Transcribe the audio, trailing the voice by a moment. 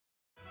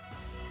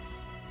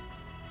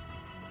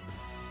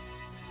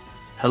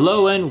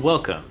Hello and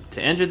welcome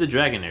to Enter the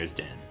Dragonair's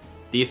Den,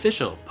 the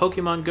official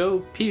Pokemon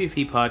Go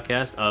PvP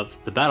podcast of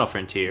the Battle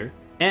Frontier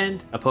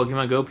and a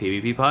Pokemon Go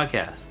PvP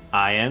podcast.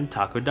 I am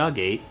Taco Dog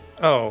 8.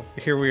 Oh,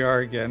 here we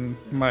are again.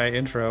 My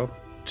intro,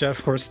 Jet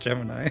Force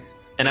Gemini.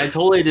 And I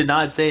totally did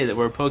not say that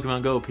we're a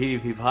Pokemon Go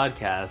PvP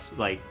podcast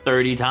like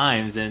 30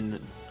 times in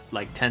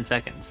like 10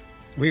 seconds.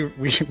 We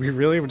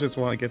really just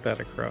want to get that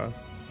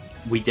across.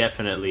 We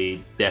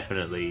definitely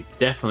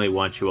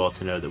want you all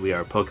to know that we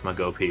are a Pokemon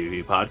Go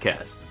PvP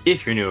podcast,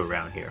 if you're new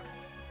around here.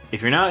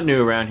 If you're not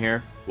new around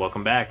here,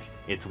 welcome back.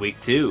 It's week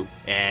 2,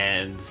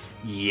 and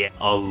yeah,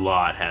 a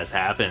lot has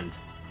happened.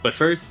 But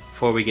first,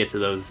 before we get to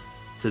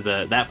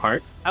that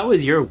part, how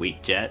was your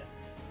week, Jet?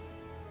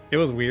 It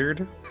was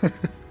weird.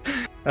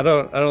 I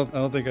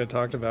don't think I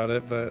talked about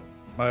it, but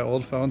my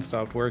old phone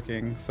stopped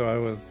working, so I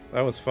was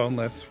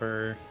phoneless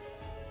for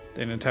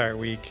an entire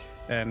week,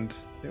 and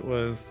it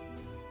was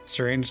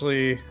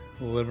strangely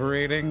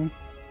liberating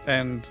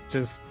and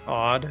just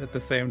odd at the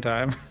same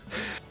time.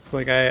 It's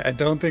like I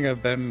don't think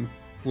I've been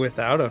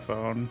without a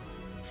phone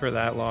for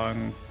that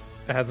long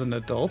as an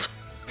adult.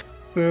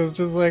 So it was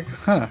just like,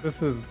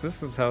 this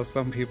is how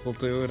some people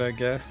do it, I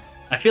guess.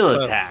 I feel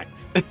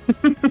attacked.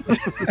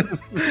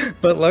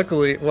 But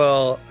luckily,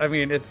 well, I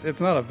mean,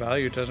 it's not a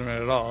value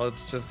judgment at all.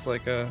 It's just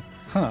like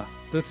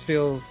this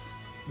feels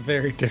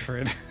very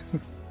different.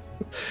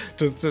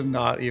 Just to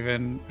not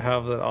even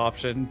have the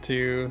option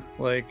to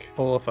like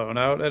pull a phone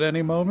out at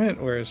any moment,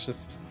 where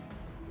it's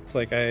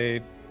like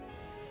it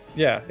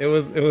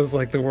was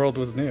like the world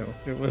was new.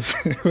 It was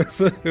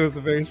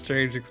a very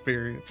strange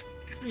experience.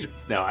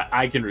 No,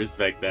 I can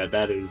respect that.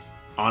 That is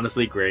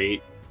honestly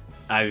great.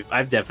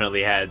 I've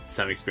definitely had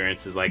some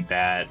experiences like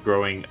that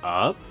growing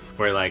up,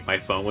 where like my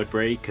phone would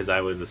break because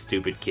I was a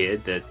stupid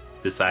kid that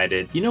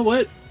decided, you know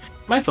what,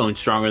 my phone's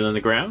stronger than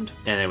the ground,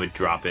 and I would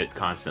drop it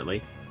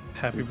constantly.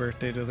 Happy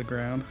birthday to the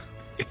ground.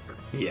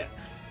 Yeah.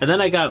 And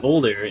then I got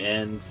older,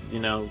 and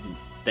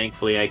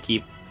thankfully I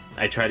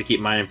try to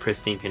keep mine in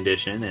pristine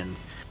condition, and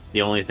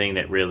the only thing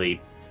that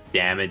really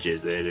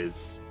damages it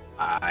is,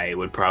 I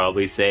would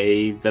probably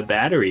say, the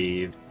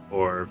battery,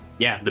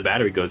 the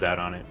battery goes out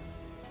on it.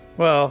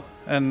 Well,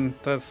 and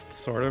that's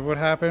sort of what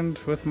happened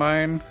with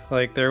mine.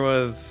 Like, there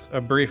was a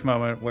brief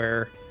moment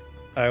where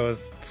I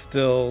was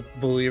still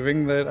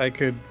believing that I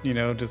could,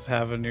 just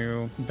have a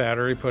new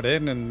battery put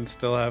in and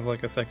still have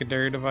like a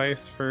secondary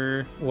device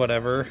for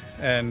whatever.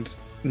 And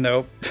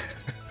nope.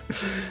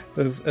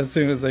 as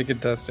soon as they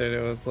could test it,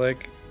 it was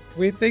like,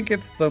 we think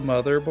it's the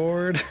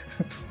motherboard.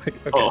 It's like,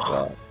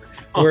 okay,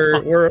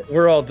 well,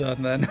 we're all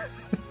done then.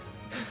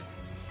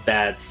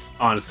 That's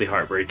honestly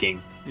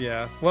heartbreaking.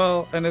 Yeah,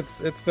 well, and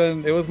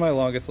it was my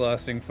longest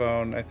lasting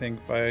phone, I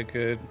think, by a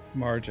good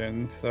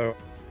margin, so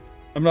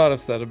I'm not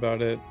upset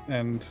about it.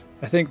 And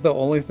I think the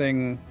only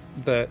thing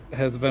that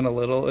has been a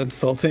little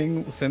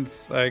insulting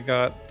since I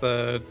got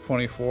the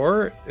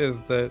 24 is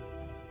that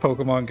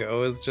Pokemon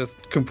Go is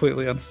just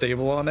completely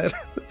unstable on it.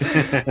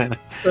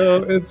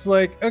 So it's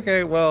like,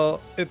 okay, well,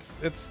 it's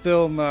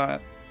still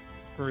not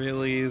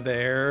really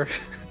there.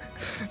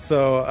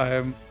 So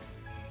I'm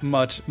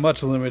much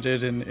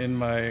limited in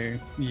my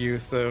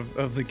use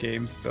of the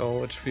game still,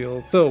 which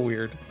feels so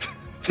weird.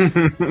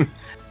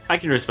 I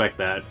can respect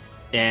that.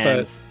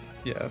 And but,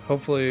 yeah,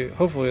 hopefully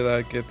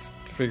that gets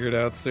figured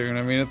out soon.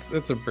 I mean,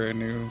 it's a brand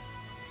new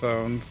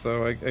phone,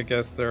 so I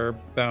guess there are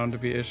bound to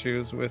be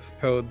issues with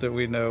code that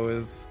we know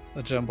is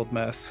a jumbled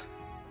mess.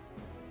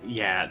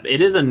 Yeah,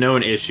 it is a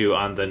known issue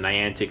on the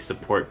Niantic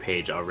support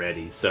page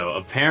already. So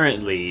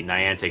apparently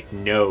Niantic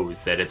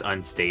knows that it's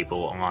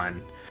unstable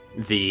on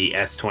the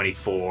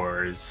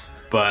S24s,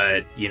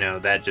 but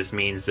that just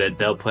means that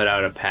they'll put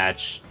out a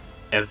patch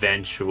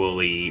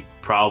eventually,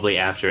 probably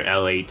after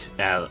LA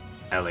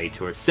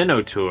Tour,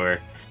 Sinnoh Tour,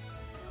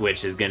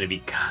 which is going to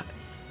be,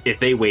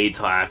 if they wait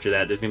till after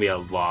that, there's going to be a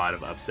lot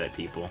of upset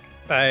people.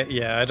 I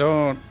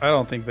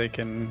don't think they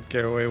can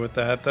get away with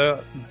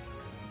that.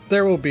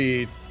 There will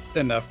be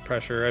enough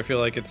pressure. I feel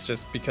like it's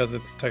just because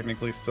it's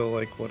technically still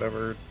like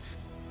whatever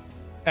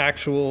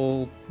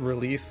actual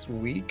release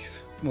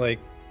weeks. Like,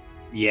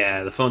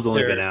 yeah, the phone's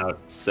only been out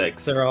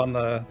 6. They're on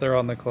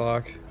the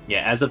clock.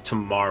 Yeah, as of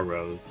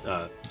tomorrow,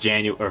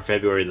 January or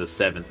February the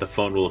 7th, the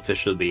phone will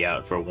officially be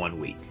out for 1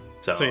 week.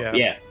 So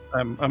yeah.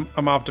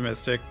 I'm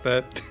optimistic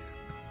that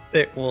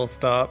it will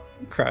stop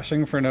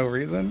crashing for no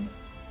reason.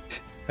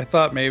 I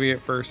thought maybe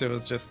at first it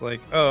was just like,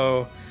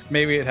 oh,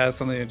 maybe it has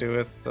something to do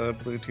with the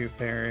Bluetooth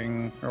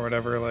pairing or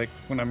whatever, like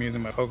when I'm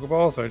using my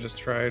Pokeball, so I just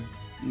tried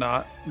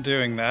not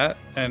doing that,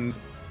 and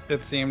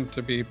it seemed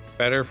to be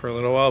better for a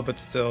little while, but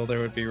still there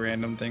would be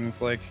random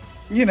things like,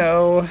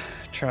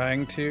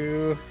 trying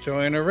to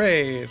join a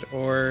raid,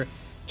 or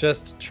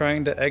just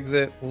trying to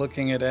exit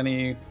looking at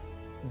any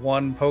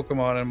one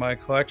Pokemon in my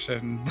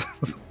collection,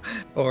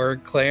 or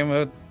claim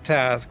a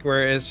task,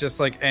 where it's just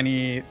like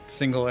any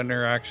single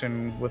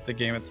interaction with the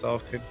game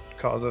itself could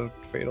cause a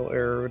fatal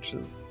error, which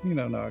is,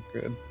 not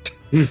good.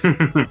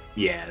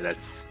 Yeah,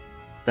 that's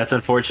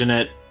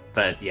unfortunate.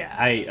 But yeah,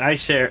 I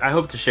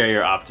hope to share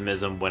your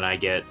optimism when I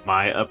get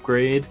my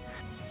upgrade.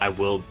 I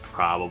will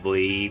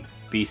probably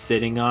be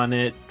sitting on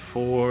it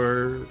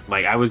for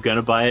like I was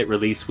gonna buy it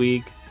release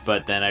week,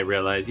 but then I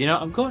realized,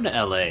 I'm going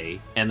to LA,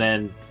 and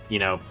then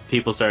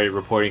people started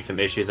reporting some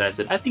issues. I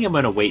said I think I'm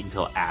gonna wait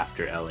until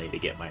after LA to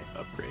get my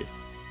upgrade.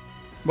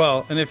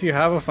 Well, and if you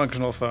have a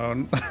functional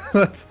phone,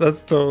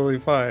 that's totally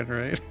fine,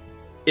 right?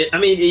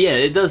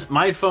 It does.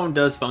 My phone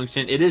does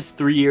function. It is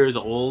 3 years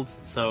old,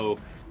 so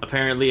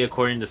apparently,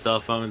 according to cell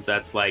phones,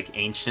 that's like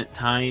ancient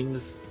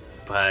times,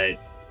 but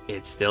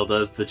it still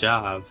does the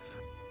job.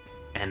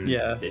 And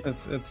yeah,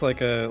 it's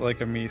like a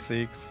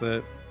Meeseeks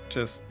that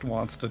just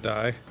wants to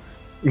die.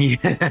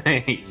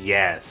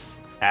 Yes,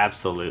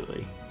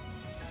 absolutely.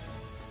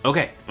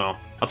 Okay, well,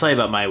 I'll tell you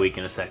about my week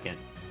in a second.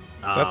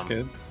 That's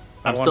good.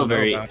 I'm still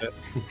very.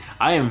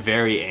 I am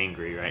very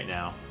angry right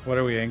now. What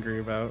are we angry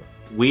about?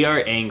 We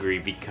are angry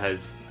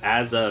because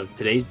as of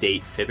today's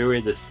date, February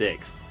the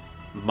 6th,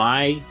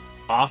 my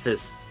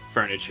office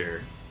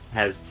furniture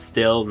has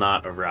still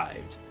not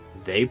arrived.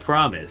 They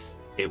promised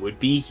it would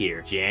be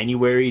here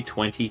January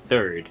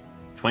 23rd,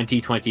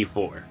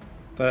 2024.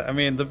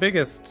 The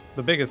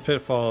biggest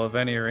pitfall of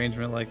any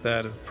arrangement like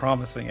that is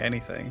promising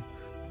anything.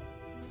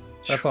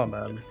 That's on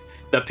them.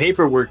 The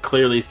paperwork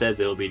clearly says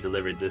it will be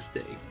delivered this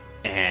day,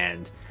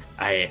 and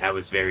I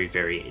was very,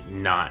 very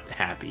not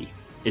happy.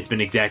 It's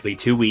been exactly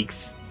 2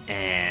 weeks,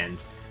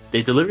 and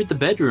they delivered the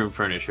bedroom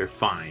furniture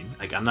fine.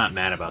 Like, I'm not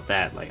mad about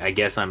that. Like, I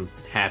guess I'm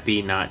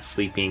happy not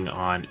sleeping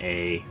on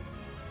a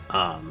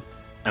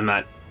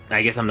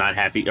I guess I'm not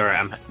happy, or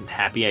I'm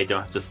happy I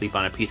don't have to sleep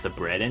on a piece of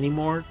bread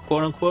anymore,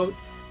 quote unquote.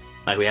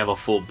 Like, we have a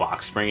full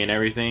box spring and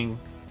everything.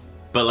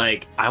 But,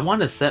 like, I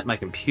want to set my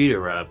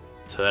computer up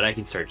so that I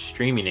can start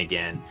streaming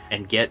again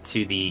and get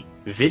to the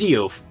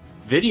video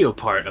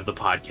part of the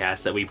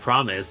podcast that we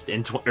promised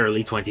in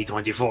early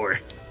 2024.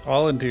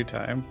 All in due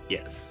time.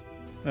 Yes.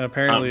 And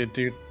apparently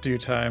due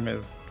time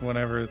is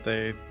whenever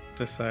they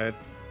decide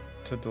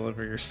to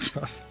deliver your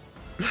stuff.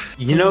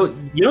 You know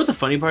what the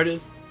funny part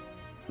is?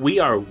 We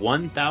are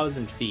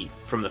 1,000 feet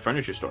from the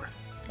furniture store.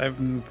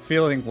 I'm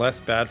feeling less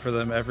bad for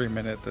them every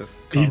minute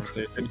this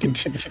conversation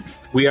continues.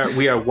 We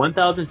are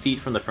 1,000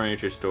 feet from the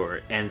furniture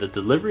store, and the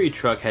delivery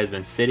truck has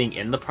been sitting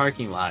in the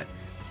parking lot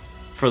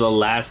for the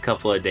last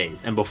couple of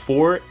days. And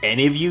before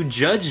any of you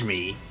judge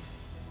me,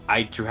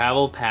 I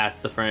travel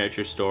past the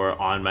furniture store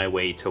on my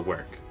way to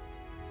work.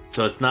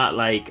 So it's not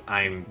like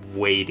I'm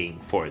waiting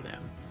for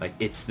them. Like,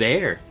 it's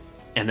there.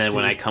 And then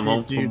when I come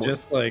home... Do you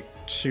just, like,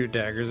 shoot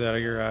daggers out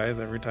of your eyes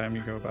every time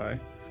you go by?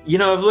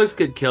 If looks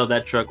could kill,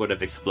 that truck would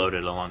have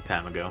exploded a long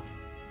time ago.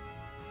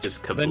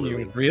 Just kablooey. Then you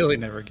would really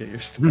never get your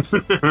stuff.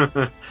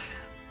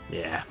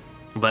 Yeah.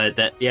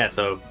 But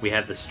so we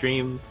had the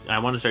stream. I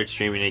want to start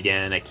streaming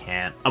again. I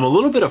can't. I'm a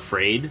little bit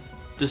afraid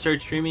to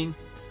start streaming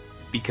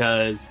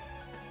because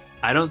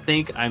I don't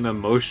think I'm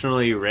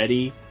emotionally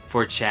ready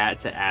for chat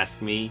to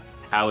ask me,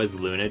 how is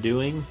Luna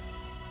doing?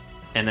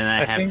 And then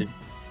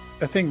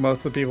I think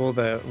most of the people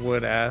that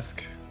would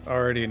ask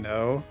already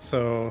know,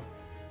 so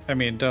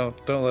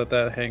don't let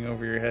that hang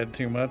over your head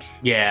too much.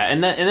 Yeah,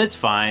 and it's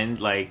fine.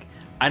 Like,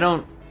 I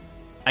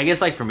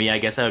guess, like, for me, I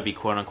guess I would be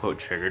quote unquote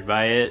triggered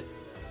by it,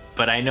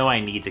 but I know I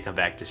need to come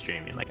back to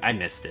streaming. Like, I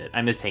missed it.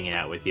 I missed hanging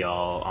out with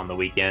y'all on the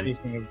weekend.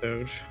 Speaking of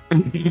Doge.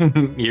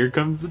 Here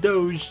comes the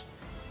Doge.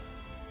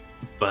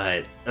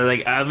 But,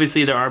 like,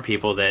 obviously there are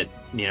people that,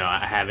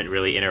 I haven't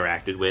really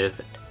interacted with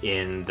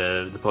in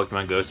the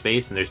Pokemon Go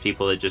space, and there's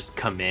people that just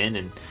come in,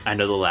 and I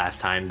know the last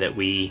time that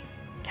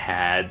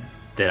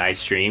I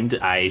streamed,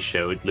 I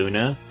showed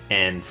Luna,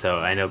 and so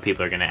I know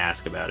people are going to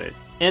ask about it,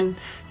 and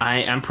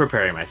I'm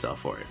preparing myself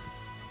for it.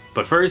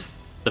 But first,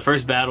 the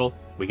first battle,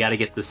 we got to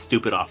get this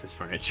stupid office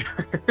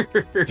furniture.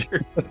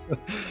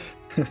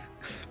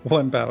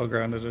 One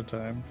battleground at a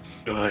time.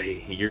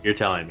 You're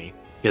telling me.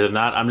 Because if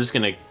not, I'm just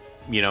going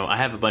to, I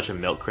have a bunch of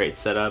milk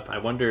crates set up. I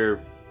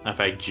wonder if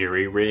I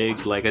jury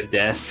rig like a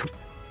desk.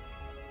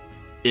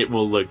 It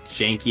will look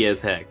janky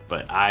as heck,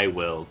 but I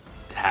will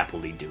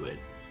happily do it.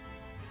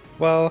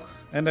 Well,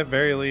 and at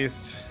very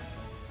least,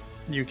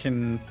 you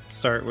can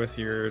start with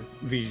your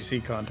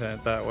VGC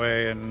content that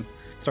way and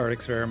start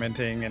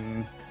experimenting,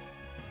 and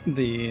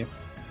the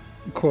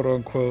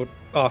quote-unquote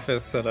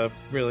office setup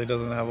really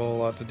doesn't have a whole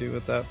lot to do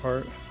with that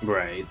part.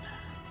 Right.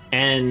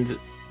 And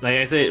like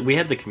I said, we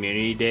had the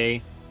community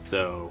day,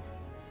 so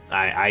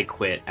I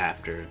quit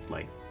after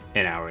like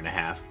an hour and a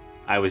half.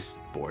 I was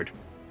bored.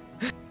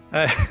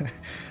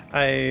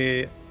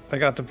 I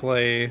got to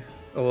play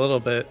a little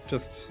bit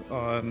just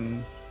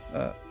on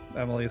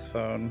Emily's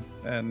phone,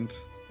 and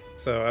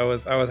so I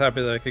was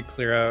happy that I could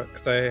clear out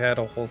because I had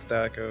a whole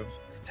stack of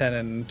 10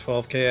 and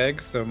 12k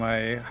eggs. So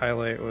my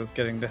highlight was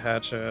getting to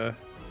hatch a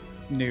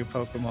new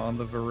Pokemon,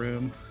 the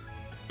Varoom.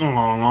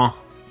 Aww,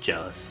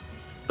 jealous.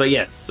 But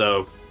yes,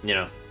 so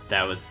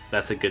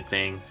that's a good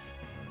thing.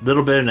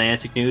 Little bit of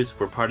Niantic news: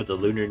 we're part of the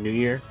Lunar New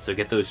Year, so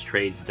get those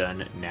trades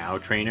done now,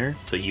 trainer,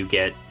 so you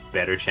get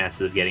better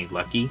chances of getting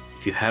lucky.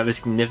 If you have a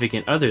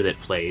significant other that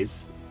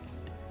plays,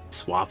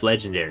 swap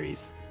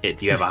legendaries.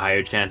 You have a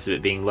higher chance of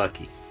it being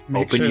lucky.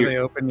 Make sure they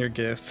open your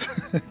gifts.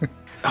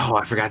 Oh,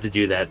 I forgot to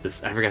do that.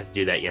 I forgot to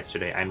do that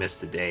yesterday. I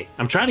missed a day.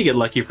 I'm trying to get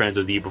lucky friends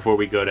with you before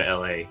we go to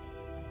LA.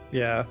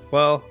 Yeah,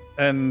 well,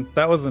 and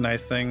that was the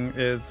nice thing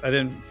is I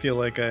didn't feel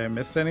like I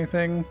missed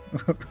anything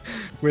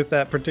with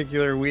that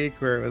particular week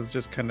where it was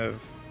just kind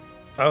of,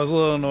 I was a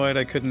little annoyed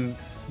I couldn't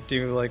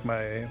do like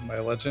my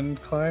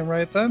legend climb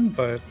right then,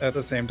 but at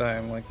the same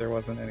time, like there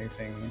wasn't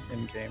anything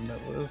in game that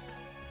was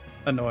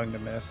annoying to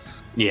miss.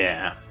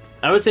 Yeah,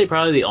 I would say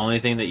probably the only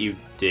thing that you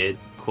did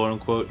quote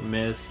unquote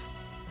miss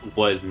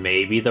was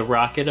maybe the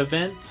rocket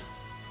event,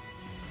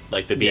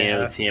 like the being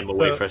able to TM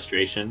away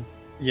frustration.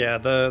 Yeah,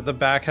 the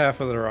back half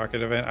of the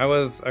rocket event, I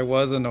was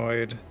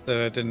annoyed that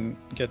I didn't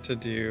get to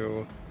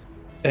do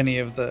any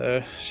of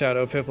the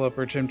Shadow Piplup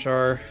or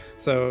Chimchar.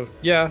 So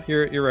yeah,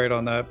 you're right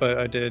on that, but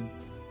I did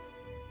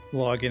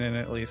log in and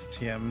at least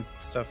TM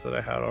stuff that I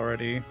had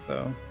already.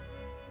 So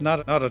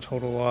not a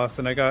total loss,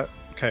 and I got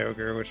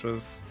Kyogre, which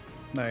was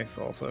nice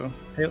also.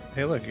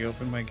 Hey look, you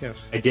opened my gift.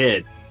 I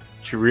did.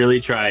 She really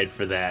tried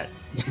for that.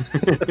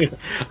 I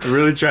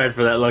really tried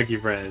for that lucky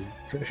friend.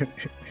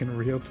 In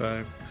real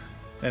time.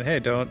 And hey,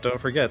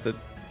 don't forget that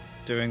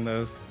doing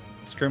those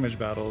scrimmage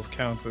battles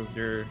counts as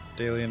your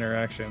daily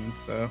interaction.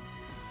 So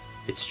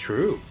it's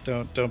true.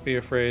 Don't be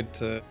afraid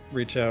to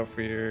reach out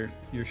for your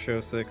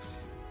show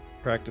 6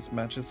 practice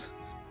matches.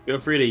 Feel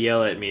free to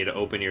yell at me to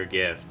open your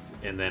gifts,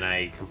 and then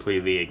I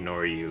completely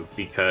ignore you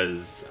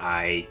because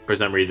I, for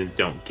some reason,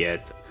 don't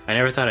get. I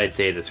never thought I'd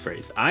say this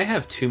phrase. I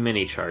have too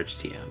many charge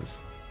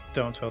TMs.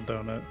 Don't tell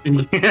Donut.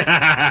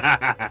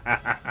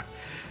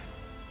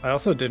 I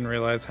also didn't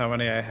realize how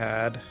many I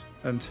had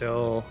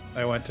until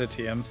I went to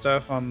TM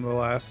stuff on the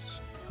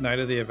last night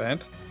of the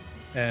event.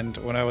 And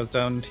when I was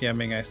done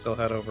TMing, I still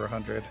had over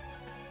 100. I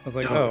was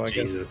like,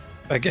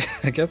 I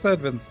guess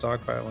I'd been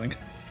stockpiling.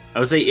 I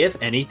would say,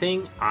 if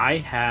anything, I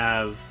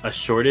have a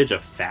shortage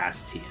of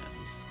fast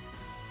TMs.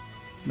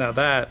 Now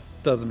that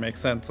doesn't make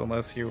sense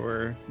unless you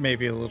were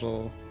maybe a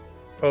little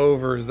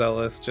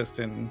overzealous just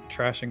in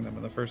trashing them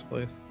in the first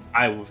place.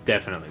 I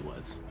definitely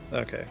was.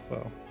 Okay,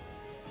 well,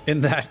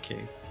 in that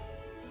case.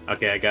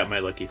 Okay, I got my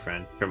lucky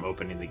friend from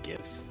opening the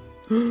gifts.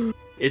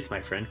 It's my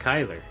friend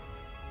Kyler,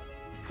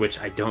 which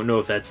I don't know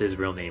if that's his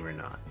real name or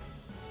not,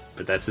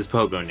 but that's his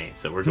Pogo name,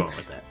 so we're going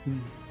with that.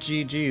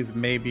 GG's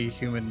maybe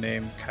human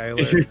name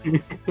Kyler.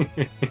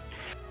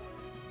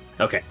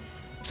 Okay,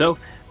 so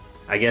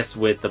I guess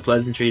with the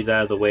pleasantries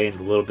out of the way and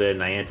a little bit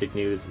of Niantic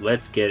news,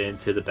 let's get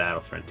into the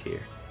Battle Frontier.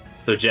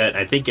 So Jet,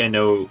 I think you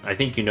know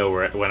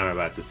what I'm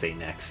about to say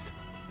next.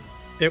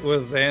 It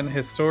was an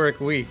historic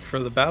week for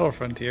the Battle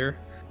Frontier.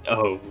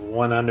 Oh,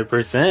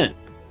 100%.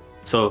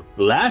 So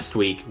last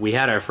week we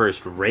had our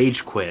first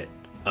rage quit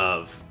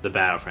of the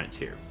Battle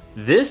Frontier.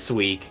 This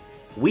week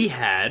we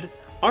had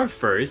our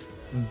first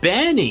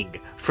banning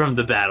from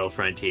the Battle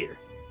Frontier.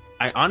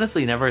 I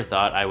honestly never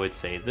thought I would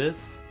say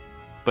this,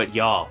 but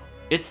y'all,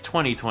 it's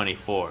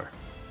 2024.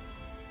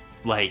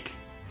 Like,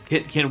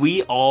 can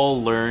we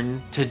all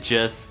learn to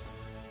just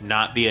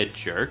not be a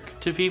jerk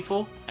to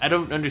people? I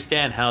don't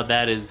understand how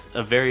that is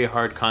a very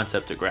hard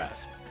concept to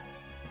grasp.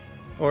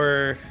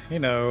 Or, you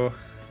know,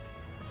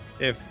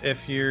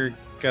 if you're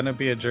gonna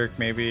be a jerk,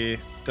 maybe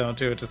don't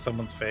do it to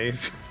someone's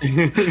face.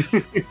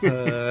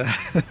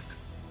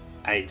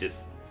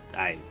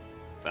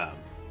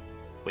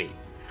 Wait.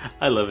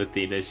 I love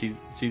Athena.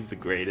 She's the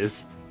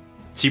greatest.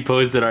 She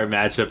posted our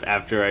matchup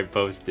after I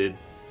posted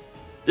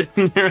our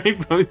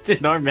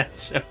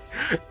matchup.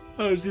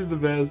 Oh, she's the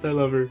best. I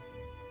love her.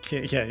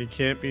 You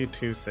can't be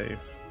too safe.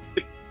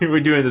 We're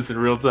doing this in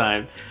real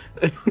time.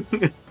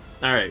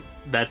 All right,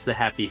 that's the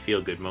happy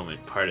feel-good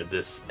moment part of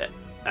this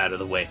out of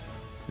the way.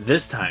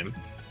 This time,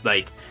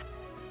 like,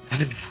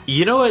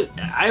 you know what?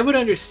 I would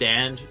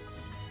understand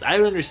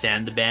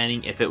the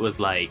banning if it was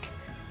like,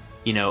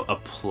 you know, a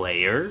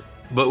player.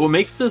 But what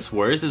makes this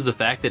worse is the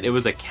fact that it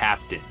was a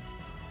captain.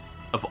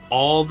 Of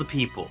all the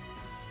people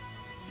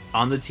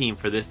on the team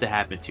for this to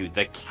happen to,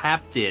 the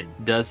captain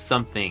does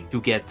something to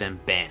get them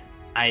banned.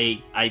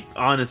 I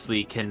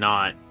honestly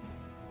cannot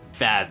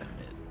fathom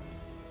it.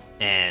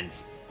 And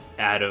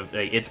out of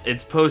like,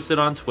 it's posted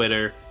on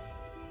Twitter.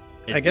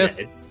 I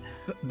guess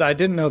I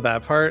didn't know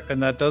that part,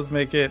 and that does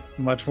make it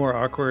much more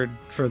awkward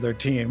for their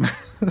team.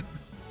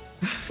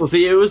 Well,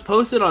 see, it was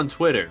posted on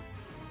Twitter,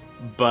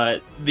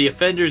 but the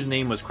offender's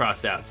name was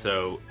crossed out.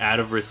 So out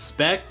of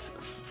respect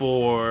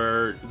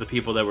for the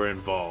people that were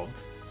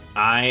involved,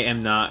 I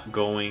am not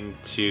going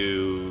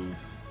to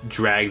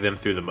drag them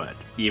through the mud,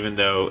 even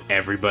though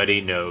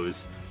everybody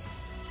knows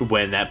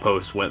when that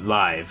post went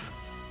live.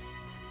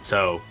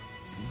 So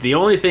the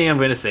only thing I'm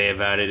going to say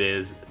about it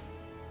is,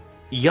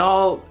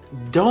 y'all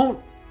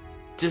don't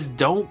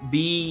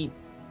be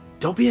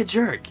a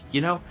jerk,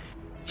 you know?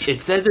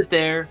 It says it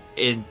there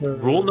in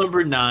rule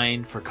number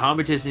 9 for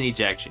competition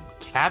ejection.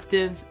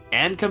 Captains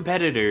and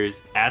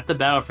competitors at the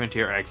Battle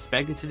Frontier are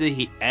expected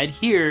to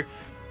adhere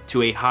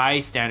to a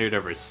high standard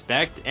of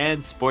respect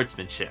and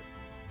sportsmanship.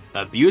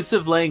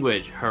 Abusive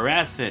language,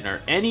 harassment,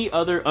 or any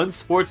other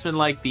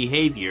unsportsmanlike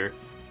behavior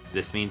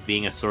This means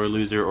being a sore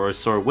loser or a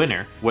sore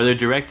winner, whether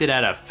directed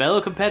at a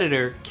fellow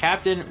competitor,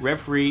 captain,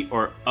 referee,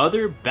 or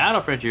other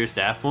Battle Frontier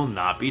staff will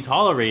not be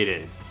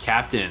tolerated.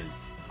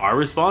 Captains are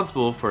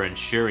responsible for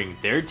ensuring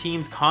their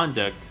team's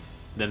conduct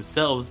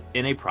themselves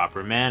in a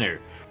proper manner.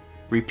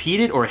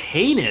 Repeated or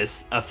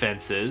heinous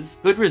offenses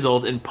could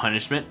result in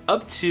punishment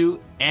up to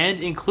and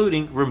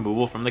including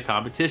removal from the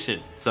competition.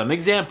 Some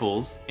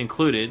examples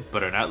included,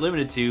 but are not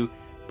limited to,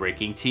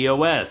 breaking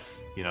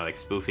TOS, like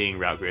spoofing,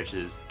 route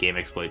glitches, game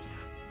exploits,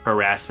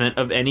 harassment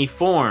of any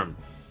form,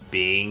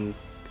 being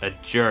a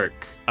jerk,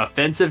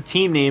 offensive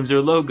team names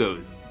or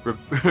logos,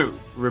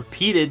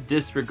 repeated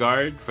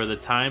disregard for the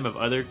time of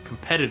other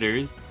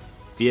competitors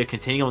via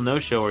continual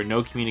no-show or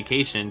no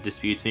communication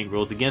disputes being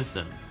ruled against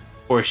them,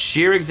 or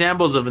sheer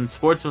examples of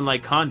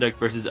unsportsmanlike conduct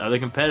versus other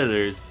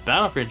competitors,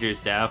 Battle Frontier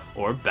staff,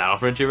 or Battle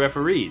Frontier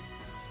referees.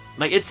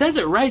 Like, it says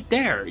it right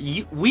there.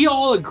 We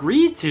all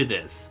agreed to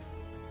this.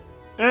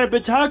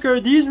 But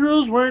Tucker, these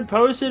rules weren't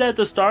posted at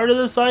the start of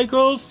the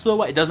cycle, so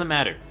what? It doesn't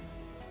matter.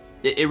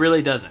 It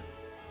really doesn't.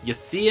 You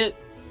see it,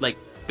 like,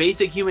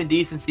 basic human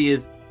decency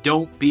is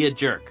don't be a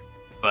jerk.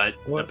 But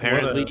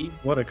apparently...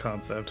 What a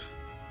concept.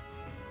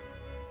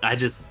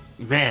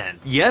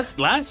 Yes,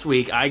 last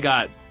week I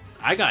got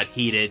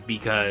heated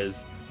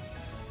because...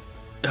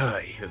 Oh,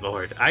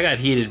 Lord. I got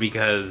heated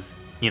because,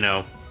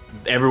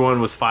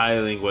 everyone was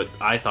filing what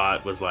I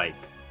thought was, like,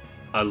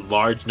 a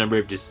large number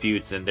of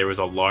disputes, and there was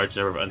a large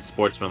number of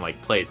unsportsmanlike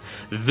plays.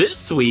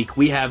 This week,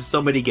 we have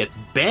somebody gets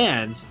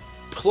banned,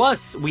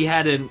 plus we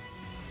had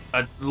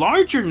a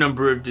larger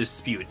number of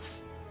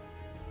disputes.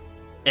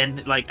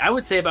 And, like, I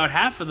would say about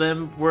half of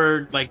them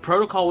were, like,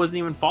 protocol wasn't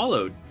even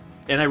followed.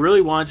 And I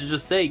really wanted to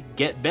just say,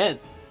 get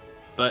bent,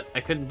 but I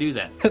couldn't do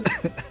that.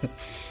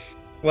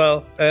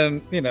 Well,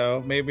 and,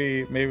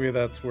 maybe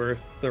that's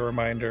worth the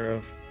reminder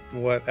of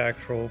what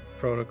actual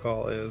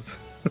protocol is.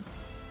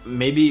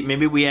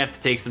 Maybe we have to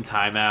take some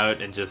time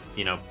out and just,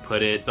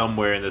 put it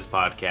somewhere in this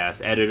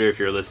podcast. Editor, if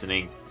you're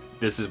listening,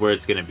 this is where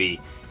it's going to be,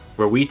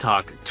 where we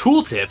talk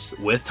tooltips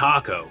with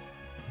Taco.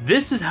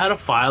 This is how to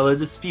file a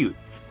dispute.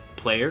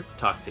 Player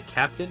talks to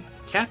captain.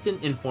 Captain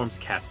informs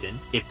captain.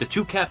 If the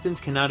two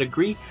captains cannot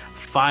agree,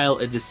 file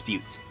a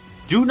dispute.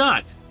 Do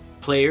not,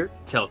 player,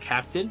 tell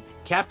captain.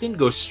 Captain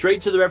goes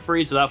straight to the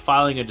referees without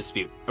filing a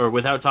dispute or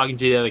without talking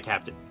to the other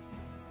captain.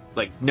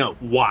 Like, no,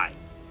 why?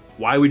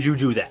 Why would you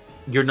do that?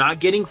 You're not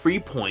getting free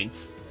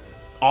points.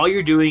 All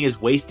you're doing is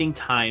wasting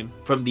time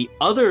from the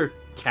other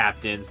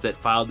captains that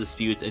filed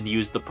disputes and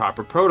used the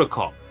proper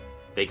protocol.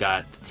 They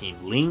got the team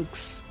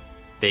links.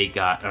 They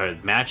got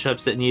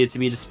matchups that needed to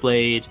be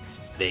displayed.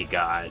 They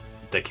got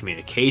the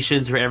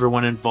communications for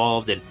everyone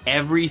involved, and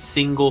every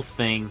single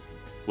thing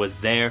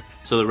was there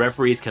so the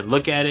referees can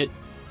look at it,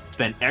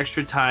 spend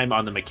extra time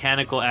on the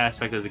mechanical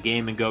aspect of the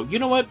game, and go, you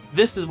know what?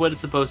 This is what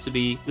it's supposed to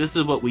be. This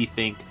is what we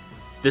think.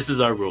 This is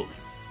our ruling.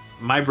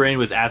 My brain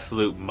was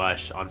absolute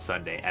mush on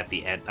Sunday at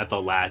the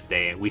last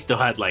day, and we still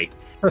had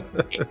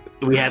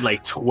we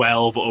had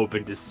 12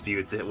 open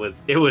disputes. It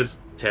was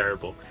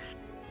terrible.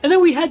 And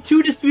then we had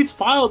 2 disputes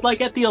filed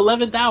at the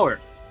 11th hour,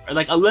 or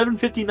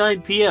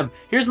 11:59 p.m.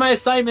 Here's my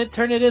assignment.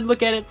 Turn it in.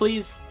 Look at it,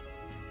 please.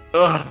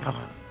 Ugh.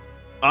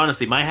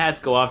 Honestly, my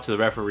hats go off to the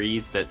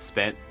referees that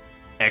spent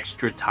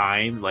extra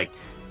time,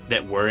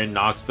 that were in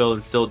Knoxville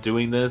and still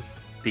doing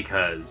this,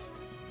 because,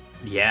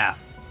 yeah,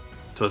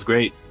 it was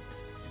great.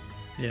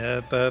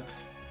 Yeah,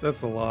 that's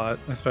a lot,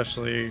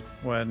 especially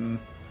when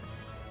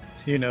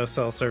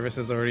cell service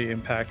is already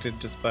impacted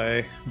just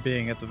by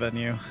being at the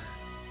venue.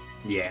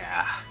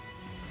 Yeah.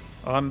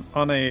 On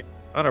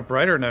a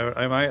brighter note,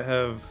 I might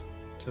have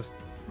just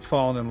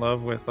fallen in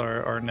love with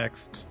our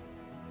next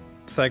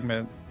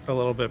segment a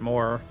little bit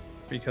more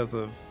because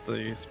of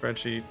the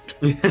spreadsheet.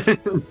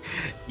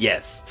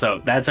 Yes,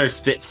 so that's our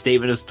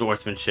statement of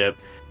sportsmanship.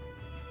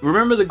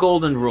 Remember the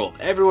golden rule.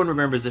 Everyone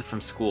remembers it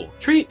from school.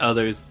 Treat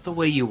others the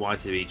way you want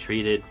to be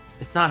treated.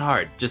 It's not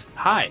hard. Just,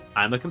 hi,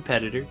 I'm a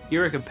competitor.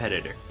 You're a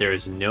competitor. There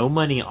is no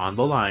money on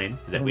the line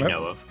that we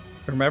know of.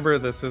 Remember,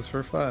 this is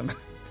for fun.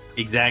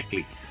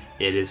 Exactly.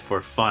 It is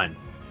for fun.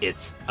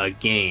 It's a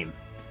game.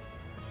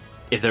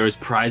 If there was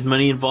prize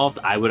money involved,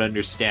 I would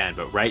understand.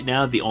 But right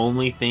now, the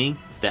only thing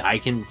that I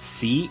can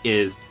see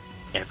is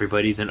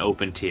everybody's an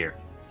open tier.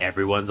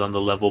 Everyone's on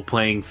the level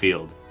playing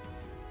field.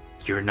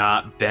 You're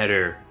not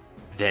better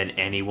than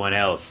anyone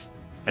else.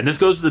 And this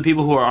goes for the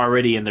people who are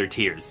already in their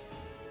tiers.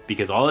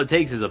 Because all it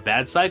takes is a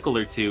bad cycle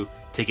or two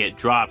to get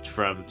dropped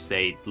from,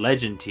 say,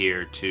 legend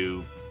tier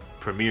to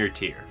premier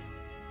tier.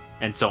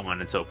 And so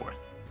on and so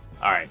forth.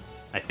 Alright.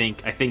 I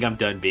think I'm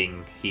done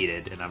being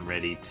heated, and I'm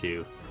ready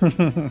to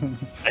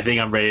I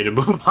think I'm ready to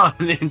move on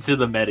into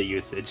the meta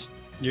usage.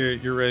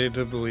 You're ready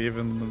to believe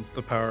in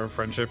the power of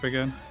friendship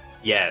again?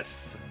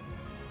 Yes.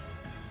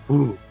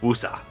 Ooh,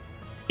 woosah.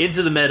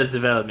 Into the meta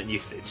development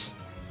usage.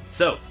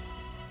 So,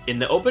 in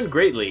the Open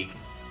Great League,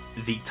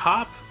 the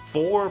top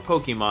 4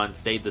 Pokemon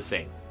stayed the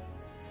same.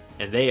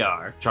 And they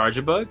are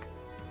Charjabug,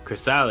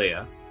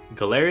 Cresselia,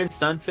 Galarian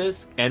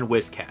Stunfisk, and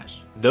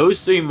Whiscash.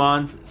 Those 3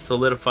 Mons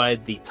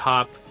solidified the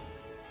top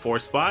 4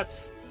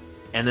 spots,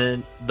 And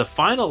then the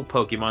final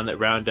Pokemon that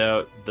round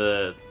out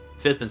the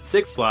 5th and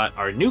 6th slot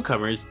are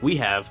newcomers. We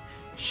have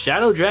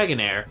Shadow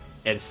Dragonair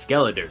and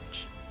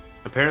Skeledirge.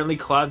 Apparently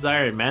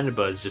Clodsire and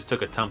Mandibuzz just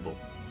took a tumble.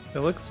 It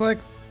looks like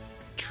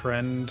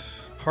trend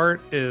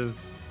part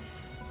is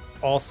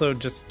also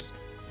just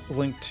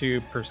linked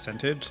to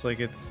percentage. Like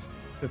it's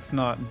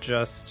not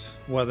just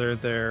whether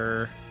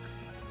their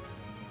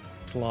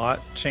slot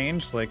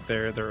changed, like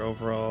their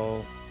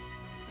overall,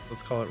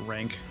 let's call it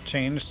rank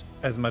changed,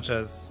 as much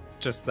as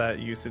just that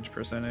usage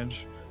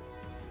percentage.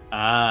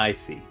 Ah, I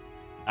see.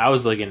 I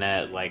was looking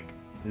at like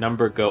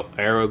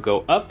arrow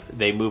go up,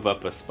 they move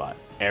up a spot.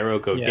 Arrow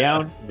go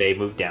down, they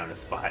move down a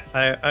spot.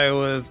 I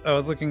was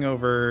looking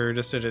over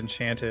just at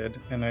Enchanted,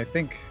 and I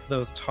think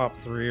those top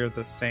 3 are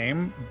the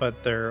same,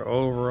 but their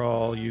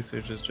overall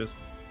usage is just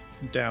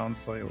down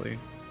slightly.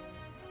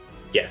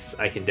 Yes,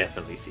 I can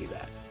definitely see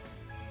that.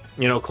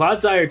 You know,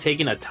 Clodsire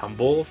taking a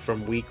tumble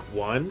from week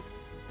 1,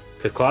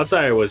 because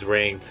Clodsire was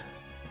ranked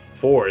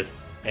 4th,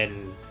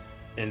 and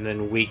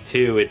then week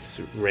 2 it's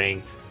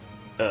ranked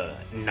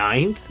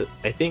 9th,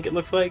 I think it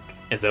looks like.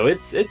 And so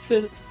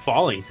it's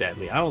falling,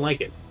 sadly. I don't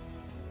like it.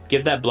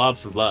 Give that blob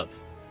some love.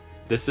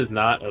 This is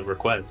not a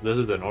request. This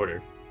is an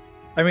order.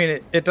 I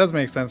mean, it does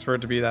make sense for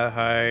it to be that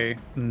high,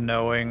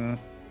 knowing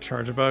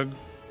Charjabug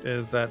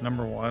is at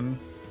number 1.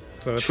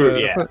 So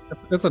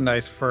it's a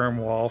nice firm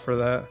wall for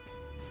that.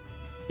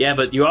 Yeah,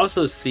 but you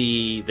also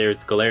see there's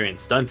Galarian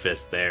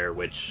Stunfisk there,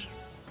 which,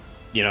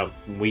 you know,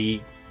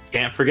 we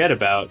can't forget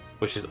about,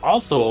 which is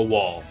also a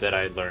wall that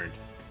I learned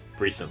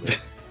recently.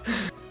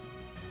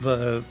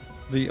 The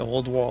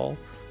old wall.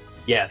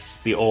 Yes,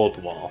 the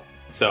old wall.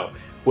 So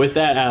with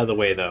that out of the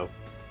way, though,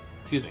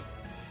 excuse me.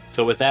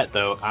 So with that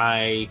though,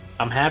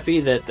 I'm happy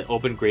that the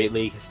Open Great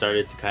League has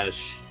started to kind of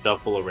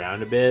shuffle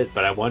around a bit,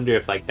 but I wonder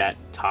if like that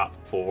top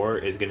 4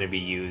 is going to be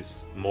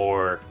used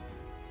more,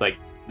 like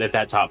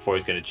that top 4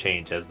 is going to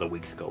change as the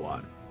weeks go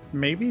on.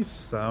 Maybe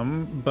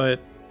some, but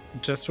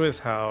just with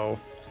how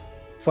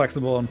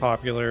flexible and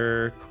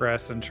popular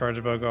Cress and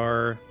Charjabug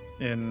are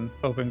in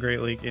Open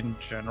Great League in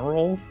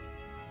general,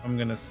 I'm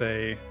gonna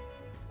say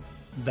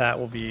that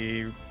will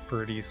be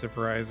pretty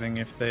surprising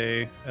if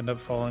they end up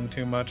falling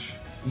too much.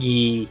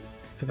 Yee.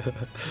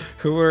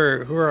 Who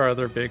are our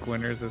other big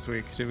winners this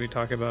week? Did we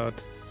talk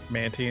about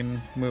Mantine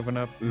moving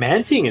up?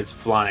 Mantine is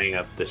flying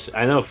up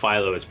I know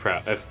Philo is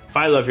proud.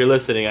 Philo, if you're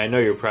listening, I know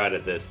you're proud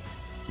of this.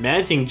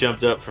 Mantine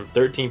jumped up from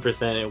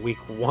 13% in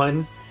week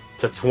 1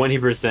 to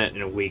 20%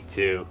 in week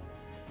 2.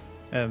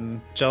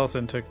 And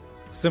Jellicent took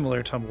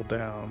similar tumble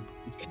down.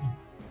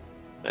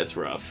 That's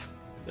rough.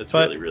 That's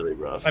really, really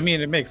rough. I mean,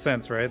 it makes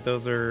sense, right?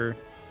 Those are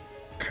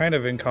kind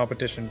of in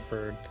competition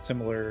for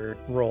similar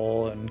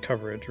role and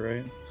coverage,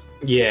 right?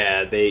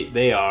 Yeah,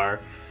 they are.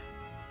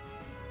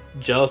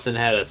 Jellicent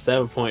had a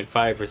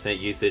 7.5%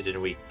 usage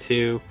in week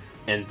 2,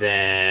 and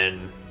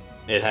then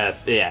it had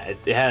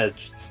a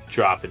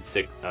drop in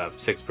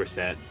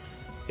 6%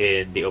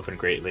 in the Open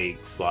Great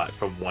League slot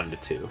from 1 to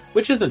 2,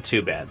 which isn't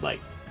too bad. Like,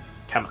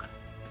 come on.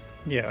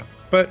 Yeah,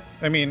 but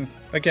I mean,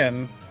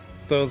 again,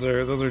 those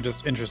are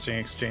just interesting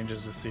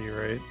exchanges to see,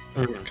 right?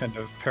 Mm-hmm. Kind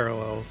of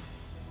parallels.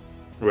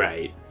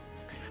 Right.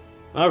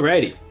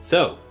 Alrighty.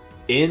 So,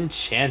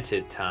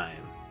 Enchanted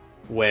time,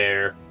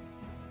 where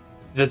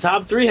the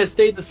top 3 has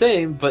stayed the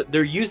same, but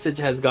their usage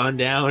has gone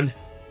down.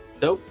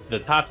 So, the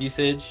top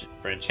usage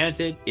for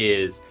Enchanted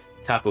is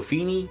Tapu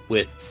Fini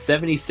with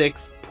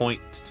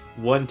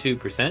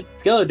 76.12%,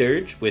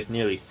 Skeledirge with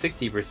nearly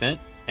 60%,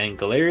 and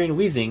Galarian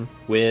Weezing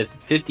with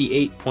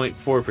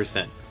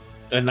 58.4%.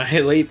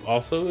 Annihilate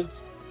also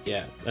is,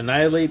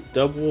 Annihilate,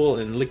 Double,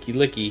 and Licky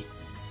Licky.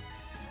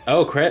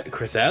 Oh,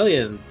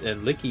 Cresselia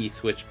and Licky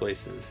switch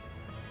places.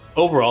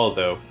 Overall,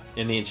 though,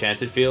 in the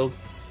Enchanted field,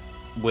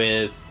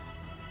 with,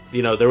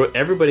 you know,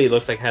 everybody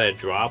looks like had a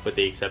drop with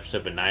the exception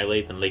of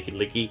Annihilate and Licky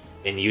Licky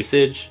in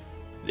usage.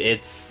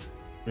 It's,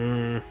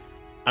 I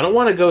don't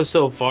want to go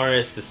so far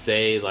as to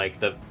say like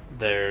the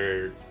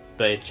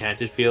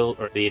Enchanted field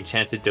or the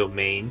Enchanted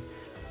domain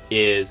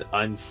is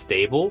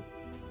unstable,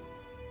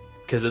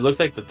 because it looks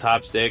like the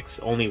top 6,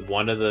 only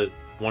one of the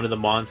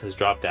mons has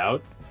dropped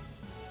out.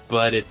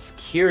 But it's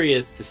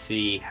curious to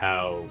see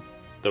how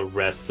the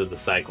rest of the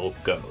cycle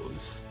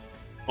goes.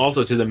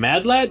 Also, to the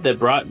Mad Lad that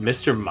brought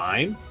Mr.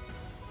 Mime,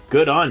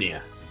 good on you.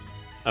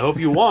 I hope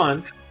you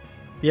won.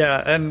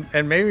 Yeah, and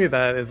maybe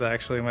that is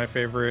actually my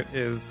favorite,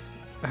 is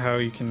how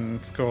you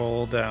can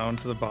scroll down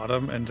to the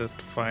bottom and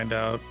just find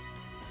out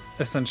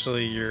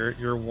essentially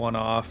your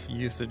one-off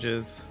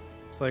usages.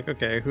 It's like,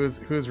 okay,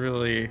 who's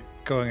really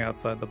going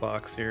outside the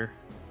box here?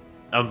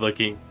 I'm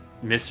looking.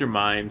 Mr.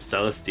 Mime,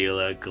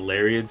 Celesteela,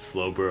 Galarian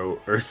Slowbro,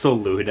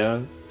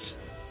 Ursaluna,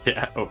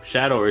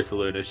 Shadow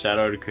Ursaluna,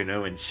 Shadow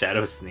Articuno, and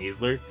Shadow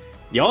Sneasler.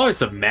 Y'all are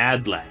some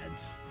mad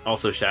lads.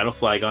 Also, Shadow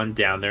Flygon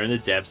down there in the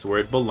depths where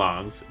it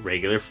belongs.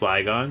 Regular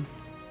Flygon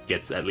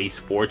gets at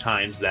least 4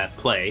 times that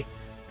play,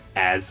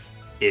 as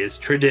is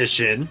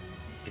tradition.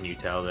 Can you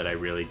tell that I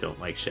really don't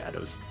like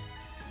shadows?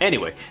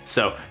 Anyway,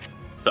 so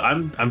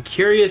I'm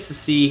curious to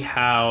see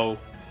how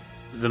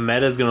the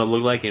meta is going to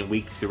look like in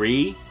week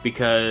 3,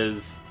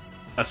 because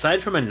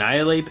aside from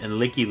Annihilate and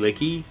Licky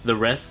Licky, the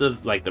rest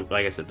of like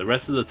I said, the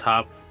rest of the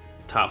top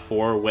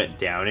 4 went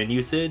down in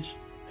usage.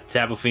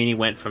 Tapu Fini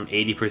went from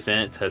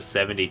 80% to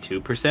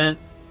 72%,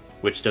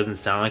 which doesn't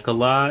sound like a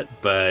lot,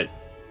 but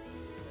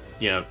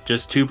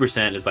just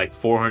 2% is like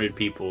 400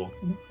 people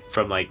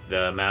from like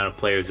the amount of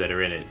players that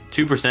are in it.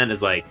 2%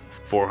 is like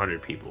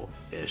 400 people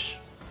ish.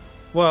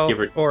 Well,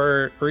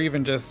 or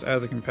even just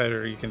as a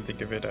competitor, you can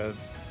think of it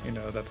as,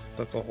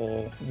 that's a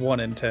whole 1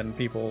 in 10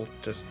 people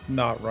just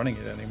not running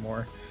it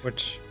anymore,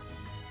 which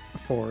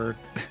for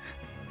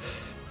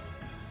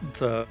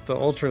the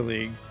Ultra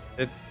League,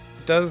 it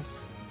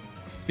does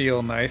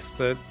feel nice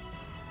that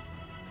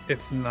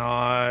it's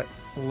not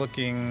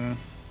looking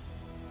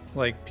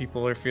like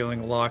people are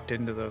feeling locked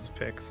into those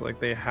picks, like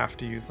they have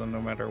to use them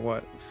no matter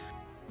what.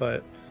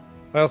 But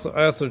I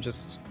also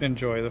just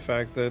enjoy the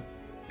fact that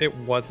it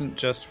wasn't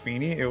just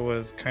Fini, it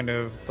was kind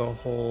of the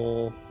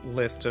whole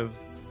list of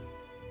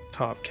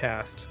top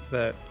cast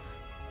that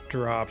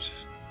dropped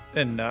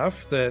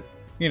enough that,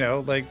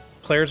 like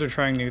players are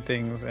trying new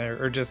things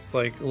or just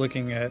like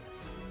looking at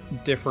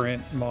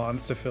different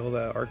mons to fill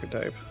that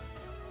archetype.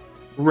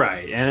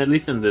 Right, and at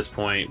least in this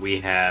point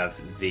we have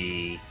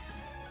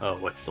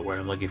what's the word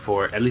I'm looking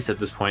for? At least at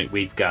this point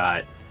we've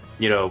got,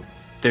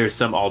 there's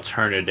some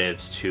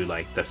alternatives to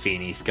like the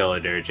Fini,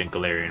 Skeledirge, and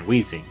Galarian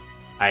Weezing.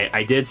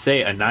 I did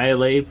say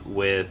Annihilate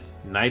with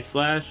Night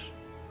Slash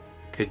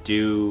could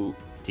do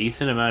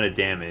decent amount of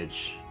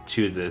damage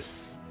to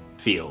this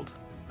field,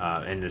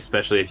 and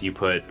especially if you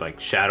put like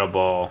Shadow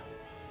Ball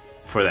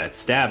for that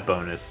stab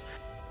bonus.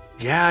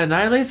 Yeah,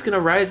 Annihilate's gonna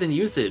rise in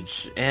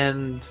usage,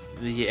 and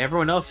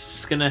everyone else is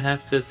just gonna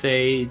have to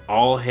say,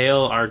 "All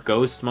hail our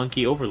Ghost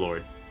Monkey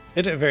Overlord."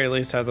 It at very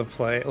least has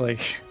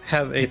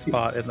has a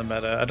spot in the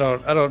meta. I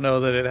don't know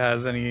that it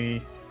has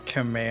any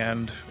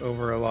command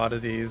over a lot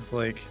of these.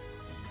 Like,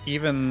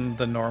 even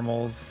the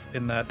normals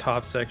in that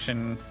top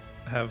section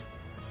have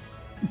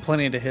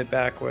plenty to hit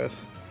back with.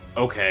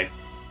 Okay,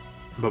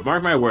 but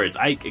mark my words,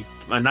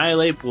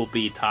 Annihilate will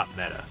be top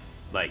meta,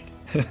 like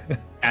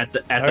at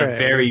the right,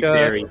 very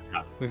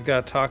top. We've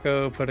got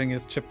Taco putting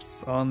his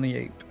chips on the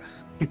ape.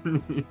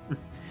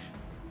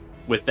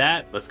 With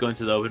that, let's go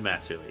into the Open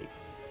Master League,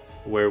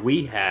 where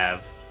we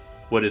have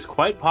what is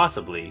quite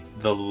possibly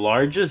the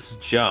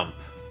largest jump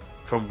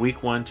from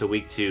week 1 to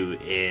week 2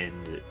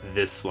 in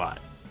this slot.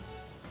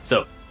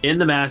 So, in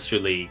the Master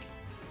League,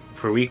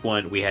 for week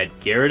 1, we had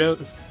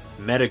Gyarados,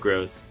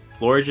 Metagross,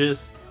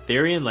 Florges,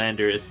 Therian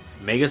Landorus,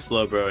 Mega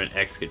Slowbro, and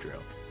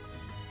Excadrill.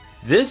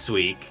 This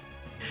week,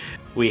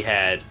 we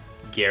had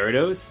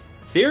Gyarados,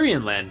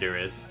 Therian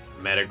Landorus,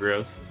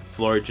 Metagross,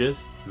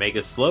 Florges,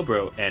 Mega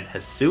Slowbro, and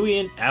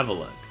Hisuian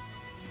Avalugg.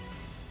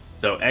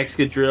 So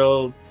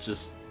Excadrill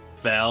just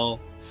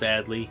fell,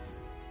 sadly,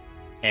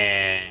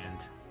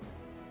 and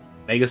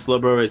Mega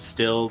Slowbro is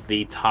still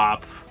the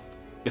top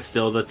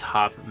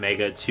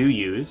Mega to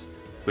use,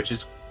 which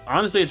is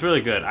honestly, it's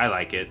really good. I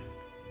like it.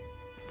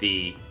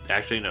 I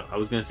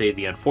was gonna say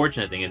the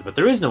unfortunate thing is, but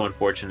there is no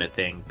unfortunate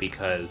thing,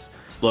 because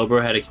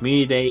Slowbro had a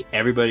community day.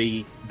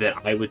 Everybody that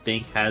I would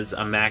think has a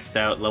maxed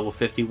out level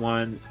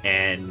 51,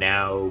 and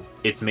now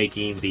it's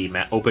making the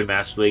Open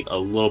Master League a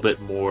little bit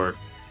more.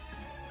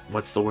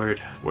 What's the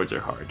word? Words are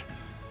hard.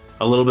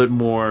 A little bit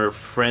more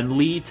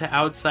friendly to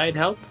outside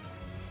help.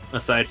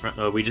 Aside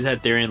from, we just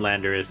had Therian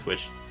Landorus,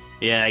 which,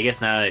 yeah, I guess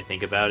now that I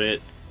think about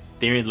it,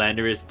 Therian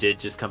Landorus did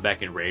just come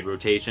back in raid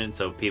rotation,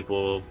 so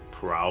people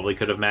probably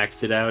could have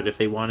maxed it out if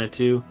they wanted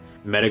to.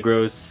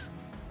 Metagross,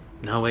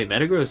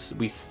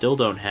 we still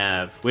don't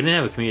have. We didn't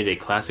have a Community Day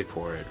Classic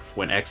for it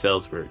when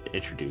XLs were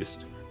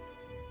introduced.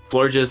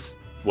 Florges,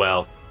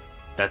 well,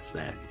 that's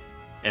that.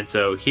 And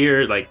so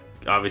here, like,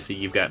 obviously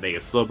you've got Mega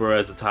Slowbro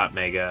as the top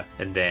Mega,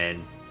 and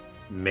then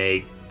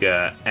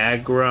Mega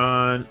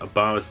Aggron,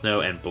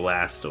 Abomasnow, and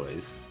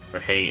Blastoise are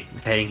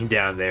hanging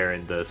down there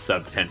in the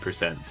sub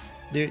 10%.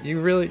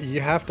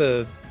 You have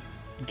to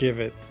give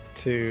it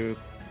to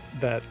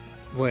that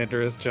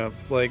Landorus jump,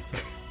 like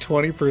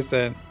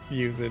 20%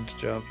 usage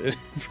jump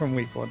from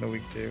week 1 to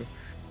week 2.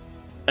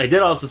 I did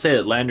also say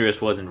that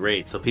Landorus wasn't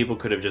raid, so people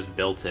could have just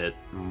built it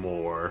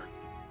more.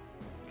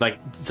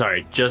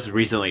 Just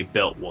recently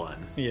built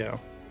one. Yeah.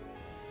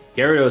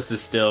 Gyarados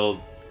is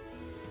still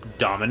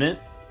dominant,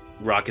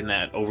 rocking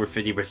that over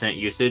 50%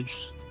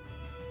 usage,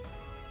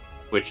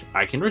 which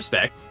I can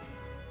respect.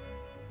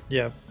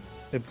 Yeah,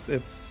 it's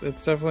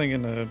definitely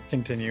gonna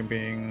continue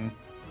being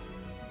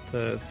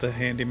the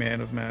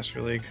handyman of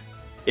Master League.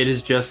 It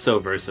is just so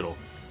versatile.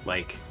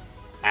 Like,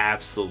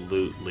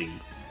 absolutely.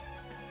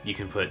 You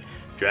can put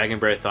Dragon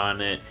Breath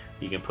on it.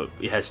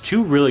 It has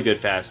 2 really good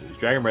fast moves,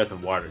 Dragon Breath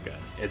and Water Gun.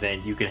 And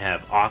then you can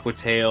have Aqua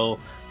Tail,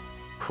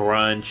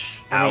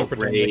 Crunch,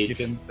 Outrage. You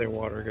didn't say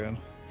Water Gun.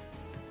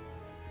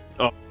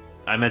 Oh,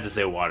 I meant to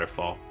say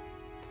Waterfall.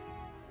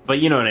 But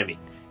you know what I mean.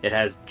 It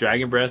has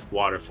Dragon Breath,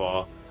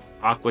 Waterfall,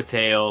 Aqua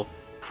Tail,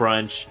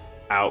 Crunch,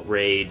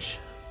 Outrage.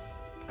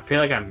 I feel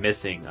like I'm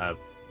missing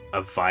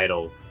a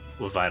vital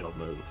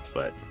move,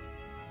 but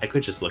I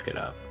could just look it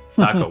up.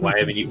 Taco,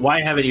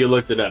 why haven't you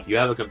looked it up? You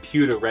have a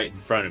computer right in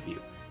front of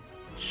you.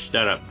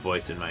 Shut up,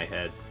 voice in my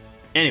head.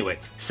 Anyway,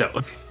 so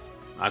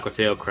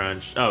Aquatail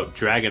Crunch. Oh,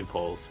 Dragon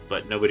Pulse,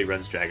 but nobody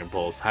runs Dragon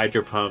Pulse.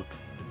 Hydro Pump,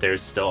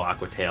 there's still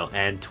Aquatail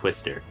and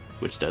Twister,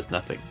 which does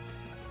nothing.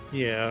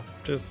 Yeah,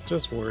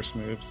 just worse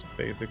moves,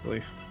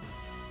 basically.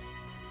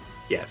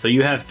 Yeah, so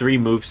you have 3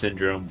 move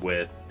syndrome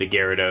with the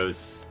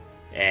Gyarados,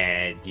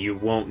 and you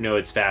won't know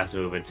its fast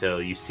move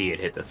until you see it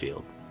hit the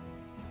field.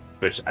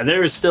 Which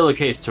there is still a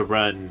case to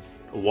run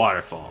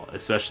Waterfall,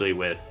 especially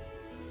with.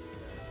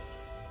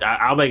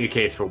 I'll make a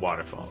case for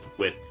Waterfall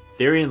with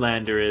Therian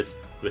Landorus,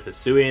 with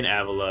Hisuian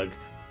Avalugg,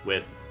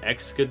 with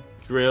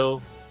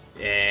Excadrill,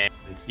 and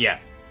yeah,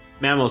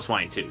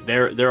 Mamoswine too.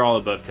 They're all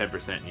above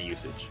 10% in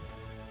usage.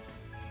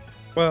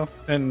 Well,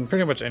 and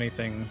pretty much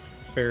anything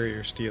Fairy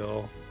or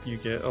Steel, you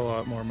get a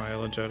lot more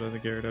mileage out of the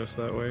Gyarados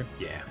that way.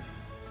 Yeah.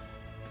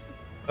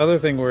 Other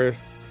thing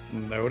worth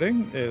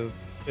noting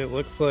is it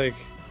looks like,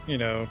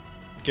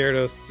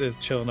 Gyarados is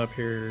chilling up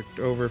here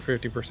over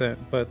 50%,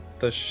 but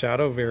the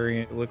Shadow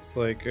variant looks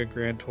like a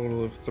grand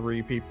total of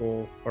 3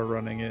 people are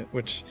running it,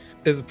 which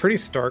is a pretty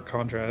stark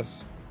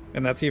contrast,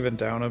 and that's even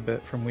down a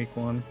bit from week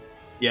 1.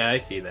 Yeah, I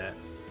see that.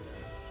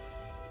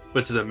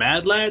 But to the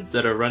Mad Lads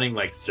that are running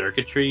like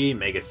Circuitry,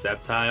 Mega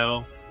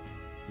Sceptile,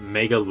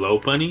 Mega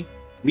Lopunny,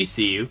 we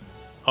see you.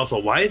 Also,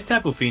 why is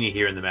Tapu Fini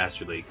here in the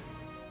Master League?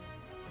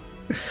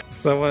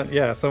 Someone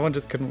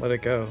just couldn't let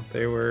it go.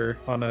 They were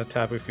on a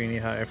Tapu Fini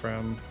high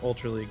from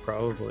Ultra League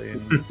probably,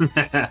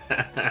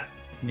 and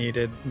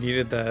needed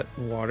that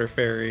Water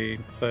Fairy,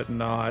 but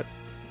not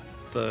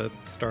the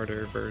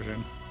starter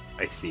version.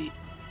 I see.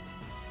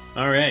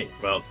 All right.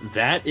 Well,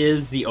 that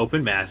is the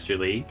Open Master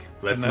League.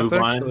 Let's move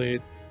on. Actually,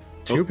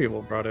 2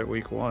 people brought it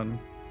week 1,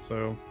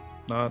 so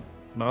not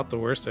the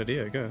worst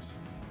idea, I guess.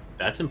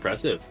 That's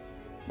impressive.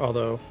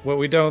 Although what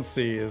we don't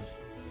see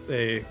is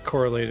a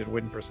correlated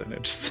win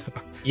percentage. So.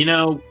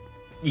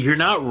 You're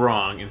not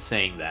wrong in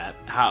saying that.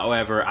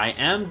 However, I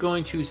am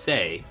going to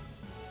say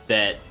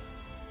that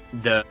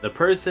the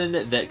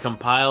person that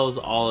compiles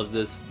all of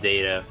this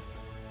data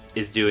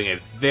is doing a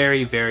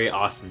very, very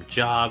awesome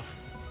job.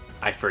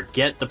 I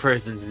forget the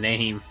person's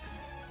name,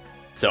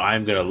 so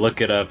I'm going to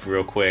look it up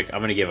real quick. I'm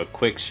going to give a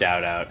quick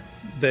shout out.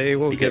 They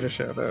will get a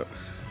shout out.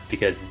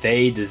 Because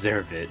they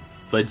deserve it.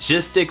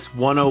 Logistics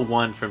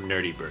 101 from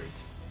Nerdy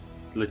Birds.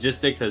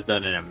 Logistics has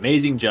done an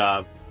amazing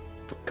job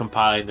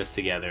compiling this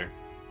together.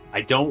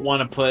 I don't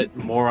want to put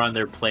more on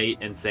their plate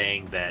and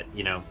saying that,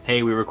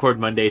 hey, we record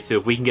Monday, so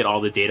if we can get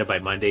all the data by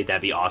Monday,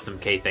 that'd be awesome.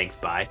 Okay, thanks,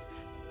 bye.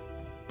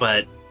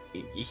 But,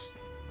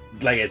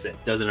 like I said,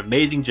 does an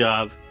amazing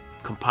job,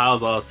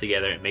 compiles all this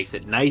together, it makes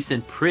it nice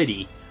and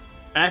pretty.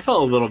 And I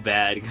felt a little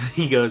bad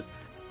because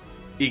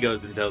he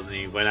goes and tells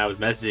me when I was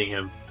messaging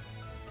him,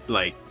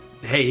 like,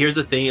 hey, here's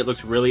the thing, it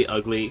looks really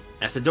ugly.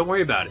 And I said, don't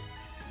worry about it.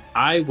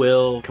 I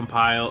will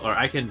compile, or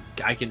I can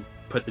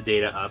put the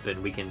data up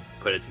and we can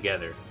put it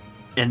together.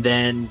 And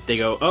then they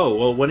go, oh,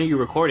 well, when are you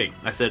recording?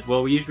 I said,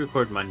 well, we usually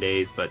record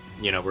Mondays, but,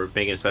 we're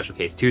making a special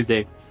case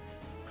Tuesday.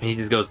 And he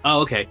just goes,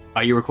 oh, okay.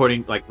 Are you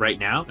recording, like, right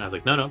now? And I was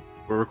like, no,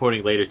 we're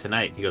recording later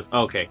tonight. He goes,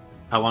 oh, okay.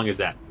 How long is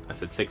that? I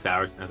said 6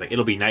 hours. And I was like,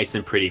 it'll be nice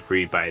and pretty for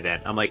you by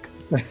then. I'm like,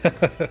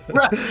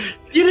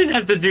 you didn't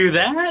have to do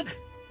that.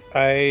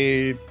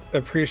 I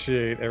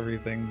appreciate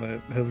everything that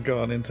has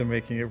gone into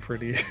making it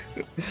pretty.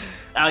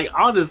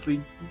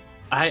 Honestly,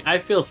 I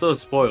feel so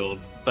spoiled,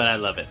 but I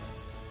love it.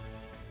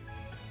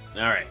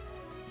 All right.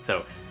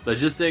 So,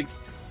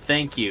 Logistics,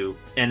 thank you.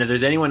 And if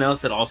there's anyone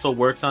else that also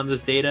works on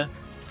this data,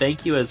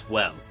 thank you as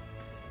well.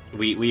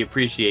 We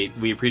appreciate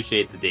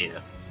the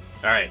data.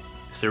 All right.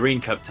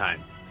 Serene Cup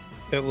time.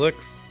 It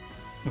looks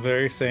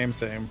very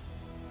same.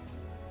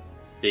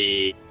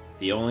 The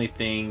only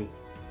thing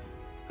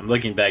I'm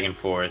looking back and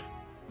forth,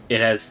 it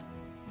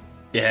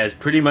has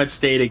pretty much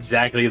stayed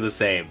exactly the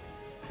same.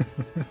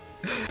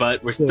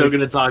 But we're still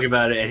going to talk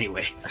about it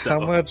anyway. So.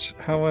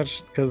 How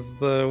much? Because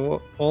the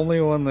only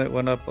one that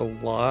went up a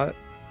lot,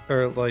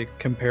 or like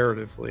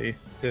comparatively,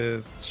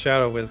 is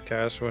Shadow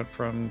Whiscash went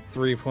from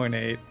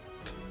 3.8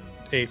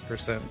 to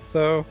 8%.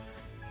 So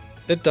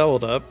it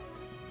doubled up.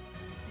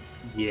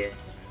 Yeah.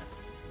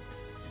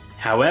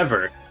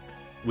 However,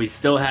 we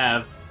still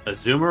have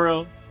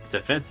Azumarill,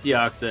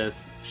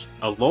 Defenseoxys,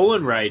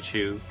 Alolan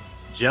Raichu,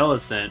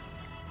 Jellicent,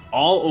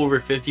 all over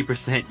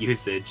 50%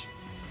 usage.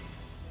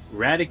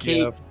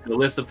 Raticate,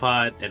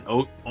 Golisopod, and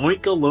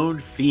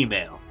Oinkologne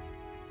Female,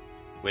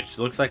 which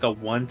looks like a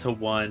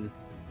 1-to-1.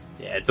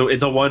 Yeah, it's a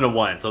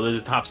 1-to-1. So there's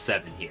a top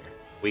 7 here.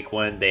 Week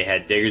 1 they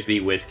had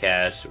Diggersby,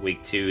 Whiscash.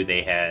 Week 2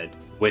 they had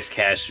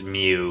Whiscash,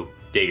 Mew,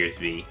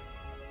 Diggersby.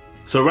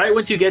 So right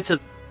once you get to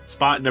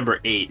spot number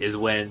 8 is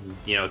when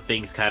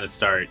things kind of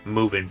start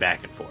moving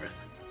back and forth.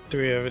 Do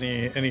we have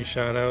any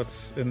shout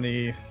outs in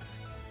the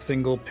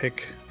single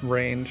pick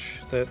range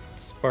that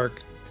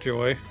spark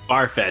joy?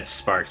 Farfetch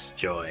sparks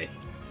joy.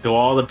 To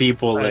all the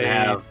people that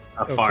have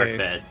a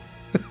Farfetch,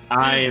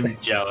 I am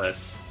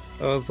jealous.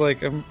 I was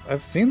like,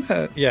 I've seen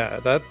that. Yeah,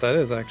 that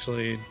is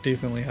actually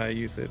decently high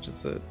usage.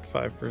 It's at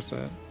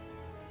 5%.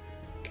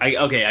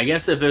 I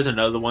guess if there's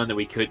another one that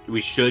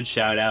we should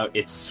shout out,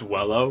 it's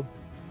Swellow.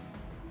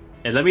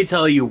 And let me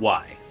tell you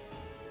why.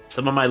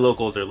 Some of my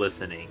locals are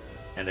listening,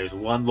 and there's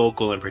one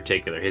local in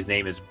particular. His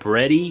name is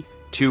Breddy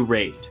to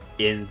Raid.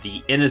 In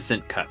the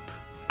Innocent Cup,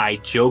 I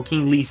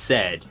jokingly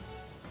said,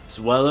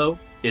 Swellow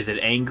is an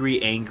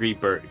angry, angry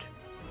bird.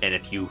 And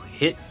if you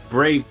hit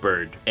Brave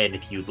Bird, and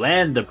if you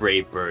land the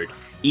Brave Bird,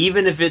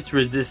 even if it's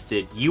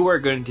resisted, you are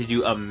going to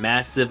do a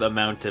massive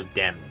amount of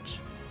damage.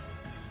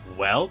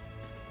 Well,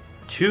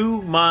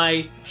 to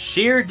my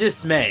sheer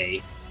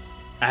dismay,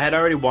 I had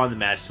already won the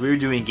match, so we were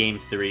doing game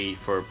 3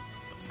 for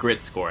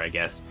grit score, I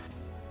guess.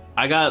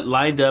 I got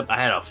lined up, I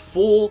had a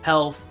full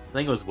health, I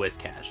think it was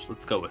Whiscash.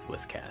 Let's go with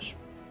Whiscash.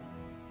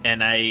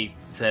 And I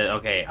said,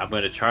 okay, I'm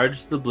going to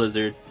charge the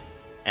Blizzard,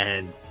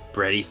 and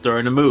Breddy's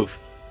throwing a move.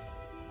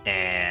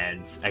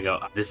 And I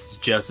go, this is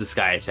just a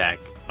Sky Attack.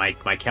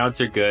 My counts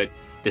are good.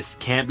 This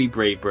can't be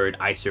Brave Bird.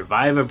 I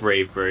survive a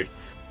Brave Bird.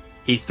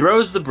 He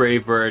throws the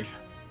Brave Bird.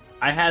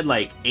 I had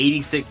like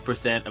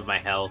 86% of my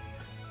health,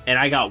 and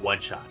I got one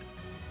shot.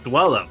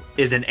 Swellow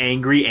is an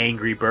angry,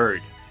 angry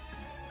bird.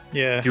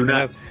 Yeah,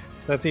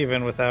 that's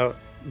even without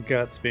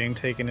guts being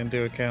taken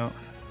into account.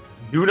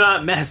 Do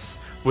not mess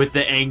with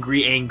the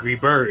angry, angry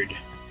bird.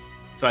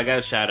 So I got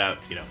to shout out,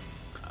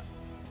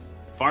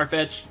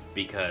 Farfetch,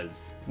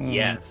 because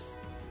yes.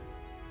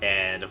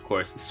 And of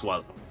course,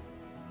 Swellow.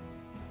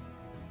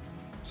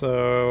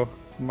 So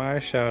my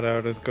shout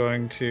out is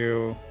going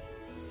to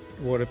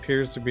what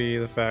appears to be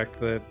the fact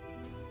that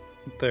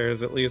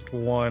there's at least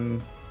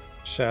one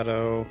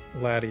Shadow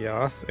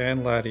Latios and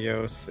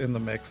Latios in the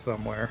mix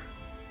somewhere.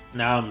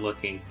 Now I'm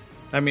looking.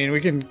 I mean,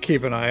 we can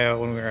keep an eye out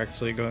when we're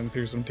actually going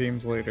through some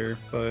teams later,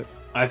 but...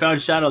 I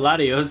found Shadow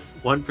Latios,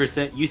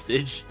 1%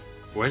 usage.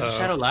 Where's the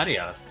Shadow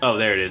Latios? Oh,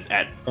 there it is,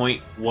 at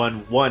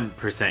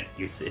 0.11%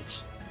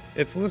 usage.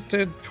 It's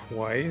listed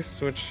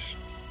twice, which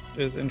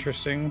is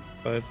interesting,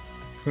 but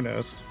who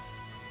knows?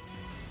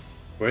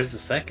 Where's the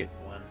second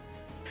one?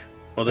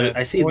 Well,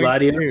 I see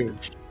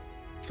Latios.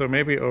 So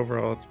maybe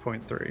overall it's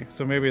 0.3.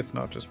 So maybe it's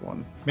not just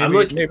one.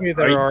 Maybe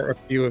there are a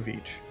few of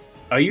each.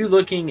 Are you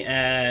looking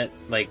at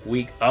like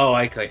week? Oh,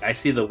 I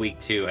see the week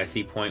 2. I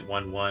see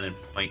 0.11 and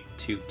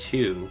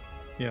 0.22.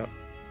 Yeah.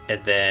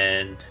 And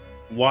then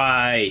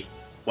why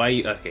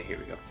you? Okay, here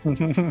we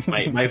go.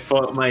 my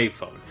phone,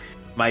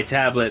 my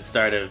tablet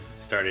started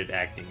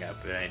acting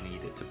up, and I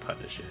needed to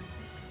punish it.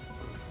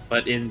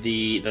 But in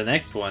the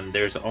next one,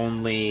 there's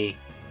only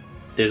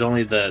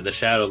the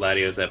Shadow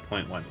Latios at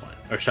 0.11,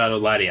 or Shadow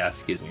Latias,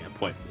 excuse me, at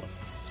 0.1.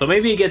 So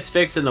maybe it gets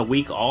fixed in the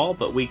week all,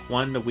 but week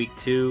 1 to week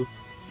 2.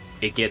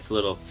 It gets a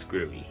little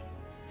screwy.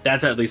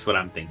 That's at least what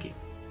I'm thinking.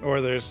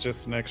 Or there's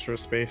just an extra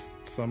space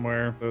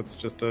somewhere that's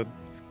just a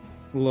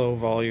low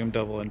volume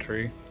double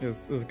entry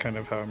is kind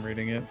of how I'm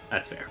reading it.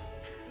 That's fair.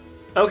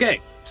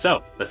 Okay,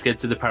 so let's get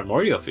to the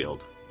primordial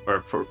field, or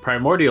for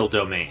primordial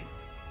domain.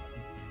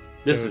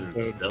 This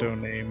isn't still.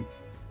 Domain.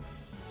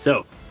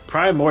 So,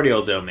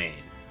 primordial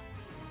domain,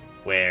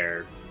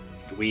 where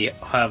we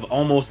have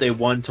almost a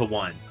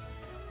 1-to-1.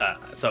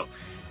 So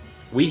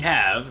we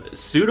have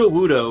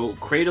Sudowoodo,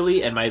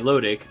 Cradily, and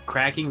Milotic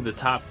cracking the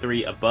top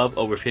 3 above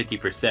over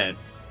 50%.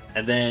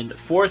 And then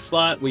 4th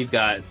slot, we've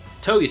got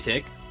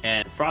Togetic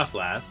and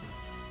Frostlass.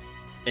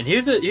 And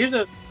here's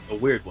a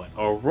weird one.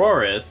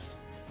 Aurorus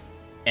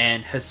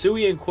and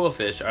Hisuian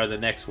Quillfish are the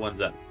next ones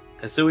up.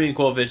 Hisuian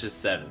Quillfish is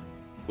 7,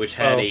 which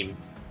had a...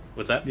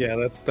 What's that? Yeah,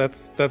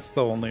 that's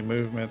the only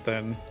movement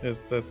then,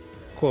 is that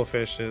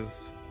Quillfish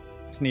is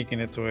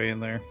sneaking its way in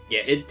there.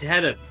 Yeah, it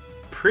had a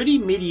pretty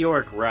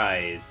meteoric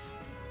rise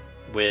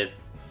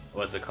with,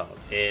 what's it called?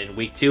 In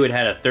week 2, it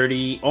had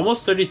a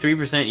almost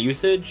 33%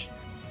 usage,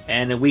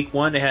 and in week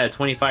 1, it had a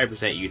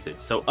 25% usage.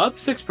 So up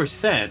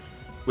 6%,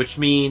 which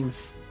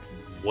means,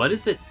 what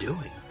is it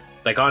doing?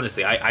 Like,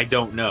 honestly, I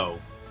don't know.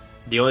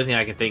 The only thing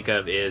I can think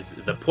of is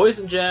the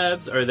Poison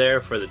Jabs are there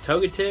for the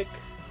Togetic,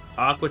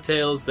 Aqua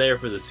Tail's there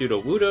for the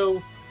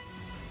Sudowoodo,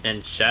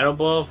 and Shadow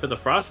Ball for the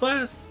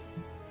Frostlass?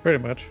 Pretty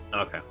much.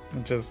 Okay.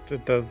 It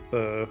does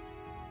the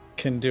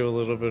can do a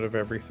little bit of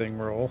everything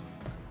roll.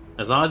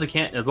 As long as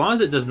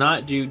it does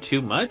not do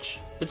too much,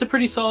 it's a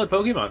pretty solid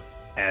Pokemon.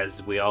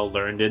 As we all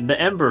learned in the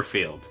Ember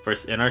field,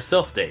 first in our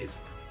Sylph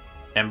days.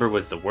 Ember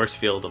was the worst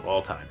field of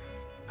all time.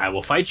 I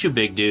will fight you,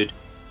 big dude.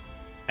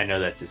 I know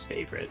that's his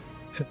favorite.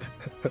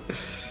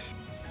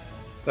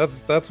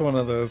 That's one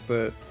of those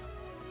that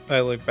I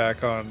look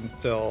back on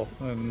still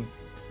and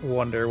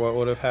wonder what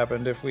would have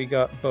happened if we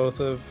got both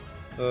of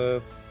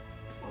the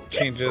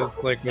changes,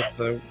 like with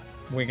the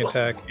Wing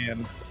Attack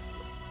and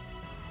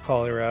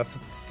Poliwrath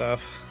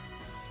stuff.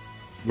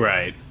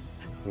 Right.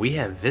 We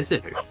have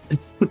visitors.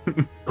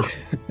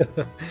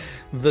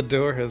 The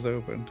door has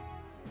opened.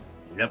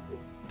 Yep.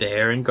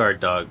 They're in guard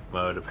dog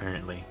mode,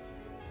 apparently.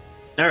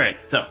 Alright,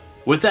 so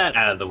with that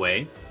out of the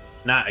way,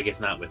 not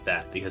with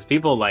that, because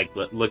people like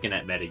looking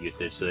at meta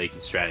usage so they can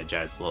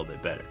strategize a little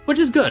bit better, which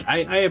is good.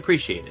 I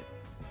appreciate it.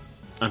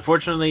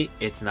 Unfortunately,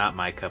 it's not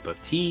my cup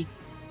of tea,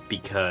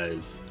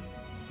 because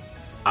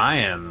I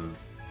am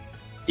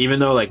Even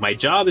though like my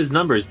job is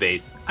numbers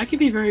based, I can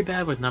be very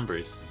bad with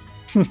numbers.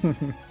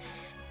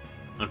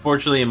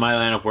 Unfortunately, in my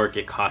line of work,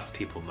 it costs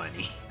people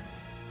money.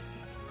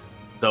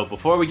 So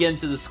before we get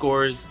into the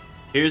scores,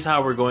 here's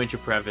how we're going to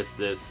preface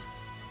this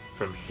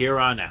from here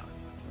on out.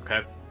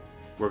 Okay,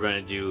 we're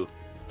going to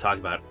talk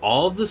about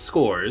all of the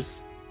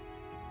scores,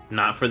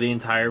 not for the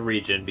entire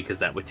region because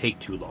that would take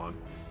too long,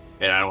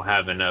 and I don't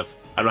have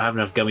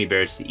enough gummy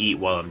bears to eat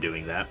while I'm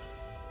doing that.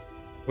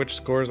 Which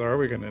scores are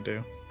we going to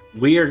do?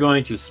 We are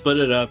going to split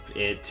it up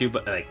into,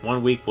 like,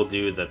 1 week we'll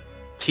do the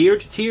tiered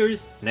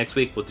tiers, next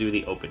week we'll do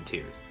the open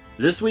tiers.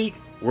 This week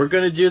we're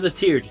going to do the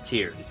tiered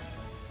tiers.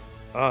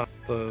 Ah,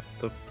 the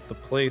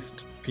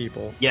placed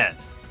people.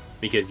 Yes,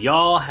 because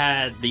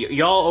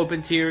y'all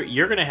open tier,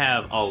 you're going to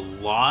have a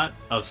lot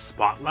of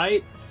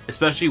spotlight,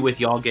 especially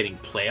with y'all getting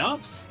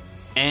playoffs.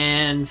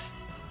 And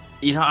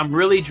you know, I'm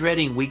really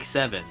dreading week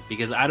 7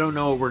 because I don't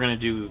know what we're going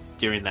to do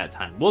during that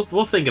time.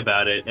 We'll think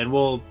about it and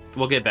we'll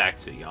get back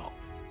to y'all.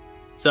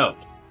 So,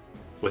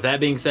 with that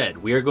being said,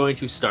 we are going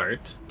to start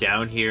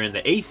down here in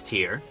the ace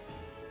tier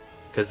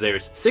because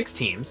there's 6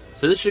 teams,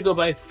 so this should go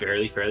by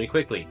fairly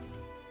quickly.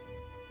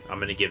 I'm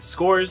going to give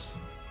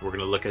scores, we're going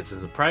to look at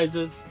some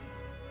surprises,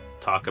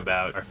 talk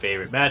about our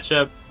favorite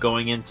matchup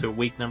going into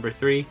week number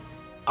 3.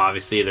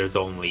 Obviously, there's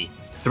only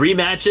 3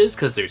 matches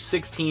because there's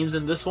 6 teams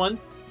in this one,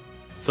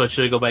 so it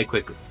should go by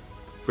quickly.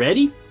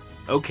 Ready?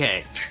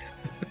 Okay.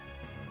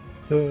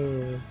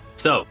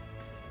 So,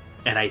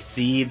 and I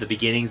see the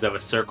beginnings of a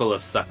circle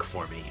of suck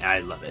for me.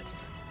 I love it.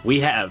 We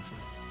have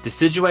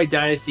Decidueye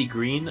Dynasty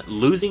Green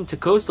losing to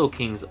Coastal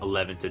Kings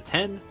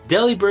 11-10.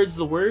 Delibirds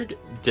the Word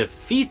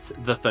defeats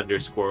the Thunder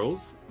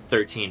Squirrels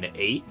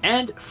 13-8.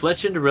 And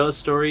Fletchinderella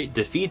Story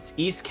defeats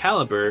East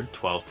Caliber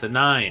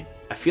 12-9.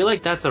 I feel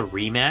like that's a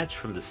rematch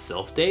from the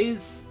Sylph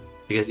days,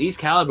 because East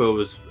Caliber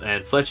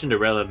and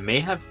Fletchinderella may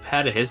have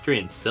had a history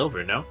in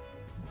Silver, no?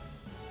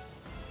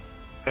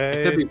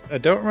 I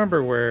don't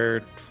remember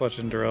where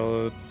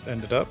Fletchinderella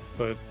ended up,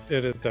 but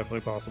it is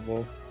definitely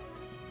possible.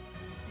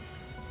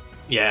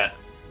 Yeah.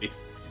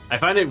 I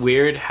find it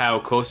weird how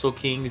Coastal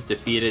Kings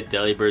defeated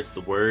Delibirds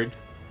the Word,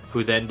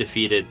 who then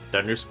defeated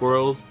Thunder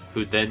Squirrels,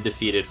 who then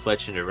defeated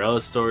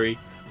Fletchinderella Story,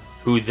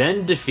 who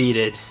then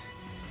defeated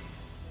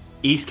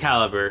East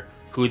Caliber,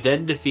 who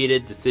then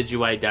defeated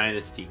Decidueye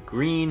Dynasty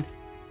Green,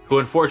 who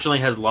unfortunately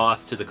has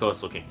lost to the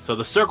Coastal Kings. So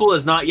the circle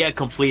is not yet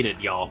completed,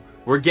 y'all.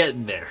 We're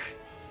getting there.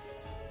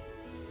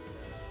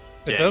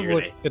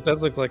 It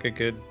does look like a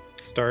good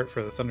start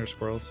for the Thunder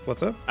Squirrels.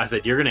 What's up? I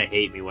said you're gonna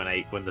hate me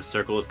when the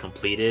circle is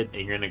completed,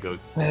 and you're gonna go,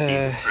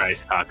 Jesus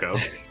Christ, Taco.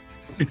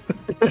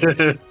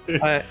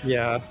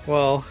 Yeah,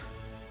 well,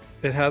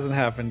 it hasn't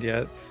happened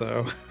yet,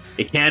 so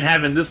it can't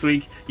happen this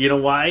week. You know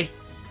why?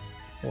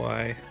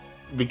 Why?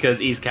 Because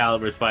East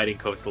Caliber is fighting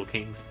Coastal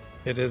Kings.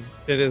 It is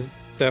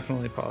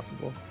definitely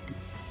possible.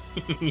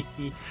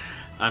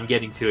 I'm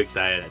getting too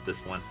excited at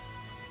this one.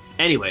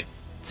 Anyway,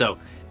 so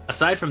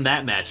aside from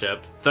that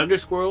matchup, Thunder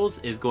Squirrels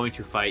is going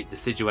to fight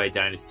Decidueye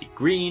Dynasty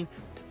Green.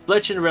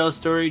 Fletchinderella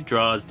Story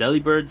draws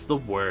Delibirds the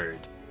Word.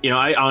 You know,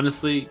 I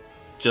honestly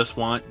just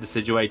want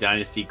Decidueye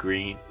Dynasty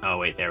Green. Oh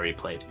wait, they already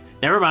played.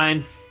 Never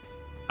mind.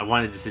 I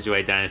wanted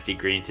Decidueye Dynasty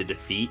Green to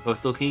defeat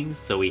Coastal Kings,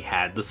 so we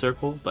had the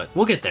circle, but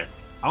we'll get there.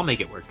 I'll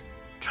make it work.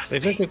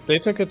 Trust me. They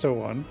took it to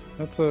 1.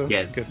 That's a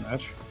good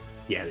match.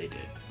 Yeah, they did.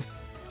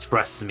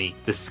 Trust me,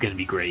 this is gonna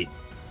be great.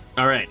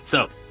 All right,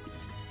 so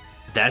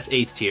that's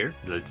ace tier.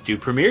 Let's do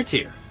premier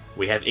tier.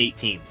 We have 8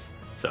 teams.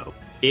 So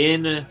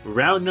in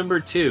round number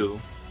 2,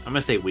 I'm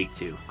gonna say week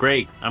 2.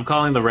 Greg, I'm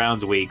calling the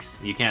rounds weeks.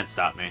 You can't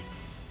stop me.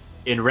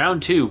 In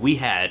round 2, we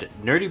had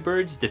Nerdy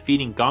Birds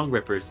defeating Gong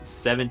Rippers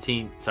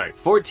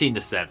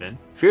 14-7.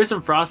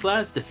 Fearsome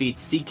Frostlass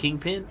defeats Sea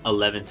Kingpin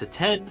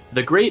 11-10.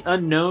 The Great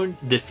Unknown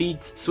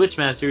defeats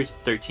Switchmasters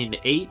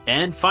 13-8.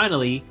 And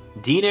finally,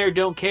 Dinair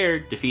Don't Care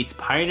defeats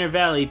Pioneer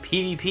Valley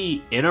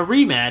PvP in a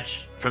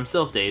rematch from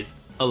Sylph Days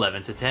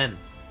 11-10.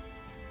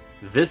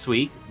 This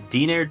week,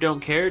 Dinair Don't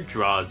Care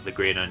draws the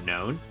Great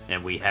Unknown,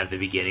 and we have the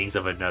beginnings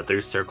of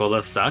another Circle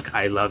of Suck.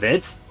 I love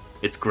it.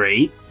 It's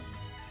great.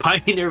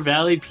 Pioneer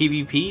Valley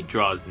PvP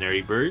draws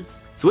Nerdy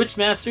Birds.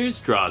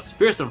 Switchmasters draws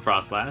Fearsome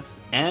Frostlass.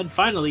 And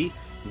finally,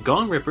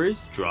 Gong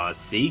Rippers draws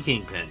Sea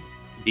Kingpin.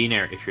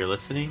 Dinair, if you're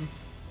listening,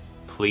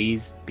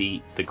 please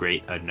beat the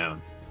Great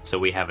Unknown, so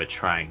we have a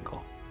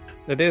triangle.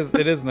 It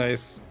is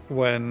nice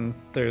when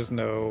there's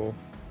no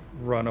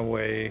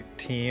runaway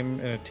team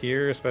in a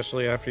tier,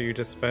 especially after you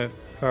just spent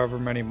however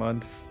many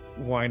months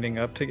winding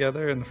up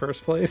together in the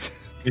first place.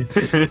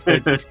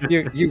 Like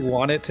you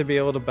want it to be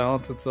able to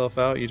balance itself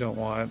out. You don't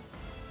want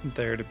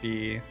there to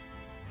be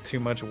too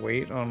much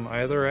weight on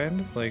either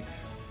end. Like,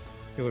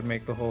 it would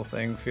make the whole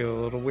thing feel a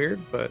little weird,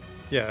 but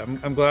yeah,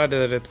 I'm glad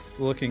that it's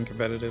looking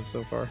competitive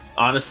so far.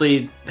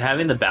 Honestly,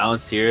 having the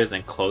balanced tiers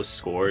and close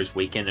scores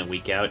week in and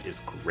week out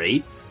is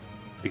great,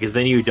 because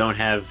then you don't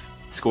have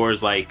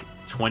scores like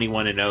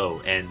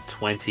 21-0 and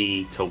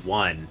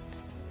 20-1.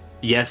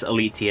 Yes,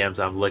 Elite TMs,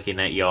 I'm looking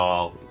at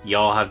y'all.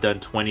 Y'all have done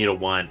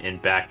 20-1 in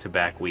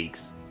back-to-back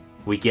weeks.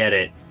 We get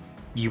it.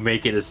 You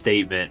making a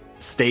statement.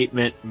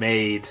 Statement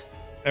made.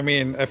 I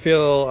mean, I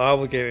feel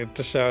obligated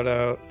to shout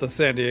out the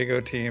San Diego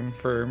team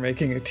for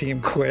making a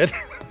team quit.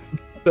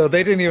 So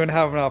they didn't even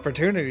have an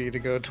opportunity to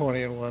go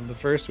 20-1 the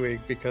first week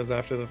because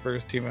after the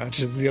first two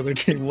matches, the other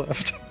team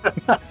left.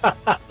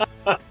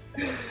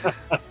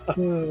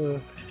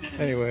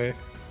 Anyway,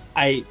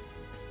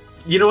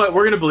 you know what?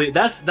 We're gonna believe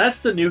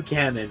that's the new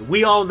canon.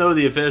 We all know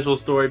the official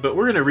story, but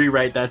we're gonna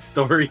rewrite that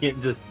story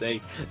and just say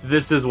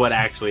this is what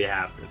actually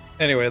happened.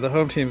 Anyway, the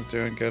home team's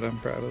doing good. I'm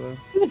proud of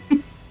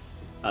them.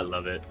 I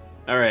love it.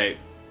 All right,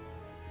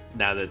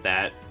 now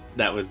that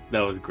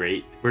was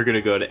great. We're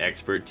gonna go to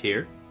expert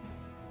tier,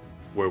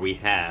 where we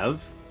have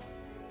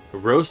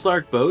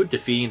Roslark Bow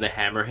defeating the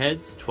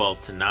Hammerheads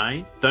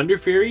 12-9. Thunder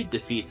Fury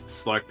defeats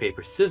Slark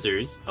Paper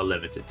Scissors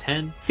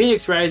 11-10.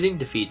 Phoenix Rising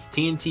defeats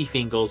TNT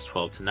Fingals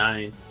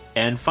 12-9.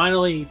 And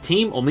finally,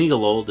 Team Omega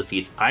Lol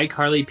defeats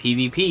iCarly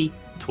PvP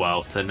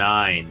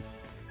 12-9.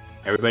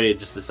 Everybody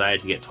just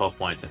decided to get 12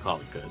 points and call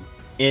it good.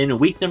 In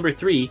week number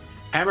 3,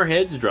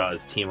 Hammerheads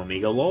draws Team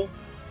Omega Lol.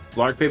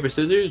 Slark Paper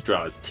Scissors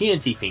draws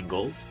TNT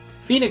Fingals.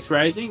 Phoenix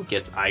Rising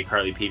gets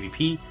iCarly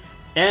PvP.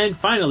 And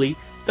finally,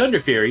 Thunder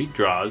Fury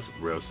draws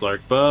Roslark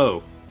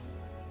Bow.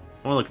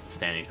 I want to look at the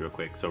standings real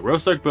quick. So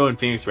Roslark Bow and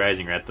Phoenix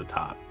Rising are at the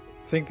top.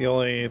 I think the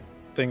only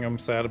thing I'm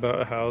sad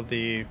about how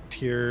the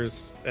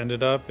tiers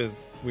ended up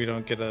is we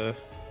don't get a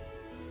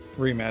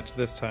rematch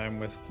this time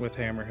with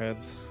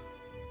Hammerheads.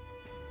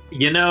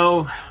 You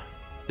know,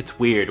 it's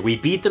weird. We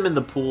beat them in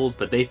the pools,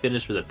 but they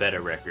finished with a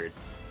better record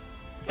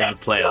in the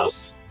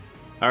playoffs.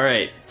 All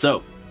right,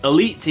 so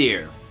Elite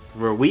tier,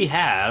 where we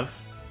have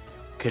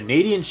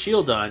Canadian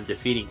Shieldon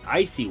defeating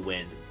Icy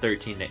Wind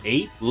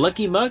 13-8.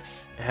 Lucky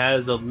Mucks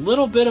has a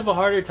little bit of a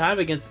harder time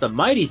against the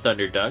Mighty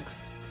Thunder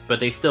Ducks,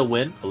 but they still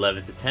win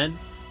 11-10.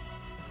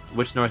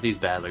 Which Northeast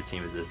Battler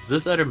team is this? Is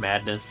this Utter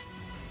Madness?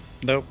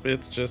 Nope,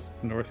 it's just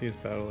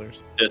Northeast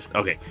Battlers.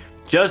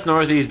 Just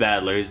Northeast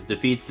Battlers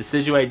defeats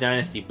Decidueye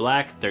Dynasty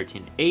Black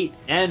 13-8.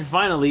 And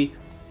finally,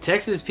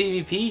 Texas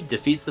PvP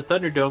defeats the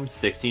Thunderdome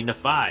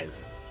 16-5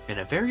 in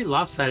a very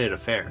lopsided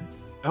affair.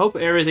 I hope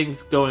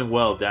everything's going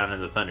well down in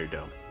the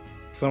Thunderdome.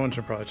 Someone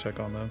should probably check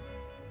on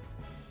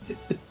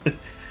them.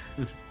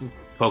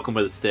 Poke him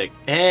with a stick.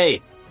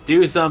 Hey,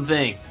 do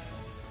something!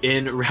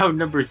 In round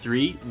number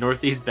 3,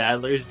 Northeast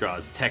Battlers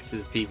draws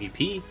Texas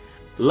PvP.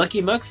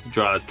 Lucky Mucks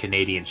draws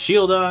Canadian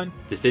Shieldon.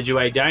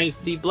 Decidueye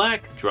Dynasty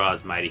Black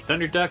draws Mighty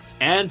Thunder Ducks.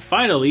 And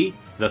finally,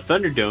 the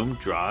Thunderdome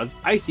draws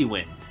Icy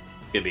Wind.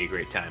 Gonna be a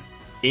great time.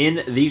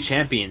 In the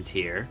champion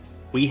tier,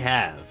 we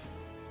have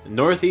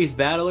Northeast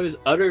Battlers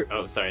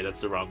Oh, sorry, that's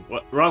the wrong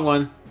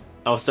one.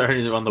 I was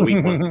starting on the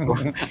week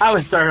 1. I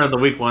was starting on the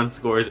week 1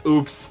 scores.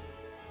 Oops.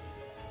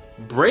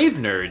 Brave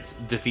Nerds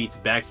defeats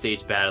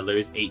Backstage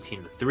Battlers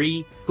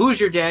 18-3. Who's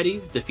Your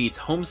Daddies defeats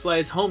Home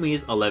Slice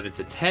Homies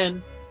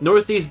 11-10.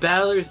 Northeast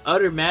Battlers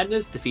Utter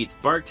Madness defeats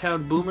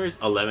Barktown Boomers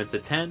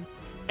 11-10.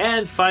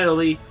 And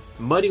finally,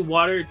 Muddy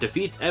Water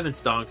defeats Evan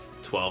Stonks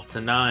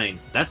 12-9.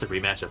 That's a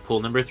rematch of pool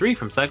number 3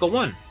 from Cycle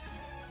 1.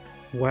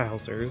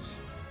 Wowzers.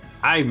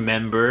 I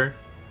remember.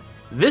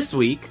 This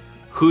week,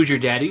 Who's Your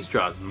Daddies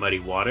draws Muddy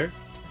Water.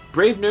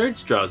 Brave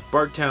Nerds draws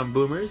Barktown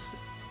Boomers.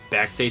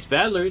 Backstage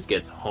Battlers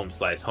gets Home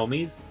Slice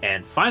Homies.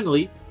 And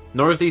finally,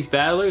 Northeast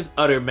Battlers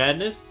Utter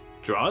Madness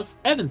draws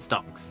Evan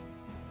Stonks.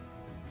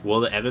 Will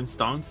the Evan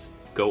Stonks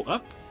go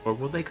up or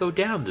will they go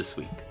down this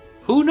week?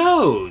 Who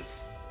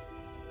knows?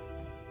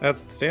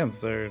 As it stands,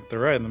 they're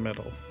right in the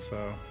middle,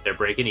 so they're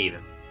breaking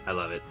even. I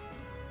love it.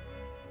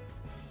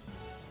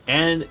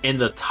 And in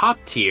the top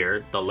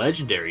tier, the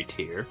legendary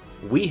tier,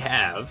 we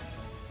have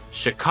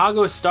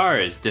Chicago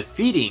Stars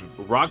defeating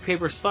Rock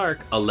Paper Slark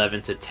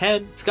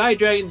 11-10. Sky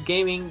Dragons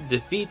Gaming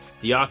defeats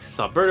Deoxys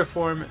Alberta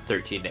Form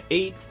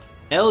 13-8.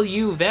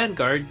 LU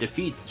Vanguard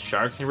defeats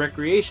Sharks and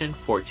Recreation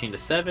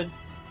 14-7.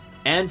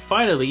 And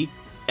finally,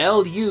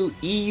 LU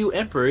EU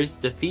Emperors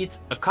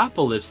defeats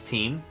Apocalypse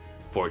Team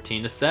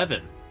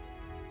 14-7.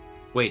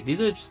 Wait,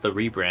 these are just the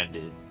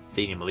rebranded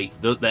Stadium Elites.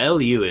 The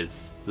LU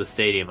is the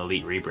Stadium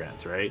Elite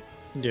rebrands, right?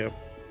 Yep.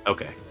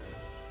 Okay.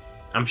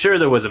 I'm sure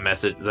there was a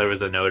message, there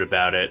was a note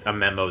about it, a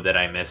memo that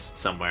I missed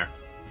somewhere.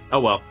 Oh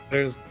well.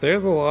 There's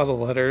a lot of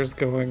letters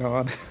going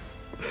on.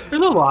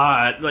 There's a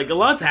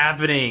lot's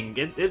happening.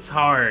 It's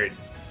hard.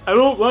 I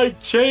don't like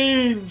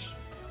change.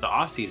 The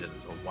off season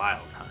is a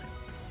wild time.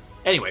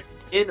 Anyway,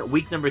 in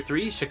week number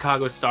 3,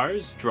 Chicago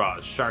Stars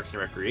draws Sharks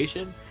and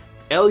Recreation.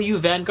 LU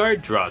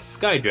Vanguard draws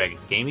Sky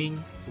Dragons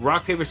Gaming.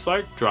 Rock Paper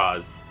Slark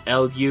draws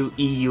LU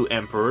EU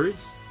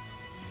Emperors.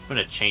 I'm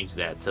gonna change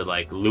that to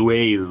like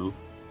Lueu.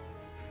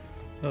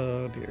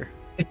 Oh dear.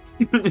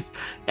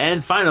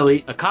 And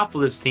finally,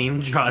 Apocalypse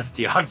Team draws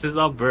Deoxys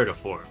Alberta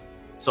Form.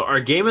 So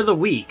our game of the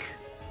week,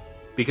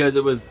 because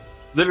it was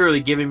literally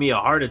giving me a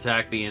heart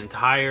attack the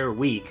entire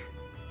week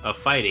of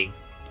fighting,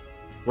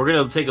 we're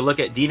going to take a look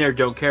at DNR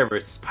Don't Care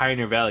versus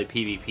Pioneer Valley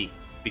PvP.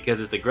 Because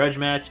it's a grudge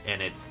match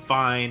and it's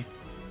fine.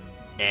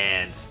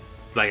 And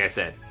like I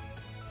said,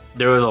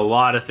 there was a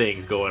lot of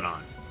things going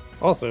on.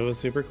 Also, it was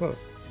super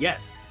close.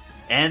 Yes.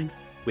 And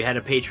we had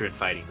a patron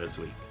fighting this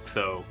week,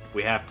 so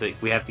we have to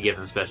give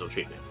him special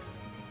treatment,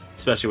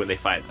 especially when they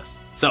fight us.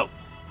 So,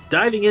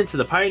 diving into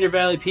the Pioneer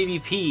Valley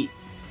PvP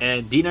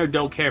and Dinar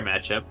Don't Care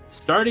matchup,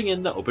 starting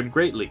in the Open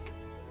Great League,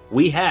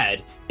 we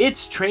had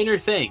It's Trainer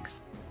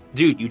Thanks.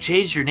 Dude, you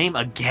changed your name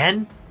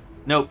again?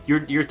 No,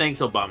 you're Thanks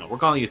Obama. We're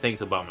calling you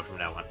Thanks Obama from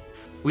now on.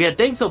 We had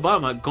Thanks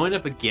Obama going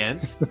up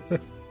against,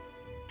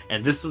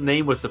 and this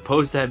name was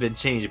supposed to have been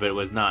changed, but it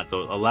was not.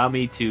 So allow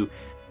me to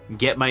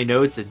get my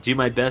notes and do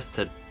my best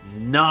to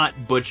not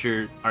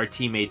butcher our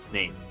teammate's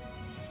name.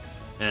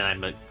 And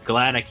I'm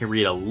glad I can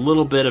read a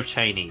little bit of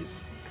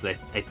Chinese, because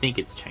I think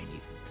it's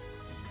Chinese.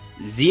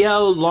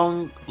 Xiao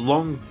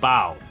Long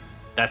Bao.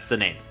 That's the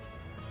name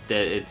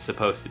that it's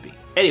supposed to be.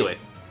 Anyway,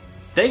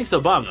 Thanks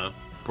Obama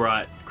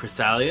brought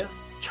Cresselia,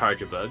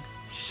 Charjabug,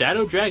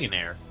 Shadow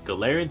Dragonair,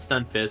 Galarian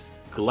Stunfisk,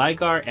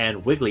 Gligar,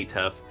 and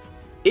Wigglytuff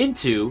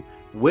into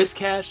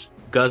Whiscash,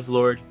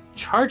 Guzzlord,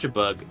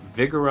 Charjabug,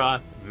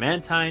 Vigoroth,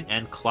 Mantine,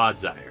 and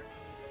Clodsire.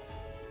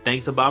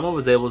 Thanks Obama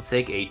was able to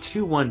take a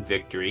 2-1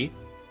 victory,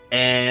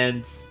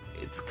 and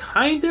it's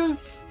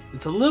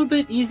a little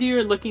bit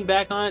easier looking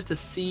back on it to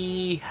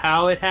see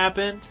how it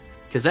happened,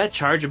 because that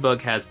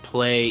Charjabug has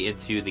play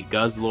into the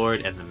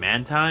Guzzlord and the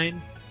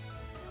Mantine,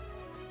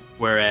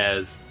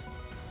 whereas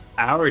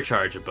our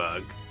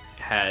Charjabug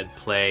had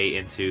play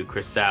into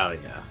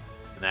Cresselia.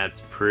 And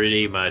that's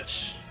pretty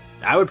much...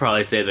 I would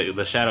probably say that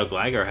the Shadow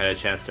Gligar had a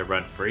chance to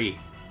run free,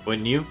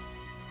 wouldn't you?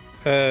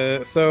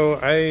 So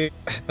I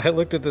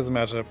looked at this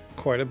matchup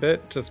quite a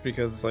bit, just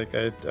because like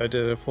I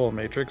did a full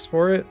matrix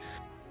for it,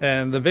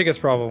 and the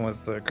biggest problem was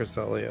the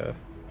Cresselia.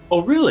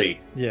 Oh, really?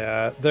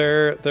 Yeah,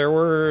 there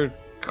were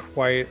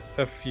quite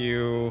a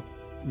few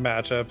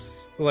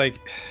matchups. Like,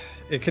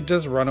 it could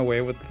just run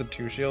away with the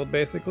 2-shield,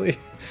 basically.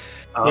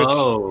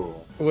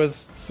 Oh. Which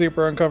was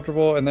super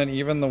uncomfortable. And then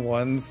even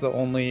the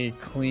only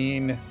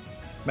clean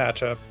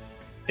matchup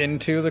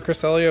into the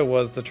Cresselia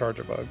was the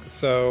Charjabug.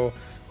 So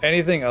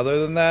anything other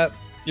than that,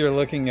 you're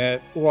looking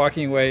at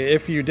walking away,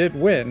 if you did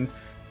win,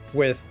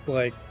 with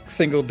like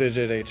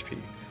single-digit HP.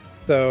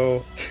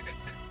 So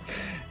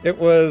it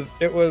was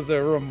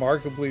a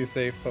remarkably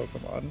safe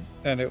Pokemon,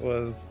 and it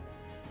was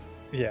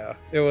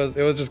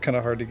just kind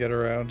of hard to get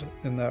around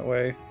in that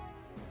way.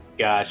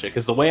 Gotcha,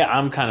 because the way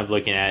I'm kind of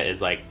looking at it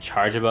is like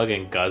Charjabug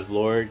and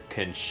Guzzlord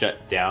can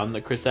shut down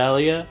the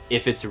Cresselia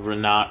if it's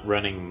not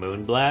running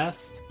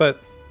Moonblast.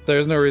 But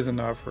there's no reason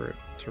not for it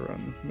to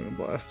run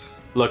Moonblast.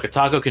 Look, a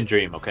taco can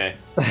dream, okay?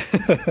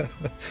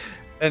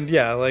 And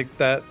yeah, like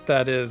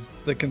that is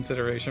the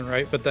consideration,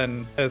 right? But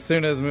then as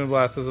soon as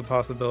Moonblast is a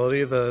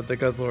possibility, the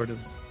Guzzlord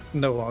is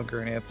no longer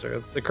an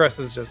answer. The Crest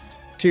is just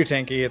too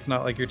tanky. It's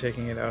not like you're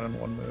taking it out in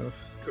one move.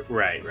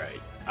 Right.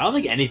 I don't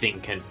think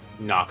anything can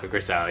knock a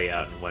Cresselia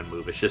out in one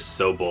move. It's just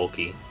so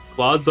bulky.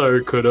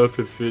 Clodsire could have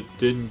if it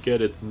didn't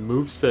get its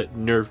moveset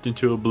nerfed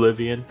into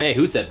oblivion. Hey,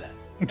 who said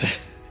that?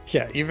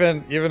 Yeah,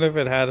 even if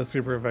it had a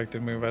super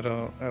effective move, I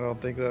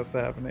don't think that's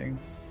happening.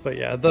 But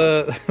yeah,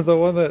 the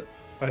one that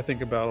I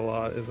think about a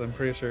lot is, I'm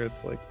pretty sure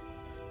it's like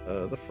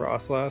the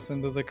Frostlass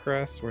into the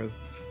Crest, where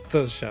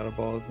the Shadow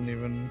Ball isn't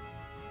even...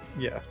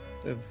 Yeah,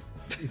 it's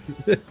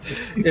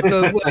it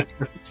does like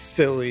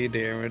silly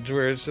damage,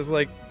 where it's just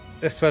like,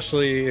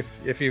 especially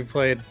if you've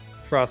played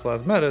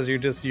Frostlass metas, you're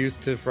just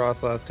used to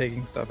Frostlass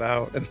taking stuff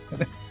out, and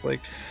then it's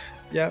like,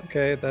 yeah,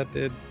 okay, that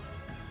did,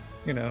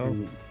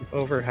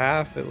 over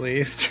half at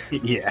least.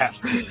 Yeah.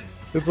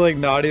 It's like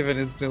not even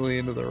instantly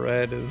into the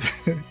red is...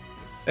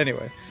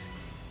 Anyway.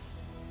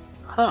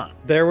 Huh.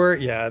 There were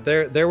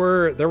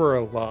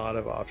a lot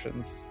of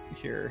options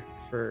here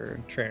for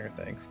Trainer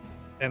Thanks.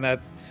 And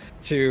that,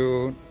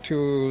 to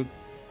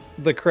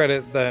the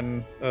credit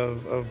then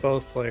of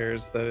both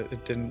players, that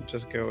it didn't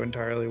just go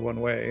entirely one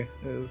way,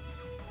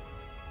 is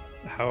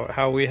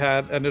how we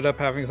ended up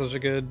having such a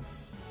good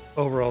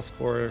overall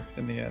score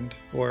in the end,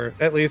 or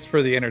at least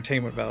for the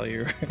entertainment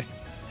value.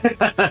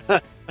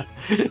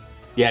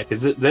 Yeah,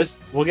 because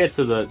this, we'll get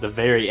to the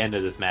very end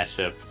of this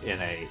matchup in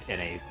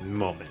a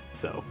moment.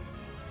 So,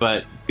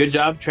 but good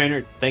job,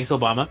 Trainer Thanks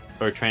Obama,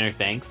 or Trainer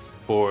Thanks,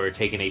 for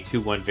taking a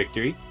 2-1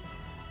 victory.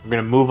 We're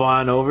gonna move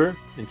on over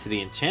into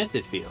the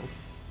Enchanted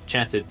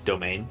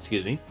Domain,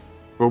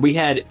 where we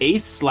had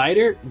Ace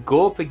Slider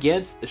go up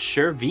against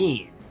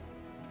Sherveen.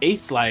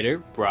 Ace Slider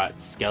brought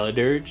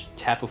Skeledirge,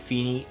 Tapu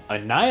Fini,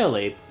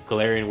 Annihilate,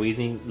 Galarian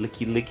Weezing,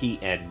 Licky Licky,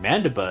 and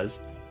Mandibuzz,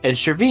 and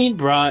Sherveen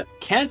brought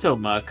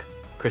Cantomuck,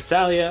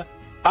 Cresselia,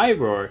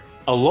 Pyroar,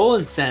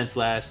 Alolan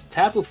Sandslash,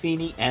 Tapu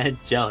Fini, and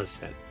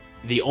Jellicent.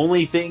 The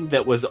only thing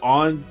that was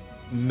on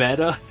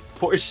meta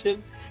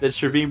portion that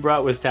Sherveen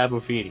brought was Tapu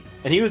Fini,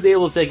 and he was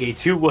able to take a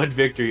 2-1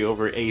 victory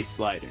over Ace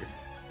Slider.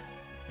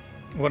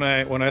 When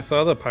I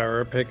saw the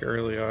Pyro pick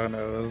early on,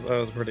 I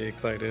was pretty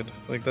excited.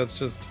 Like, that's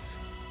just,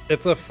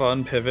 it's a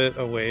fun pivot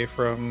away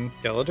from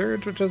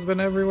Skeledirge, which has been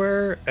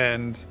everywhere,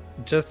 and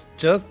just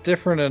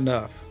different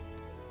enough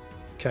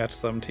to catch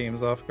some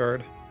teams off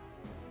guard.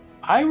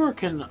 Pyro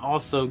can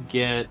also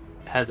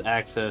has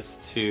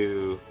access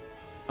to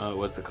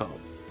what's it called?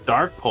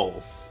 Dark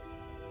Pulse.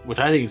 which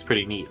I think is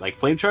pretty neat. Like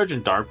Flame Charge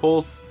and Dark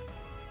Pulse,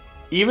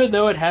 even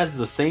though it has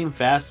the same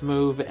fast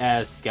move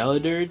as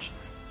Skeledirge,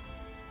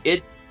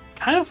 it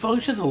kind of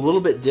functions a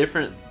little bit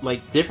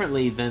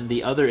differently than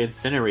the other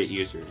Incinerate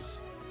users.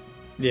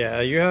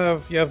 Yeah, you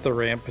have the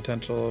ramp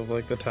potential of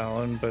like the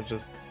Talon, but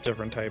just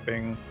different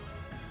typing.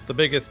 The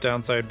biggest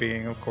downside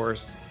being, of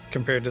course,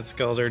 compared to the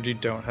Skeledirge, you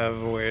don't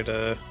have a way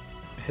to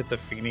hit the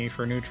Feeny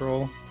for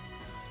neutral.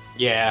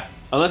 Yeah,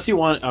 unless you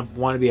want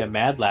to be a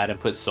Mad Lad and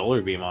put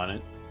Solar Beam on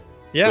it.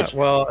 Yeah,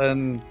 well,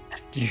 and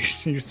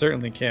you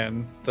certainly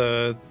can.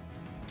 The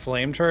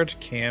Flame Charge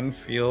can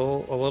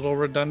feel a little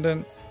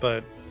redundant,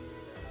 but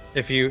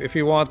if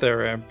you want that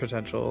ramp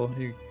potential,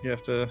 you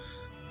have to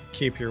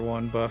keep your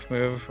one buff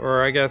move.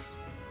 Or I guess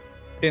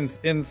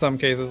in some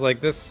cases,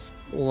 like this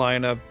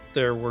lineup,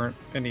 there weren't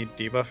any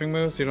debuffing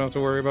moves, so you don't have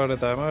to worry about it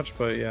that much.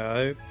 But yeah,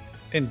 I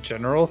in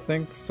general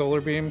think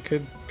Solar Beam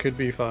could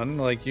be fun.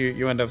 Like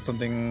you end up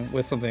something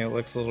that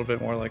looks a little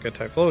bit more like a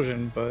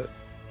Typhlosion, but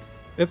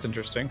it's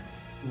interesting.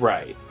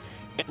 Right.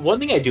 And one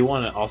thing I do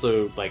want to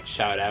also like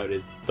shout out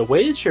is the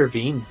way that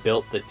Shervin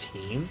built the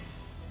team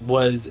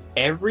was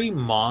every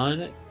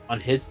Mon on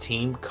his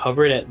team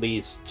covered at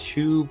least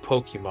 2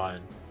 Pokemon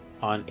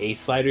on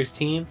Ace Slider's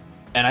team.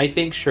 And I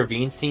think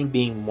Shervin's team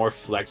being more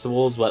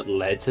flexible is what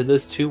led to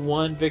this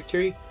 2-1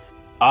 victory.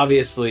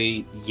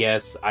 Obviously,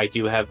 yes, I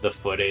do have the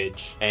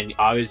footage. And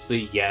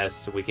obviously,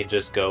 yes, we can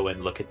just go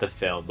and look at the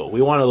film. But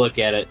we want to look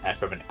at it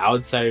from an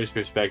outsider's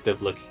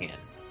perspective looking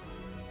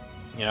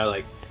in. You know,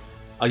 like,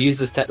 I'll use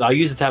the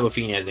Tapu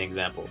Fini as an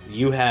example.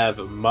 You have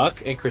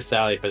Muck and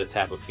Cresselia for the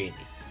Tapu Fini.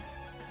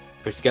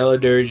 For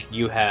Skeledirge,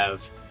 you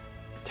have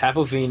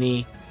Tapu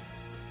Fini,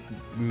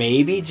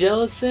 maybe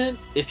Jellicent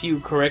if you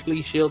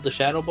correctly shield the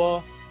Shadow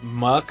Ball,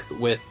 Muck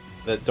with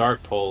the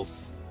Dark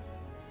Pulse.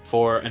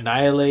 For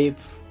Annihilate,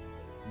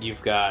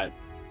 you've got...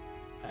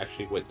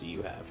 Actually, what do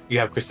you have? You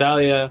have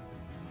Cresselia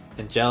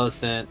and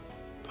Jellicent.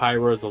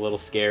 Pyro's a little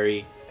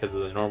scary because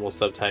of the normal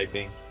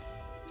subtyping.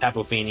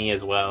 Tapu Fini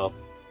as well.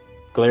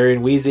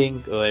 Galarian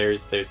Weezing,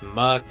 there's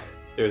Muck,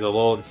 there's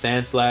Alolan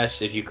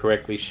Sandslash if you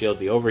correctly shield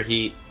the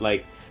Overheat.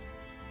 Like,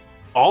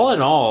 all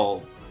in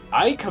all,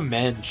 I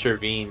commend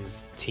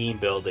Shervin's team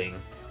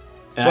building.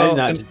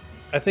 And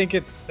I think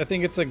it's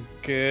a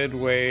good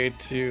way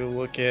to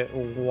look at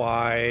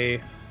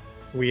why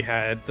we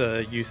had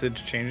the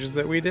usage changes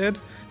that we did.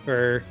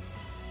 Or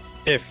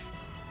if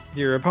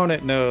your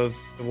opponent knows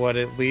what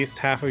at least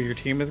half of your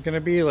team is going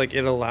to be, like,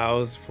 it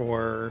allows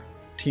for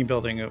team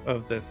building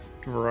of this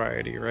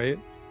variety, right?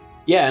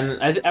 Yeah,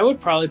 and I would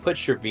probably put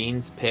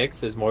Shervin's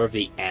picks as more of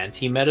the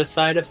anti-meta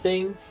side of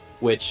things,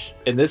 which,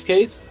 in this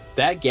case,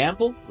 that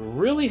gamble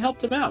really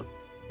helped him out.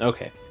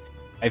 Okay.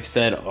 I've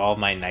said all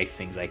my nice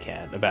things I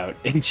can about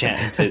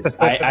Enchanted.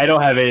 I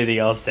don't have anything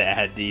else to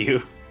add, do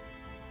you?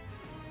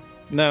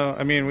 No,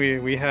 I mean,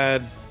 we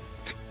had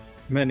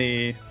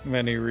many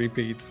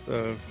repeats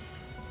of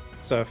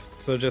stuff,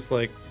 so just,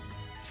 like,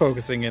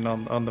 focusing in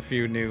on the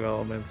few new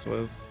elements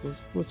was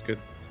good.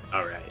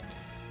 All right.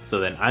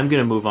 So then I'm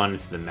going to move on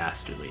into the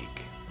Master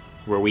League,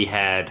 where we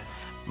had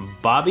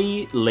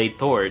Bobby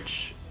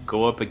Laytorch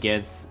go up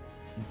against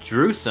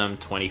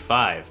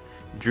Drewsome25.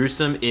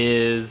 Drewsome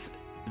is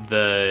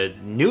the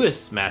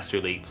newest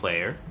Master League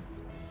player.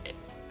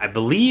 I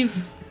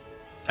believe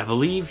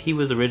he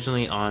was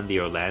originally on the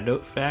Orlando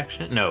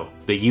faction. No,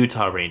 the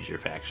Utah Ranger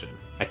faction.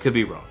 I could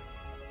be wrong.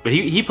 But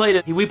we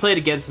played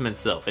against him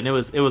himself, and it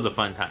was a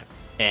fun time.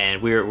 And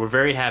we're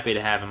very happy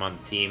to have him on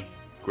the team.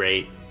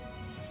 Great.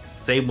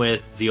 Same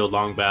with Zeo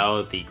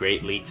Longbow, the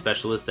Great League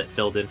specialist that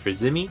filled in for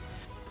Zimmy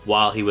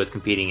while he was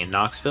competing in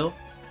Knoxville.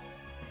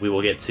 We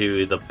will get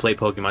to the Play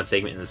Pokemon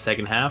segment in the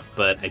second half,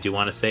 but I do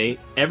want to say,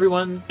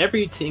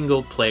 every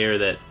single player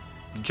that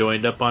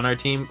joined up on our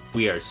team,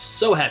 we are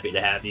so happy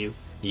to have you.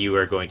 You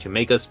are going to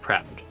make us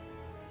proud.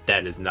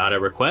 That is not a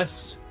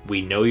request.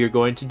 We know you're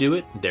going to do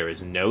it. There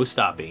is no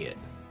stopping it.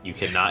 You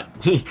cannot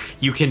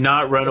you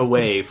cannot run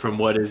away from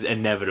what is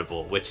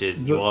inevitable, which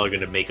is you all are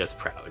going to make us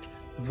proud.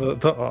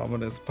 The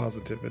ominous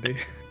positivity.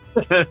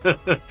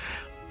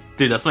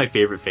 Dude, that's my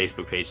favorite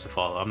Facebook page to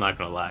follow. I'm not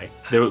gonna lie.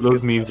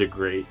 Those memes are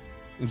great.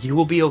 You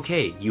will be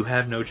okay. You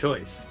have no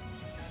choice.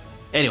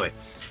 Anyway,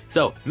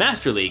 so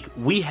Master League,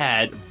 we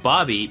had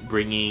Bobby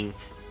bringing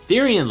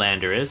Therian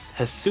Landorus,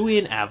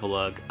 Hisuian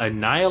Avalugg,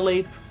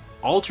 Annihilate,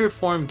 Altered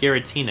Form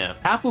Giratina,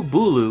 Tapu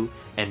Bulu,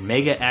 and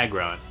Mega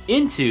Aggron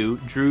into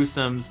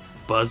Drewsome's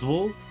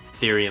Buzzwole,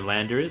 Therian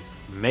Landorus,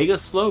 Mega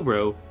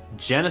Slowbro,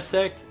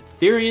 Genesect,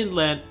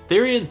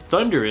 Therian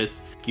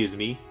Thunderous,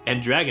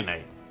 and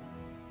Dragonite.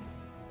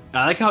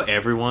 I like how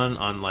everyone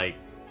on like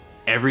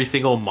every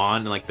single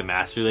Mon in like the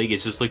Master League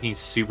is just looking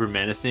super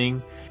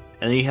menacing,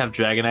 and then you have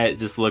Dragonite. It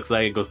just looks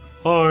like it goes,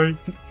 "Hi."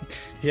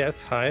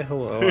 Yes, hi,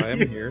 hello, I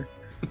am here.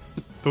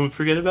 Don't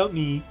forget about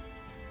me.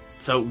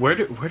 So where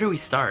do we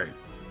start?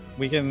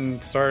 We can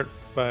start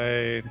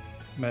by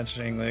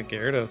mentioning that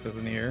Gyarados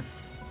isn't here.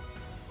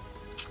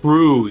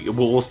 True.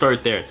 We'll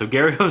start there. So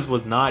Gyarados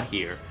was not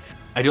here.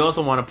 I do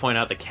also want to point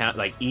out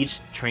the each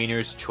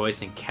trainer's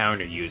choice and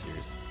counter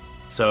users.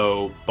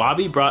 So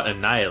Bobby brought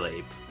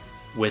Annihilate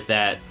with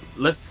that,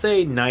 let's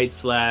say Night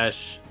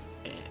Slash,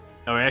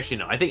 or actually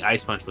no, I think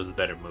Ice Punch was the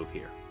better move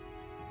here.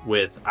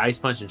 With Ice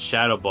Punch and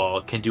Shadow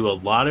Ball, can do a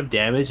lot of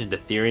damage into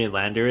Therian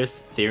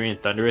Landorus, Therian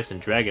Thundurus,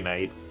 and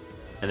Dragonite,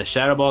 and the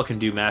Shadow Ball can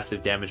do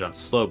massive damage on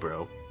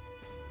Slowbro.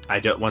 I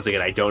don't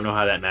know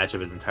how that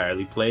matchup is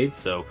entirely played,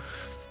 so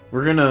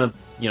we're gonna,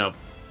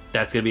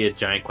 that's gonna be a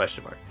giant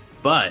question mark.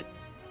 But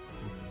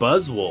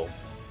Buzzwole,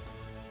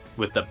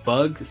 with the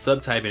bug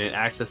subtype and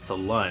access to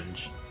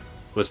Lunge,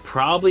 was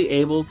probably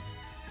able.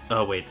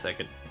 Oh, wait a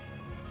second.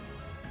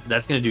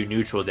 That's going to do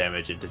neutral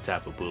damage into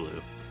Tapu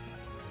Bulu.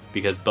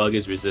 Because bug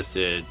is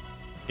resisted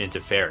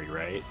into Fairy,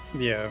 right?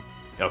 Yeah.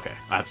 Okay,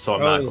 so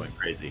I'm not going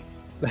crazy.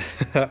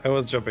 I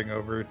was jumping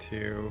over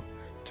to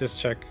just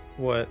check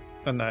what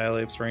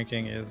Annihilape's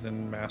ranking is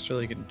in Master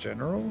League in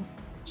general.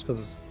 Just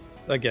because,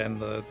 again,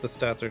 the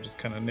stats are just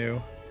kind of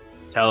new.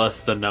 Tell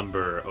us the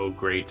number, oh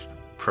great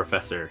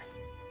professor.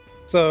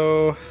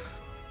 So,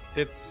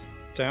 it's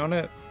down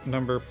at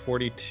number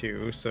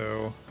 42,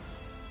 so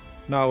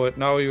not what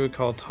you would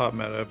call top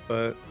meta,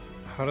 but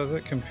how does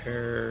it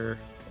compare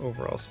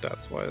overall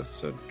stats wise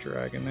to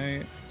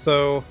Dragonite?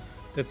 So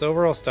its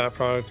overall stat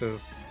product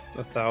is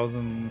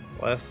 1,000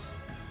 less,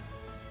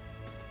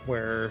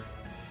 where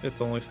its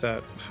only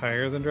stat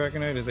higher than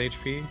Dragonite is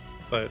HP,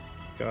 but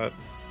got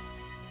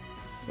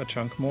a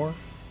chunk more.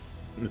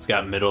 It's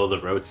got middle of the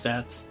road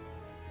stats.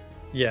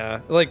 Yeah,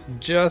 like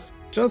just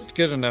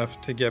good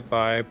enough to get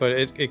by, but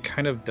it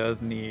kind of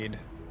does need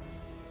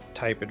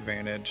type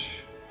advantage.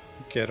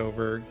 Get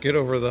over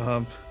the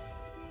hump.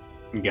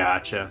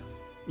 Gotcha.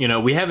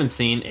 We haven't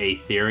seen a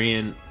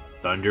Therian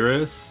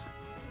Thundurus,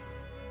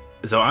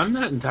 so I'm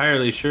not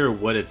entirely sure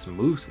what its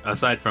moves,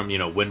 aside from,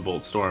 Wind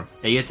Bolt Storm.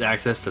 It gets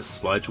access to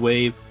Sludge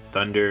Wave,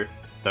 Thunder,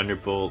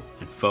 Thunderbolt,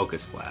 and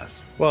Focus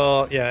Blast.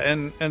 Well, yeah,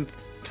 and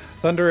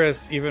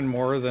Thundurus, even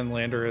more than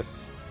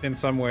Landorus, in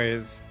some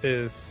ways,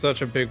 is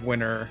such a big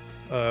winner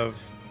of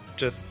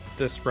just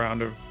this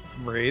round of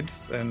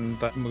raids and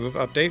that move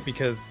update,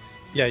 because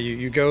yeah,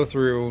 you go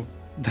through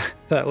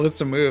that list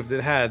of moves,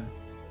 it had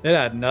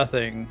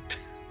nothing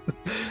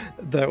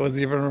that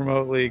was even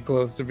remotely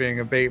close to being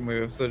a bait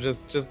move. So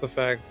just the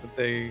fact that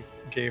they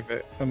gave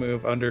it a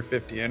move under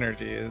 50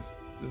 energy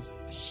is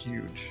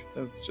huge.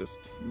 That's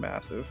just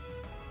massive.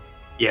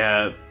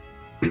 Yeah,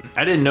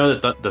 I didn't know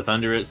that the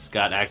Thundurus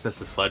got access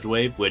to Sludge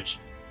Wave, which,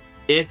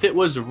 if it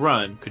was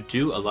run, could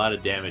do a lot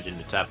of damage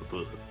into Tapu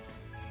Bulu.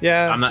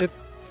 Yeah,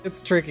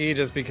 it's tricky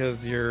just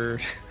because you're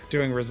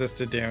doing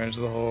resisted damage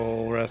the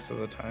whole rest of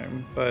the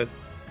time. But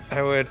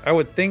I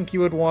would think you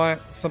would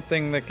want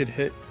something that could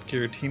hit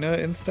Giratina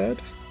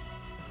instead.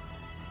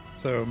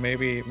 So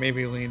maybe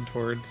lean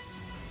towards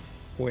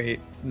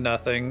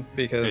nothing,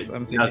 because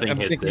I'm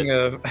thinking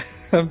of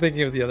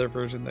the other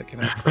version that can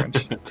have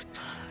crunch.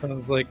 I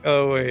was like,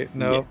 oh wait,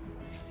 no.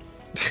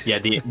 Yeah,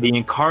 the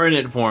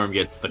incarnate form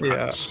gets the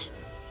crunch.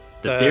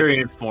 Yeah, the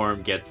Therian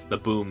form gets the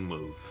boom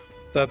move.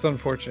 That's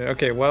unfortunate.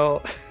 Okay,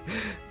 well,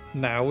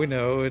 now we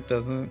know it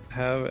doesn't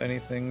have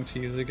anything to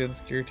use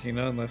against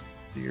Giratina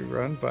unless you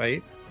run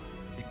Bite.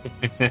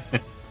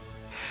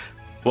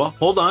 Well,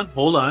 hold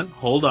on.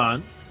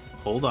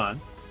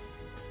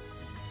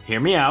 Hear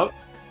me out.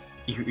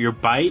 Your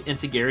Bite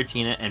into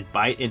Giratina and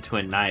Bite into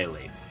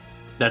Annihilate.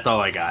 That's all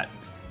I got.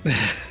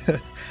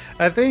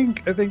 I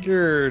think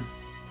you're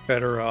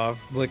better off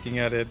looking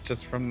at it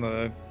just from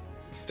the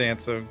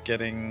stance of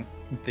getting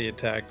the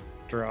attack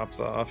drops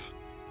off.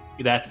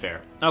 That's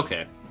fair.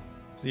 Okay.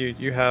 So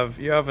you have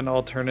an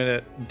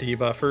alternate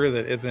debuffer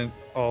that isn't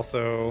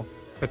also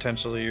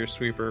potentially your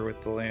sweeper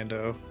with the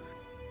Lando.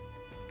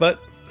 But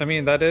I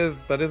mean, that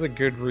is a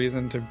good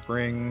reason to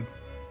bring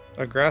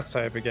a grass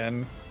type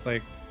again.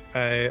 Like,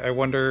 I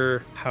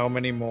wonder how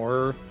many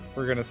more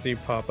we're gonna see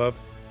pop up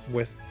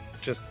with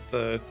just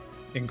the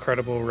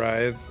incredible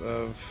rise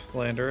of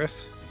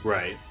Landorus.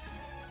 Right.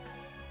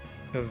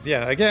 Because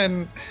yeah,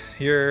 again,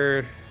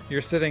 you're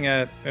sitting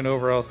at an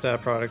overall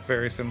stat product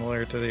very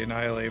similar to the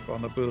Annihilate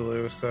on the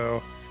Bulu,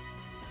 so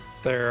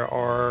there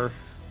are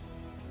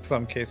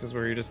some cases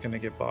where you're just going to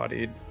get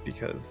bodied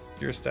because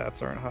your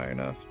stats aren't high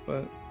enough.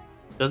 But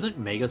doesn't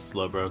Mega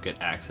Slowbro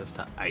get access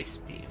to Ice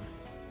Beam?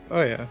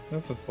 Oh yeah,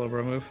 that's a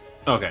Slowbro move.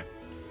 Okay.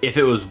 If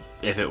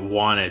it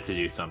wanted to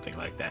do something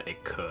like that,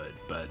 it could,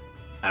 but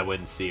I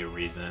wouldn't see a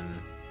reason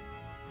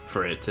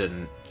for it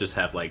to just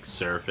have like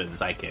Surf and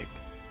Psychic.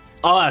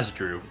 I'll ask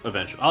Drew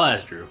eventually. I'll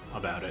ask Drew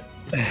about it.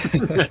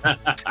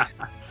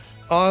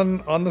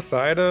 On the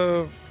side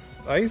of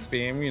Ice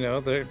Beam,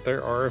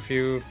 there are a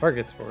few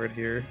targets for it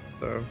here,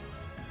 so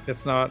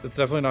it's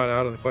definitely not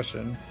out of the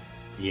question.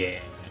 Yeah.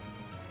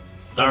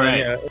 All right.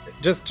 Yeah,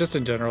 just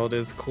in general, it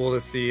is cool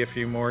to see a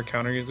few more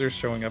counter users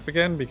showing up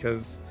again,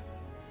 because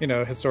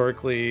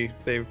historically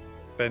they've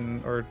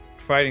been, or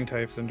fighting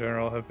types in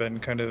general have been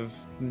kind of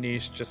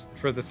niche just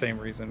for the same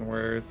reason,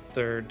 where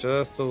they're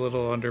just a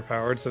little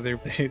underpowered, so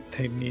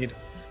they need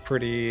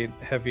pretty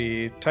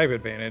heavy type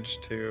advantage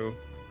to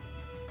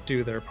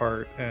do their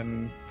part.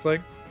 And it's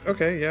like,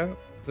 okay, yeah,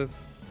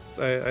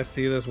 I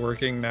see this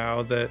working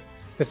now that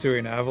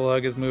Hisuian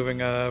Avalugg is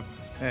moving up,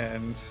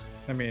 and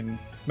I mean,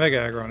 Mega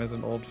Aggron is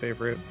an old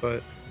favorite,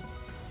 but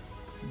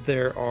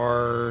there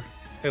are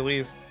at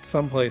least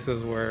some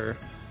places where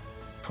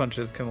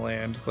punches can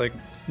land. Like,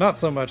 not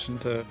so much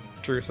into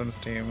Drusum's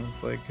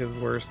teams. Like, his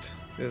worst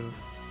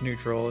is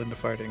neutral into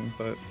fighting,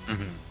 but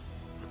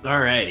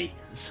Alrighty,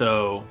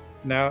 so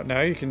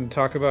now you can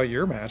talk about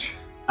your match.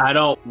 I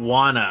don't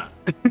wanna.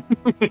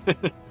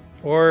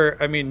 Or,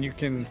 I mean, you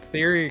can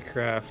theory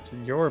craft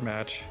your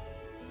match.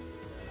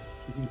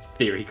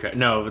 Theory craft?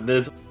 No,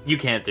 you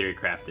can't theory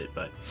craft it,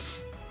 but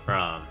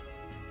I'm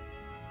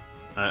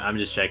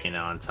just checking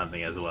on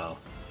something as well.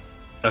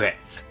 Okay,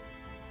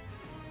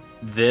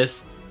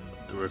 this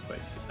real quick.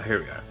 Here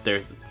we are.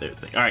 There's the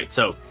thing. All right,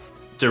 so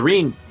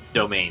Serene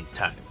Domains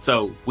time.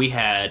 So we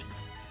had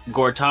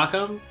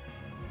Gortakum.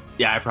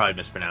 Yeah, I probably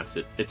mispronounced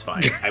it. It's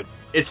fine.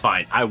 It's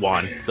fine. I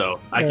won, so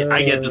I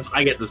get this.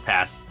 I get this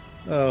pass.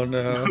 Oh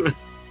no!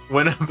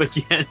 Went up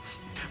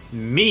against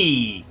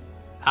me.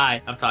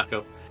 Hi, I'm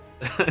Taco.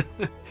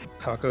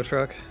 Taco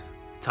Truck.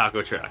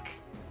 Taco Truck.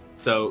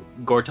 So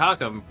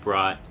Gortakum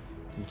brought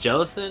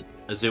Jellicent,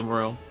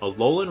 Azumarill,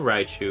 Alolan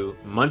Raichu,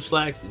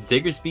 Munchlax,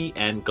 Diggersby,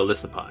 and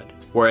Golisopod.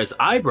 Whereas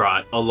I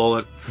brought,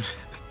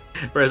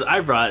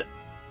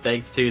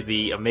 thanks to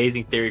the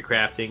amazing theory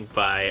crafting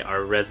by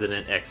our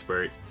resident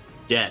expert,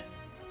 Jet,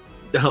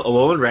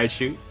 Alolan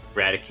Raichu,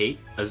 Raticate,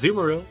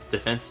 Azumarill,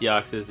 Defense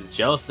Deoxys,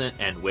 Jellicent,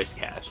 and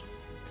Whiscash.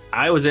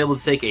 I was able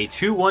to take a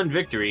 2-1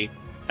 victory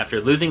after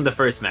losing the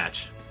first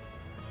match.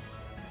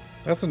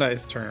 That's a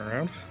nice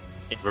turnaround.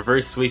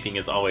 Reverse sweeping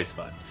is always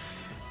fun.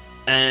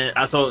 And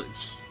so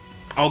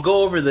I'll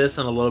go over this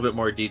in a little bit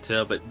more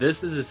detail, but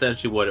this is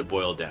essentially what it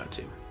boiled down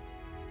to.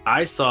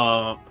 I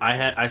saw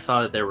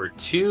that there were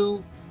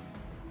two.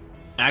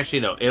 Actually,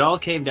 no, it all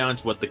came down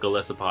to what the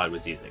Golisopod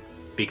was using.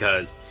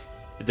 Because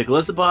if the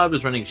Golisopod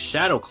was running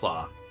Shadow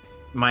Claw,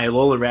 my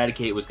Alolan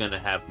Raticate was going to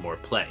have more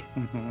play.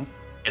 Mm-hmm.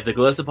 If the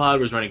Golisopod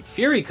was running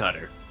Fury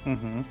Cutter,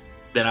 Mm-hmm.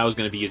 then I was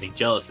going to be using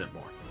Jellicent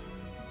more.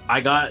 I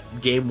got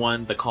game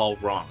one the call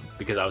wrong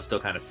because I was still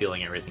kind of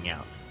feeling everything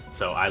out.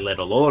 So I led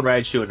Alolan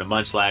Raichu into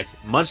Munchlax.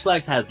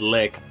 Munchlax had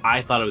Lick.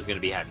 I thought it was going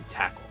to be having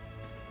Tackle.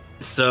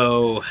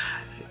 So,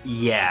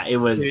 yeah, it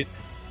was...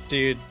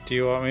 Do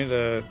you want me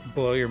to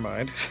blow your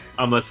mind?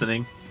 I'm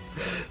listening.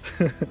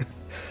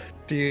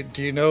 Do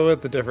you know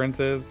what the difference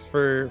is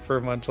for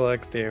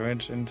Munchlax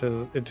damage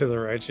into the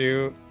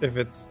Raichu if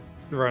it's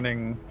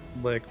running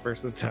Lick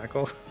versus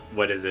Tackle?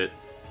 What is it?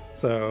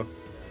 So,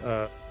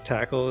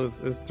 Tackle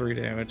is 3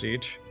 damage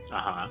each.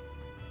 Uh-huh.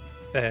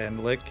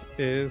 And Lick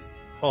is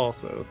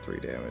also 3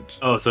 damage.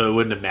 Oh, so it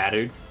wouldn't have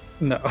mattered?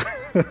 No.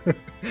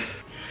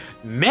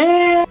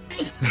 Man!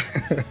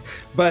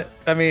 But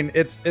I mean,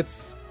 it's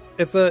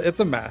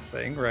a math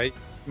thing, right?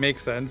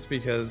 Makes sense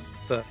because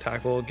the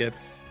Tackle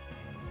gets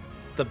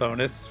the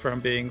bonus from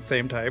being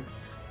same type,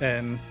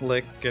 and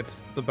Lick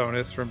gets the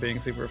bonus from being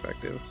super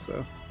effective.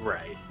 So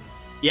right.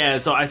 Yeah,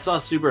 so I saw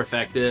super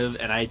effective,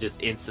 and I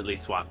just instantly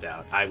swapped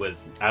out. I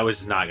was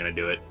just not gonna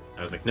do it.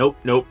 I was like, nope.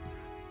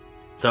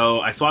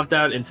 So I swapped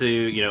out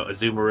into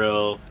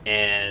Azumarill,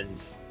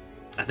 and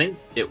I think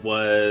it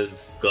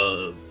was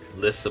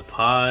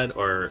Golisopod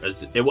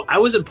I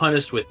wasn't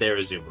punished with their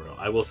Azumarill.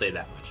 I will say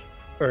that much.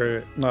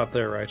 Or not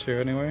their Raichu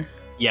anyway.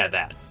 Yeah,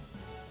 that.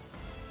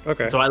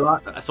 Okay. So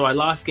I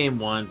lost game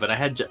one, but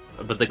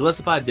the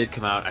Golisopod did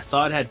come out. I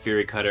saw it had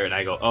Fury Cutter, and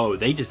I go, oh,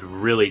 they just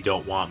really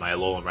don't want my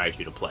Alolan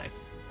Raichu to play.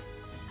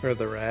 Or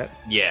the rat.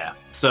 Yeah.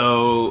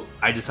 So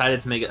I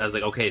decided to make it. I was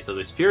like, okay, so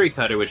there's Fury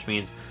Cutter, which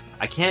means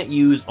I can't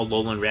use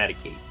Alolan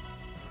Raticate,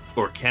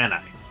 or can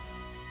I?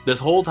 This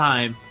whole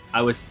time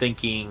I was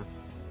thinking,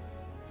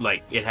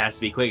 like, it has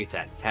to be Quick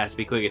Attack, has to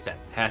be Quick Attack,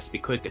 has to be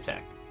Quick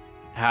Attack.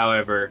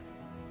 However,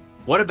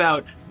 what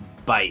about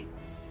Bite?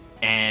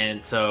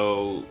 And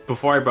so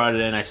before I brought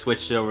it in, I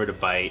switched it over to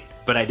Bite,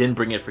 but I didn't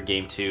bring it for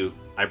game two.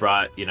 I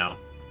brought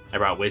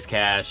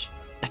Whiscash,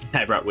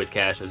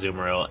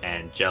 Azumarill,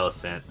 and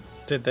Jellicent.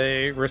 Did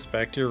they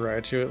respect your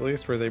Raichu at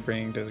least? Were they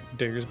bringing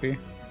Diggersby?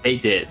 They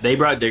did. They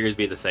brought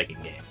Diggersby the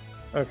second game.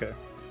 Okay,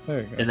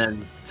 there you go. And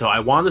then, so I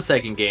won the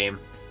second game,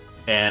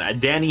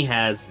 and Danny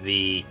has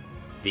the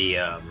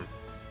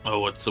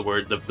what's the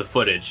word? The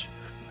footage.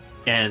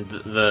 And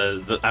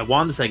I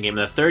won the second game.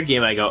 And the third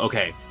game, I go,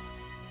 okay,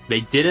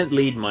 they didn't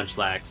lead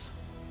Munchlax.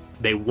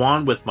 They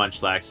won with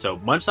Munchlax, so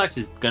Munchlax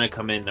is gonna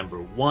come in number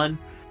one.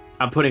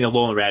 I'm putting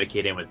Alolan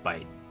Raticate in with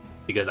Bite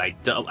because I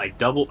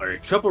double or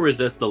triple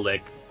resist the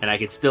Lick, and I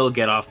can still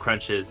get off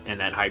crunches and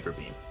that Hyper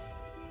Beam.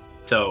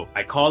 So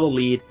I call the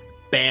lead,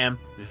 bam,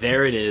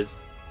 there it is.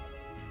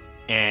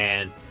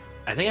 And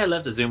I think I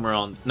left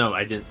Azumarill. No,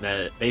 I didn't.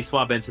 They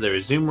swap into their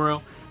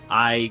Azumarill.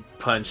 I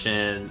punch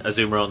in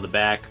Azumarill in the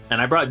back,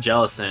 and I brought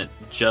Jellicent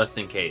just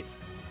in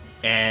case.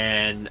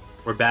 And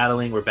we're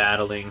battling,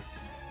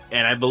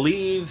 and I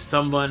believe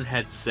someone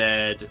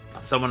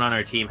on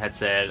our team had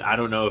said, I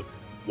don't know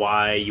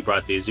why you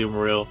brought the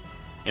Azumarill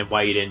and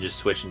why you didn't just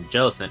switch into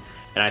Jellicent.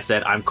 And I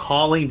said, I'm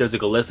calling there's a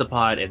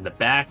Golisopod in the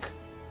back,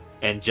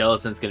 and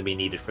Jellicent's going to be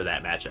needed for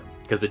that matchup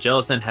because the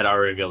Jellicent had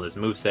already revealed his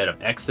moveset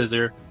of X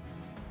Scissor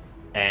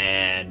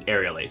and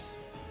Aerial Ace.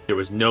 There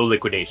was no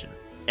liquidation.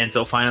 And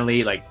so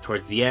finally, like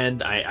towards the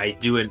end, I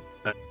do a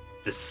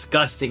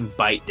disgusting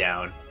bite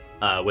down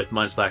with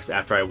Munchlax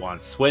after I won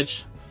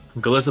Switch.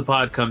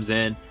 Golisopod comes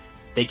in.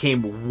 They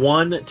came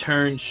one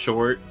turn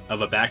short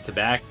of a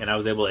back-to-back, and I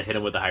was able to hit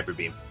him with a Hyper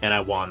Beam, and I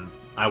won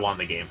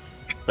the game.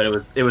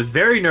 But it was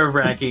very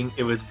nerve-wracking.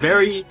 It was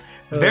very,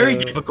 very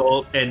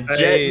difficult. And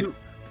I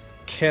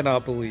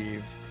cannot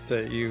believe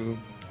that you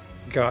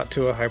got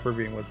to a Hyper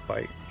Beam with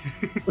Bite.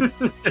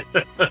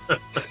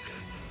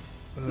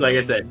 Like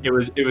I said, it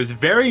was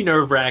very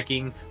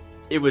nerve-wracking.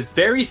 It was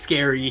very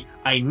scary.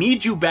 I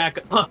need you back.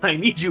 I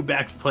need you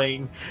back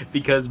playing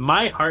because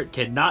my heart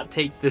cannot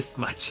take this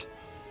much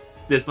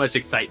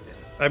excitement.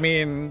 I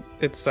mean,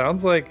 it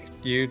sounds like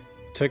you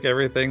took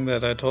everything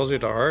that I told you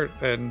to heart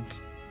and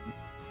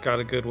got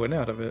a good win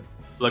out of it.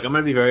 Look, I'm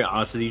gonna be very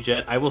honest with you,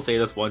 Jet. I will say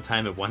this one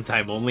time and one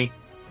time only.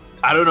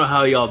 I don't know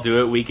how y'all do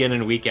it week in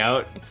and week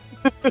out.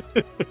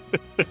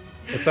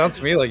 It sounds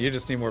to me like you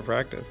just need more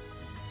practice.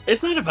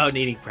 It's not about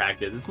needing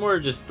practice. It's more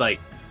just like...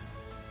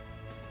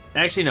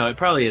 Actually, no, it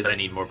probably is I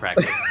need more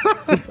practice.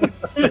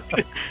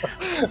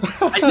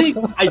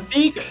 I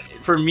think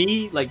for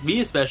me, like me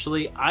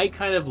especially, I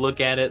kind of look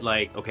at it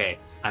like, okay,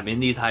 I'm in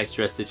these high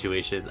stress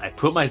situations. I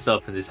put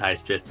myself in these high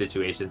stress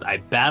situations. I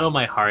battle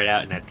my heart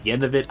out, and at the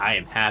end of it, I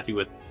am happy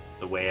with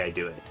the way I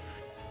do it.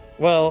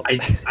 Well, I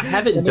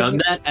haven't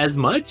done that as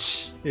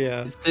much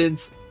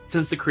since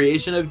the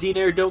creation of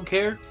Dinair Don't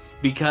Care,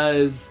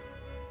 because,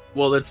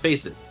 well, let's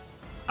face it,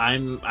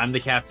 I'm the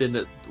captain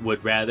that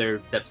would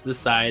rather step to the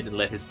side and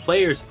let his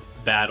players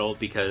battle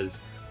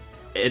because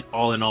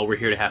all in all, we're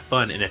here to have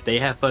fun. And if they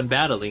have fun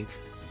battling,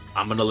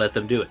 I'm going to let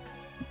them do it.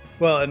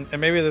 Well, and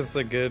maybe this is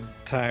a good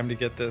time to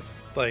get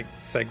this like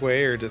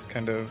segue or just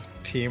kind of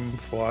team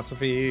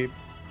philosophy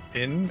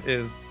in,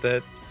 is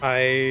that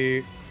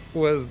I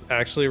was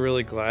actually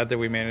really glad that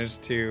we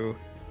managed to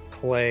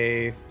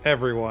play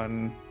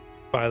everyone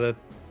by the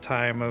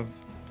time of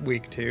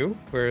week 2,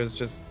 whereas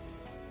just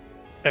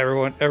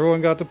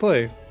everyone got to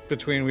play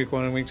between week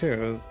 1 and week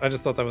 2. I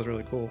just thought that was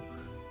really cool.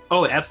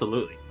 Oh,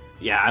 absolutely.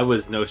 Yeah, I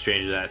was no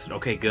stranger to that. I said,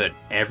 okay, good.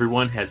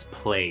 Everyone has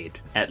played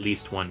at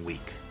least 1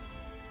 week.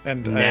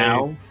 And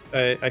now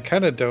I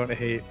kind of don't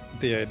hate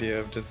the idea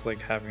of just like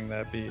having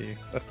that be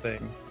a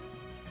thing.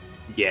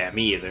 Yeah,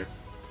 me either.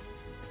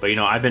 But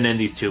I've been in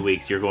these 2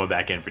 weeks. You're going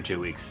back in for 2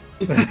 weeks.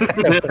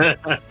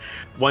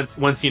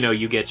 once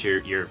you get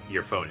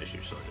your phone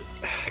issue sorted.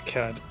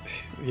 God,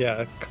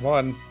 yeah, come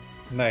on,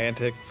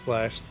 Niantic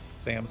 /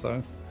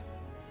 Samsung.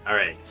 All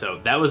right, so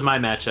that was my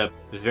matchup.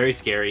 It was very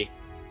scary.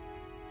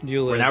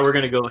 You lived. Now we're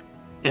gonna go.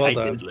 Well I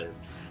done. did live.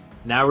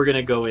 Now we're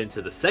gonna go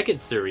into the second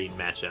serene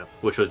matchup,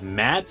 which was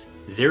Matt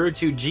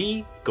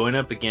 02G going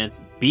up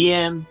against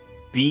BMB97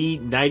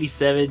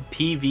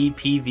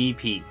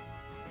 PvPvP.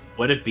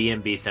 What if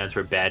BMB stands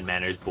for Bad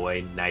Manners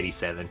Boy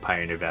 97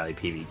 Pioneer Valley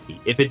PvP?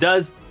 If it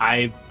does,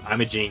 I'm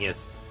a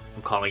genius.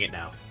 I'm calling it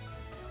now.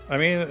 I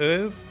mean, it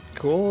is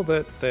cool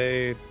that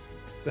they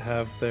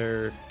have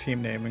their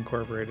team name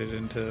incorporated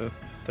into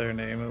their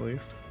name at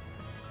least.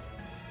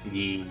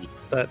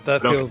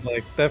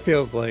 That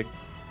feels like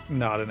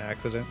not an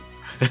accident.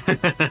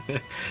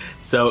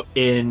 So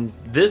in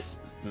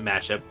this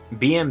matchup,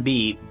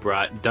 BMB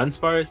brought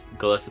Dunsparce,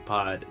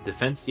 Golisopod,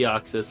 Defense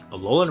Deoxys,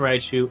 Alolan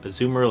Raichu,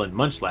 Azumarill, and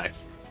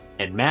Munchlax,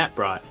 and Matt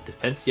brought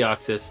Defense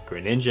Deoxys,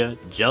 Greninja,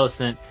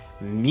 Jellicent,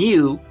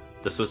 Mew,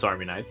 the Swiss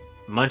Army Knife,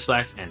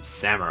 Munchlax, and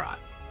Samurott.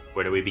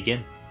 Where do we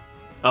begin?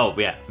 Oh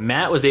yeah,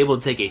 Matt was able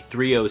to take a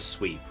 3-0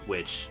 sweep,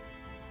 which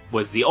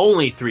was the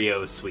only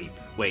 3-0 sweep.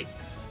 Wait.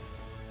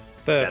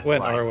 That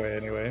went our way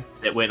anyway.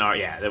 That went our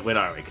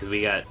way because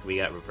we got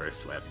reverse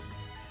swept.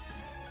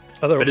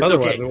 Otherwise,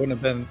 okay. it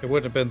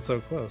wouldn't have been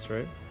so close,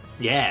 right?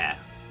 Yeah.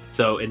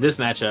 So in this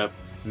matchup,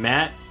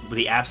 Matt,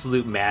 the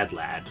absolute mad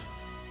lad.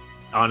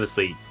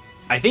 Honestly,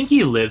 I think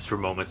he lives for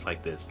moments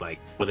like this. Like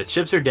when the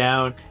chips are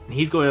down and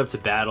he's going up to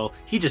battle,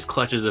 he just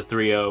clutches a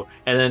 3-0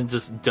 and then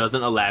just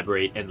doesn't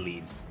elaborate and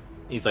leaves.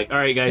 He's like, "All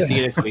right, guys, see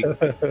you next week."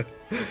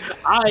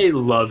 I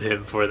love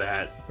him for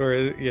that. Or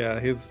yeah,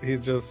 he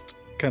just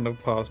kind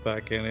of pops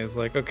back in. He's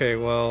like, "Okay,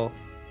 well,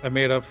 I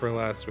made up for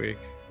last week."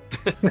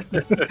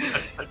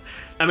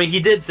 I mean, he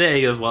did say,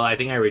 he goes, "Well, I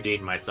think I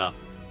redeemed myself."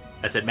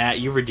 I said, "Matt,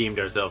 you redeemed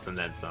ourselves and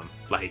then some."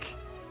 Like,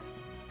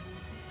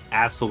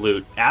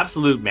 absolute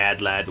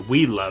mad lad.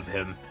 We love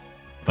him.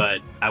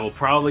 But I will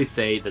probably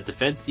say the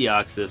Defense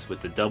Deoxys with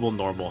the double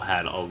normal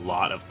had a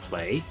lot of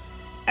play,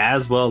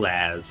 as well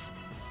as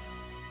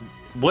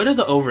what are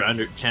the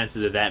over-under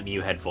chances of that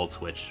Mew had Volt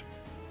Switch?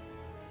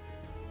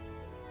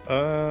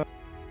 I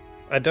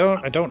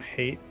don't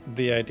hate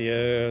the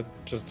idea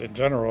just in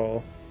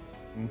general,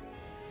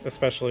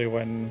 especially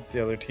when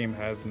the other team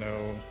has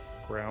no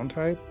ground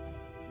type.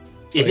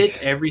 It hits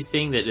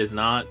everything that is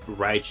not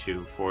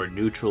Raichu for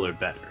neutral or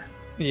better.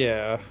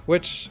 Yeah,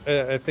 which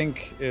I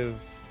think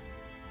is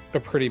a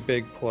pretty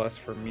big plus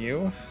for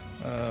Mew.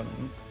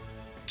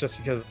 just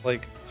because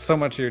like so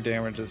much of your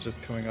damage is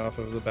just coming off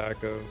of the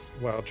back of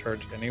Wild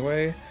Charge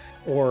anyway,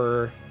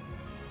 or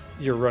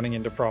you're running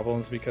into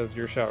problems because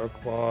your Shadow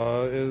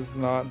Claw is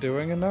not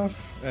doing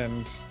enough,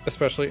 and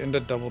especially into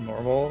double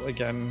normal,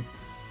 again,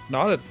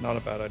 not a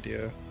bad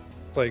idea.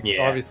 It's like,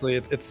 obviously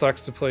it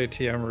sucks to play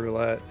TM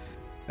roulette,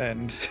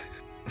 and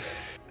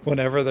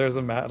whenever there's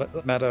a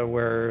meta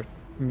where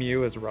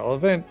Mew is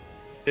relevant,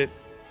 it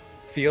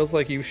feels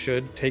like you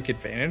should take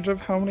advantage of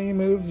how many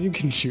moves you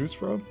can choose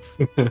from.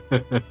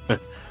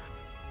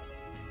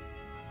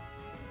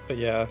 But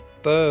yeah,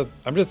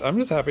 I'm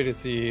just happy to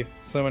see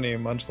so many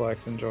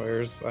Munchlax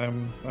enjoyers.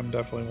 I'm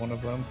definitely one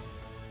of them.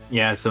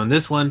 Yeah, so in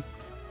this one,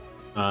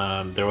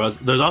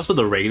 there's also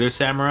the regular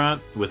Samurott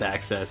with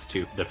access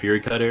to the Fury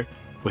Cutter,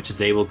 which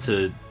is able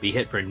to be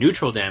hit for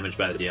neutral damage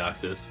by the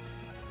Deoxys.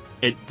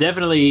 It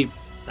definitely,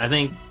 I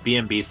think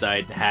BMB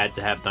side had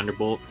to have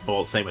Thunderbolt.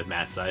 Well, same with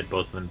Matt's side.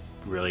 Both of them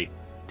really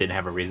didn't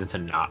have a reason to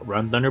not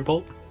run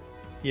Thunderbolt.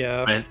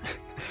 Yeah. I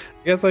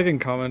guess I can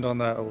comment on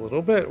that a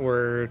little bit,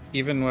 where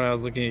even when I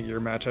was looking at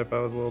your matchup, I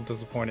was a little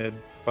disappointed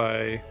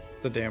by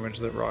the damage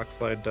that Rock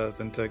Slide does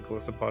into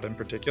Golisopod in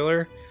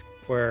particular,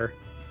 where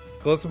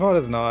Golisopod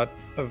is not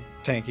a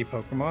tanky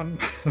Pokemon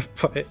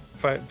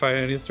by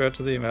any stretch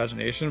of the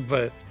imagination,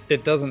 but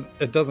it doesn't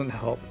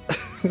help.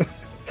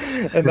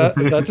 And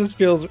that just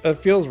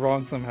feels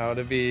wrong somehow,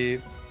 to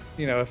be,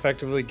 you know,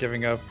 effectively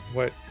giving up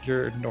what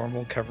your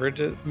normal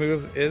coverage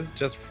move is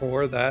just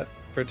for that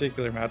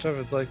particular matchup.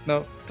 It's like,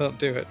 no, don't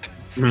do it.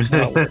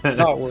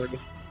 not worth it.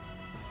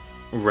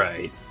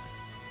 Right.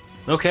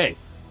 Okay.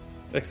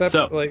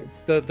 Except like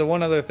the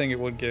one other thing it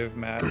would give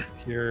Matt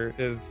here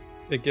is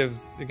it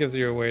gives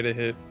you a way to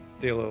hit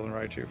Dealo and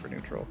Raichu for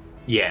neutral.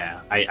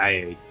 Yeah,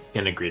 I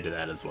can agree to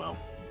that as well.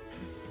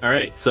 All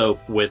right, so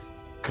with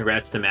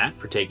congrats to Matt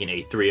for taking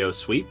a 3-0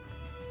 sweep.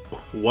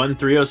 One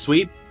 3-0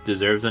 sweep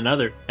deserves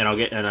another, and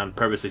I'm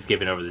purposely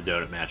skipping over the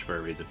donut match for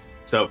a reason.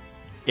 So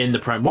in the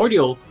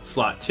Primordial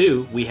slot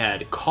 2, we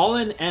had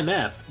Colin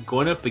MF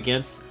going up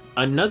against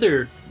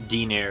another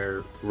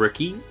DNair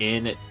rookie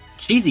in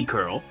Cheesy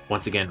Curl.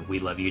 Once again, we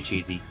love you,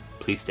 Cheesy.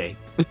 Please stay.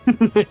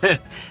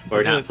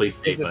 Or not please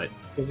stay, but...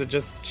 Is it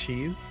just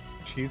Cheese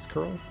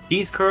Curl?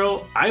 Cheese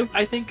Curl?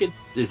 I think it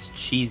is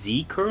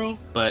Cheesy Curl,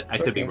 but I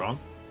could be wrong.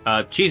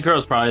 Cheese Curl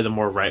is probably the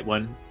more right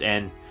one,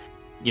 and,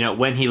 you know,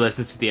 when he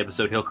listens to the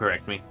episode, he'll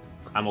correct me.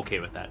 I'm okay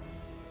with that.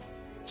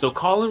 So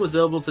Colin was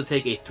able to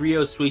take a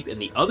 3-0 sweep in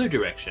the other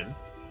direction,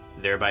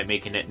 thereby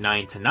making it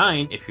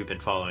 9-9 if you've been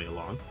following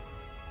along.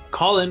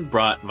 Colin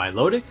brought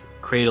Milotic,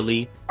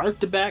 Cradily,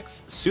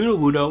 Arctibax,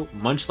 Sudowoodo,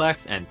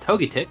 Munchlax, and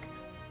Togetic,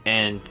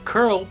 and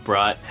Curl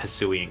brought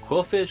Hisui and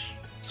Quillfish,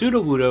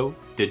 Sudowoodo,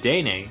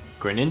 Dedenne,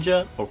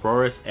 Greninja,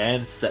 Aurorus,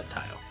 and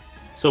Sceptile.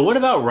 So what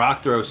about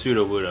Rock Throw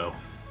Sudowoodo?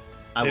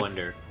 I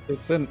wonder.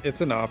 It's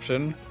an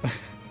option.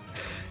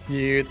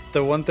 The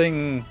one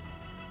thing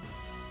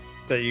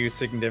that you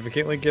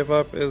significantly give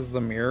up is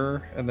the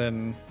mirror, and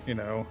then, you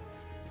know,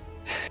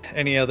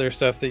 any other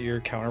stuff that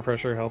your counter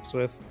pressure helps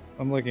with.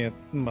 I'm looking at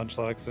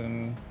Munchlax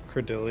and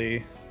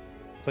Cradily.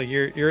 So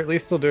you're at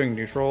least still doing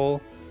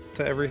neutral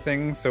to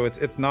everything, so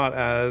it's not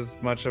as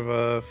much of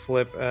a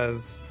flip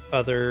as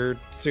other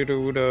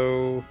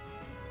Sudowoodo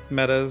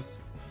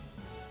metas.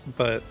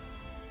 But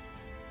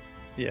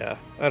yeah,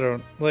 I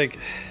don't like,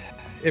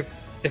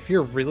 if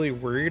you're really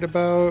worried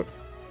about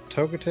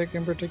Togetic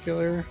in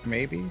particular,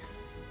 maybe.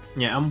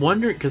 Yeah, I'm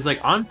wondering, because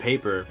like on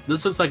paper,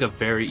 this looks like a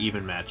very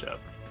even matchup.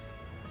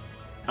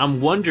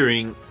 I'm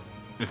wondering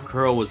if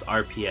Curl was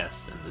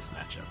RPS in this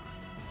matchup.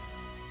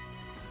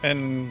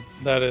 And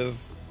that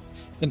is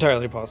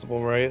entirely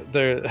possible, right?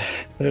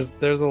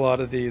 There's a lot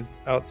of these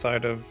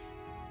outside of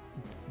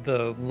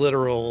the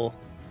literal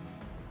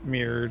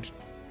mirrored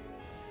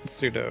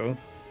pseudo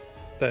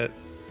that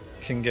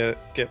can get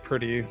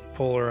pretty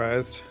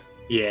polarized.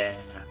 Yeah.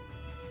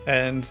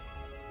 And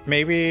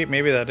maybe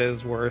that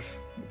is worth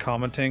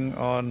commenting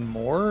on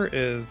more,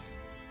 is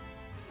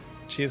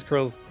Cheese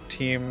Curl's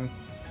team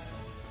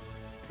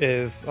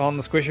is on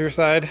the squishier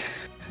side,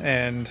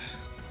 and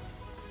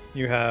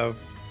you have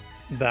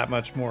that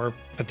much more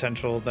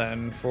potential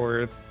then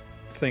for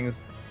things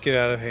to get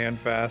out of hand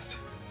fast.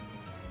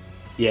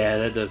 Yeah,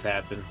 that does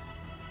happen.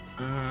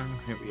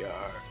 Here we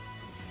are.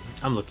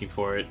 I'm looking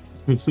for it.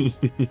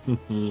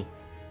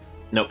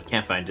 Nope,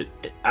 can't find it.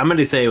 I'm going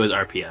to say it was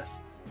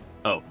RPS.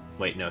 Oh,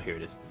 wait, no, here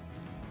it is.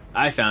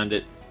 I found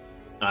it.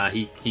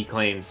 He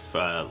claims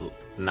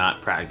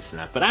not practicing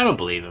that, but I don't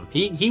believe him.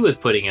 He was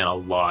putting in a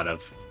lot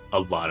of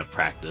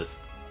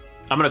practice.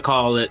 I'm going to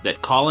call it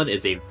that Colin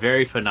is a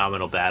very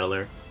phenomenal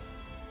battler,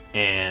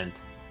 and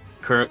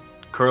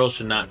Curl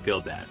should not feel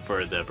bad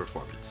for the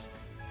performance.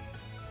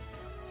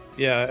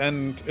 Yeah,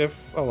 and if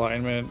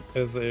alignment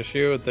is the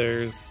issue,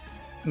 there's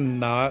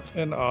not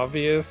an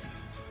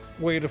obvious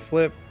way to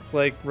flip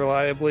like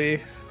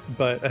reliably,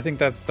 but I think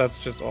that's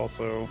just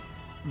also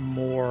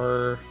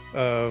more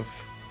of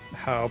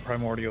how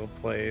Primordial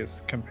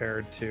plays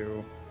compared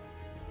to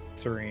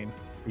Serene.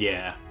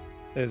 Yeah,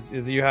 is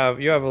you have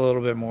a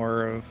little bit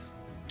more of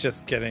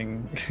just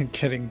getting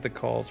getting the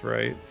calls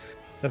right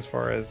as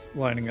far as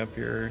lining up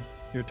your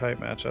type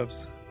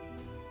matchups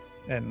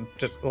and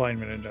just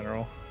alignment in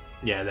general.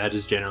 Yeah, that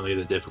is generally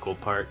the difficult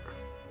part.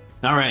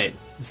 All right,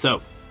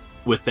 so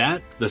with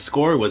that, the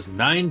score was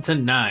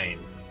 9-9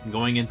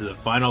 going into the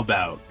final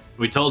bout.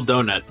 We told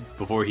Donut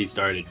before he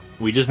started,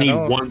 we just need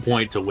 1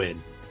 point to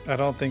win. I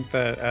don't think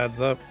that adds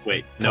up.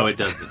 Wait, no, it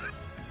doesn't.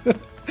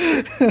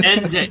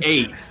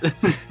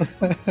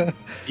 10-8.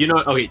 You know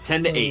what? Okay,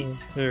 10-8.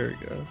 There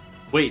we go.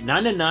 Wait,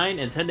 9-9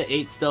 and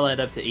 10-8 still add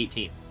up to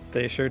 18.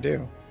 They sure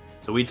do.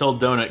 So we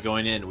told Donut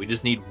going in, we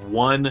just need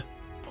 1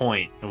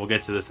 point, and we'll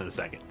get to this in a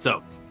second.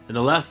 So, in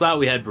the last slot,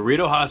 we had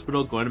Burrito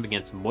Hospital going up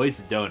against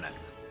Moist Donut.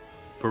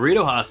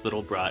 Burrito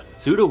Hospital brought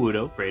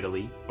Sudowoodo,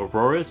 Cradily,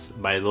 Aurorus,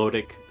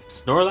 Milotic,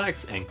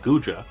 Snorlax, and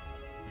Gudra.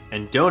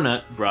 And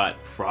Donut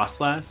brought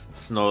Frostlass,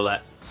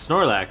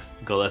 Snorlax,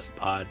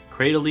 Golisopod,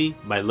 Cradily,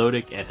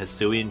 Milotic, and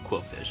Hisuian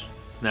Quillfish.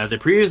 Now, as I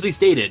previously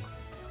stated,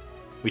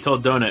 we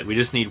told Donut we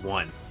just need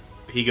 1.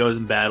 He goes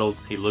and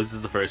battles, he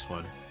loses the first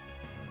one.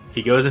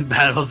 He goes and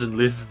battles and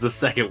loses the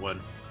second one.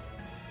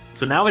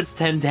 So now it's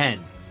 10-10.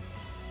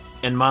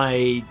 And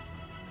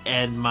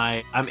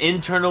I'm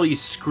internally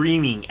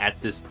screaming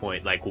at this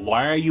point, like,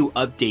 why are you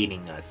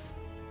updating us?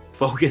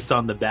 Focus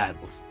on the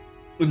battles.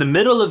 In the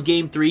middle of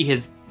game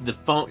 3,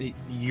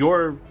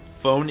 your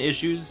phone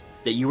issues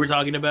that you were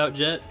talking about,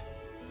 Jet,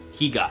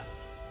 he got.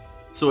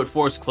 So it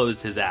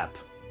closed his app.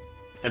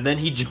 And then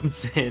he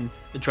jumps in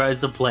and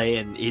tries to play,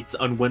 and it's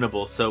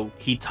unwinnable, so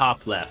he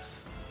top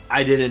lefts.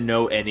 I didn't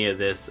know any of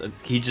this.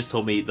 He just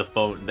told me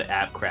the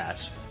app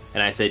crashed.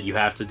 And I said, you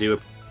have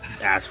to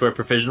ask for a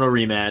provisional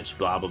rematch,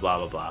 blah, blah, blah,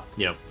 blah, blah.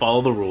 You know,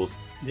 follow the rules.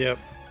 Yep.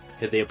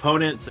 Hit the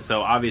opponents.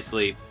 So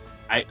obviously,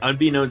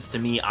 unbeknownst to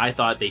me, I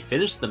thought they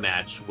finished the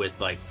match with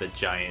like the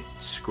giant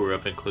screw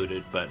up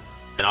included.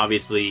 And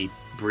obviously,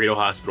 Burrito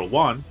Hospital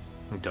won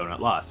and Donut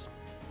lost.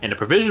 And a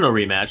provisional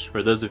rematch,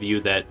 for those of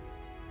you that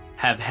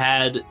have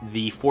had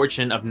the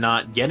fortune of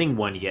not getting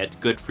one yet,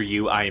 good for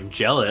you. I am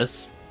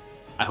jealous.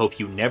 I hope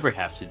you never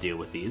have to deal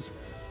with these.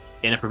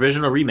 In a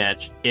provisional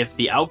rematch, if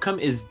the outcome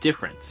is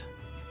different,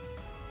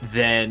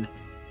 then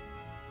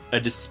a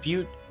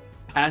dispute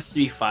has to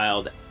be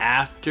filed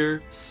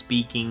after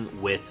speaking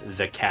with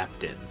the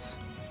captains.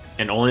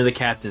 And only the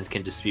captains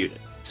can dispute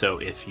it. So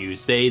if you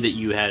say that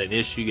you had an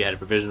issue, you had a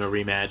provisional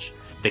rematch,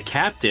 the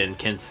captain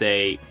can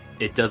say,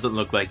 it doesn't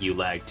look like you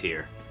lagged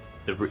here.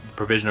 The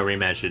provisional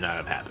rematch should not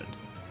have happened.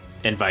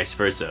 And vice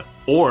versa.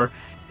 Or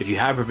if you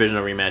have a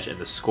provisional rematch and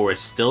the score is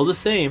still the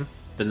same,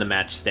 then the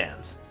match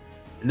stands.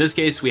 In this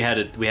case, we had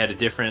a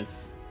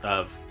difference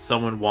of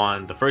someone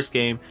won the first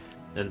game,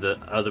 and the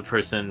other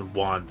person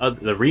won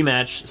the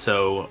rematch.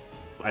 So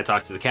I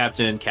talked to the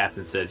captain.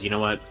 Captain says, you know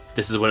what?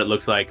 This is what it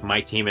looks like. My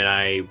team and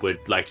I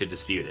would like to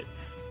dispute it.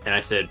 And I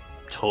said,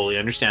 totally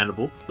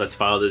understandable. Let's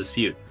file the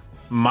dispute.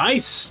 My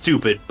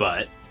stupid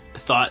butt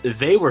thought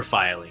they were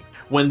filing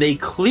when they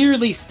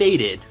clearly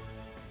stated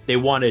they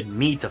wanted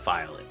me to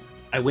file it.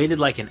 I waited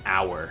like an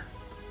hour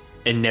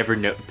and never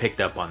picked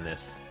up on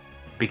this.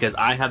 Because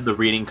I have the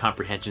reading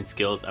comprehension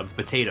skills of a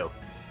potato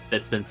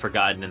that's been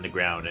forgotten in the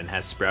ground and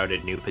has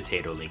sprouted new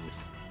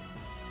potatolings.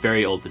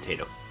 Very old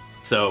potato.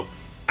 So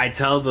I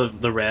tell the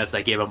refs,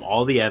 I gave them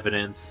all the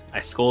evidence.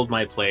 I scold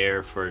my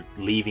player for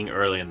leaving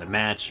early in the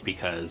match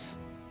because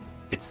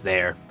it's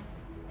there.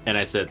 And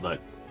I said, look,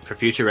 for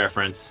future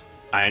reference,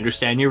 I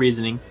understand your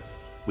reasoning.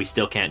 We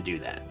still can't do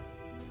that.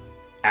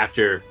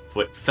 After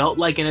what felt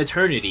like an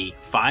eternity,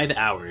 5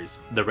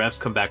 hours, the refs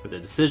come back with a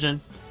decision.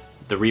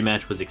 The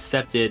rematch was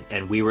accepted,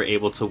 and we were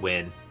able to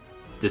win,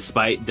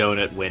 despite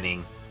Donut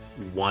winning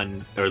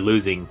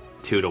losing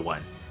 2-1.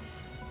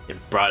 It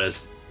brought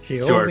us.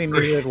 He only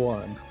needed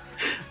 1.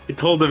 I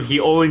told him he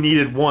only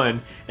needed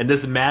 1, and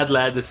this mad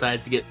lad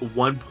decides to get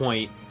 1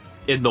 point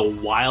in the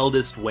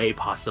wildest way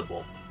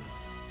possible.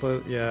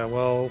 But yeah,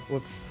 well,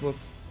 let's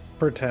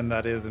pretend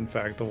that is in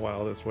fact the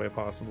wildest way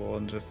possible,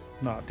 and just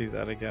not do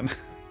that again.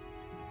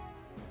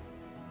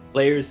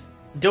 Players,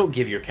 don't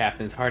give your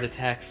captains heart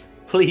attacks,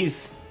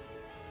 please.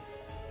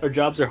 Our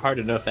jobs are hard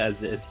enough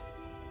as is.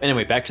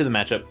 Anyway, back to the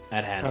matchup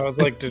at hand. I was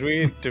like, did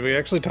we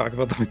actually talk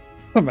about the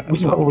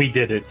matchup? No, we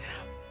didn't.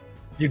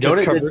 You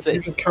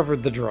just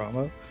covered the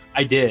drama.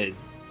 I did.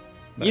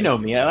 Nice. You know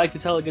me, I like to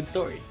tell a good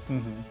story.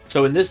 Mm-hmm.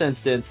 So in this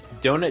instance,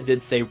 Donut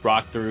did say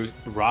Rock Throw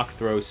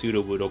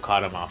Sudowoodo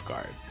caught him off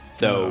guard.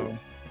 So, no.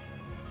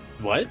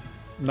 What?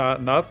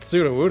 Not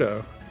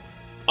Sudowoodo.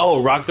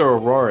 Oh, Rock Throw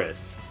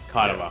Aurorus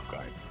caught him off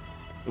guard.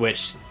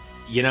 Which,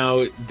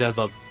 does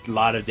a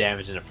lot of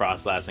damage into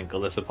Frostlass and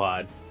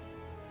Golisopod,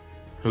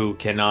 who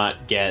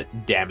cannot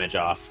get damage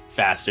off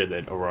faster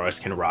than Aurorus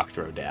can Rock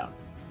Throw down.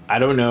 I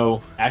don't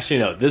know. Actually,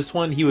 no. This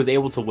one, he was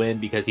able to win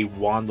because he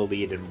won the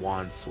lead in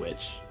Wand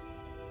Switch.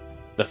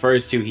 The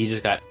first two, he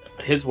just got,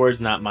 his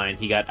words, not mine,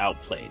 he got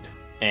outplayed.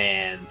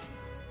 And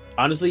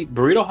honestly,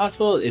 Burrito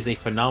Hospital is a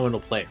phenomenal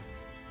player.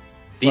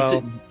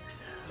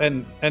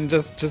 And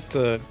just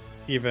to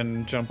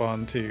even jump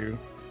on to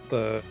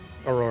the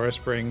Aurora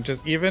Spring,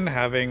 just even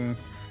having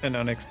an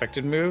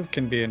unexpected move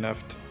can be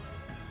enough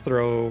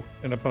throw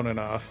an opponent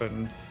off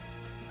and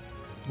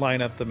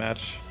line up the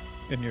match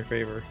in your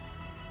favor.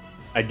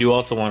 I do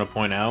also want to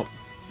point out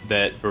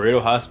that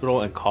Burrito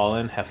Hospital and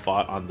Colin have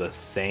fought in the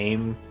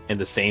same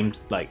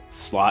like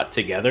slot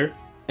together,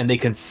 and they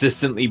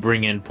consistently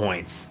bring in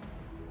points.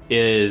 It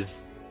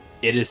is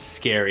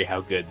scary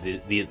how good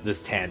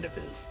this tandem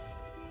is.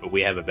 But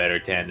we have a better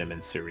tandem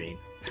in Serene.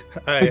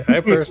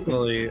 I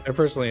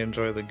personally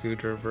enjoy the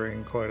Gudra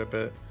bring quite a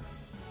bit.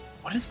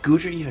 What does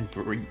Gudra even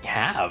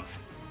have?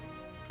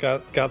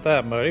 Got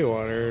that muddy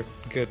water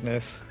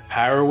goodness.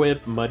 Power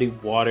Whip, Muddy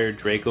Water,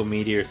 Draco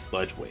Meteor,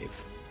 Sludge Wave.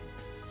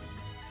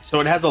 So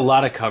it has a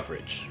lot of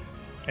coverage.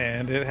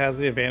 And it has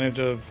the advantage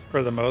of,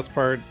 for the most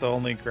part, the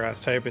only grass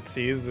type it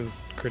sees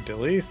is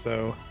Credilli,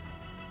 so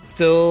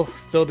still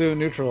doing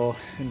neutral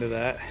into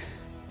that.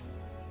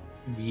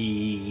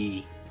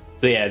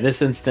 So yeah, in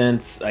this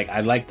instance, like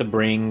I like the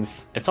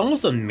brings. It's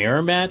almost a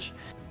mirror match.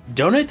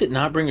 Donut did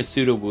not bring a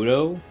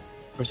Sudowoodo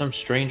for some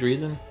strange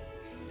reason.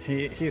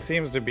 He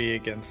seems to be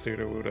against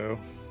Sudowoodo.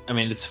 I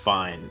mean, it's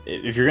fine.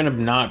 If you're gonna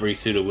not bring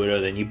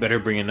Sudowoodo, then you better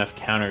bring enough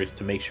counters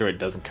to make sure it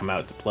doesn't come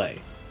out to play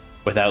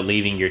without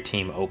leaving your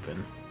team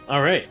open.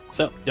 All right,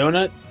 so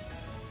Donut,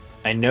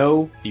 I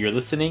know you're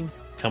listening,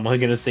 so I'm only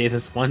gonna say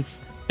this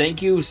once.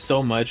 Thank you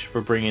so much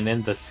for bringing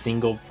in the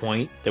single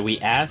point that we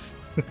asked.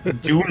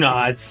 Do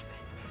not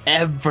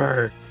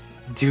ever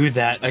do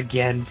that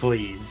again,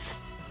 please.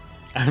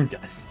 I'm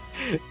done.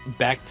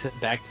 Back to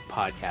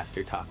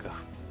podcaster Taco.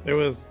 It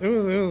was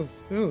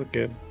a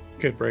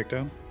good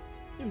breakdown.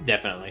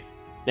 Definitely.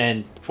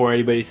 And before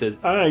anybody says,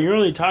 you're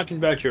only talking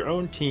about your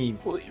own team.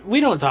 We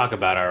don't talk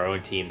about our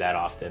own team that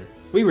often.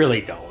 We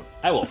really don't.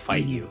 I will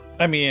fight you.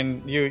 I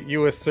mean,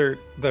 you assert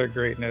their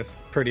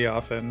greatness pretty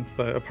often,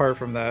 but apart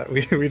from that,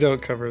 we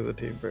don't cover the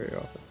team very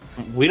often.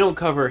 We don't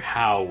cover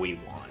how we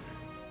won.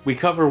 We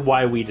cover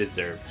why we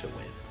deserve to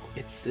win.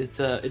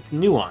 It's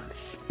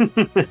nuance.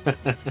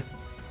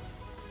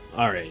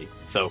 Alrighty,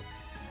 so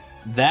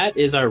that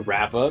is our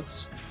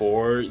wrap-ups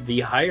for the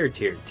higher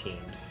tier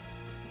teams.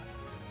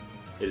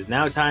 It is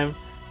now time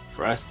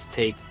for us to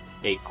take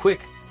a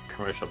quick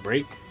commercial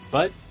break,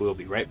 but we'll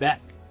be right back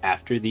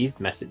after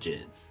these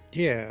messages.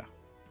 Yeah.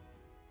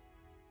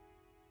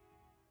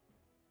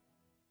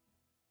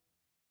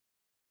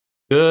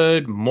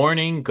 Good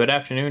morning, good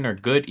afternoon, or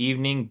good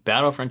evening,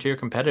 Battle Frontier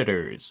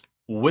competitors.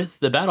 With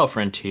the Battle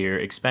Frontier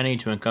expanding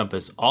to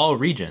encompass all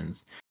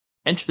regions,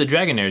 Enter the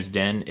Dragonair's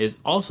Den is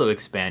also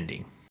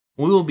expanding.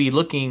 We will be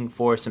looking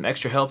for some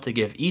extra help to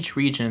give each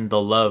region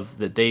the love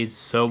that they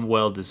so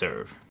well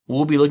deserve.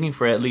 We'll be looking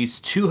for at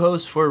least 2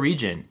 hosts for a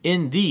region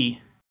in the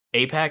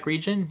APAC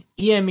region,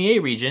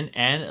 EMEA region,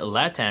 and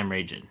LATAM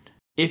region.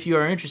 If you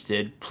are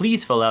interested,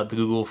 please fill out the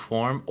Google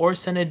form or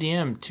send a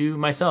DM to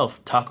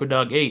myself,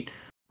 TacoDog8,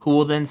 who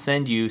will then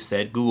send you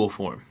said Google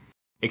form.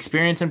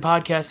 Experience in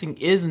podcasting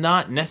is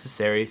not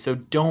necessary, so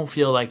don't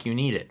feel like you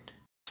need it.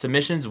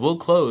 Submissions will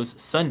close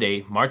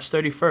Sunday, March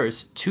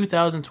 31st,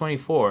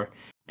 2024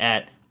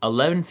 at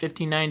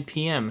 11:59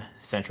 p.m.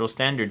 Central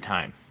Standard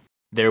Time.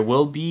 There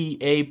will be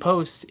a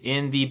post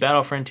in the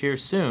Battle Frontier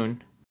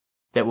soon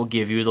that will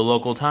give you the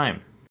local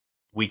time.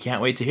 We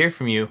can't wait to hear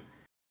from you.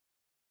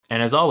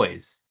 And as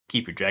always,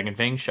 keep your dragon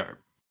fangs sharp.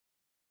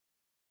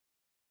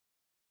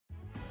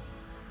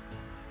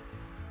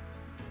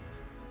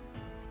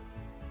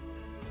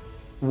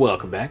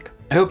 Welcome back.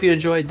 I hope you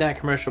enjoyed that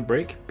commercial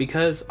break,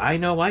 because I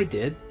know I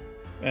did.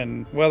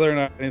 And whether or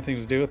not anything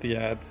to do with the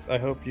ads, I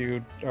hope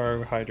you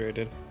are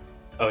hydrated.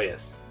 Oh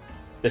yes.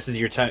 This is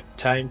your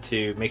time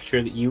to make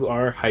sure that you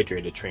are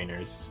hydrated,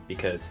 trainers,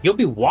 because you'll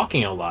be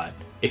walking a lot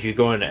if you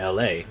go into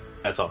LA.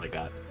 That's all I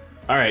got.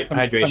 All right,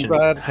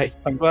 hydration.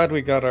 I'm glad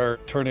we got our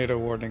tornado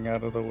warning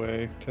out of the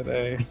way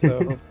today,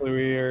 so hopefully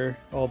we are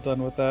all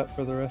done with that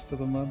for the rest of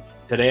the month.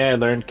 Today I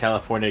learned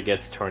California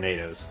gets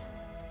tornadoes.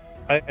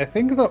 I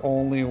think the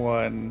only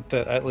one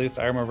that at least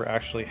I remember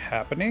actually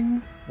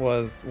happening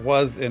was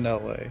in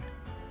LA,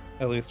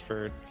 at least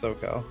for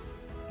SoCal.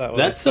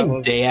 That's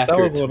some day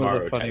after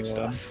tomorrow type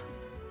stuff.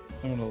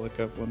 I'm gonna look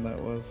up when that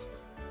was.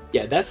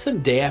 Yeah, that's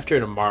some day after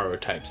tomorrow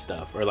type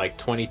stuff, or like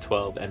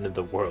 2012 end of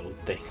the world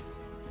things.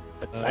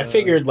 I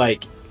figured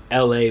like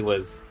LA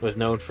was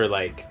known for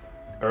like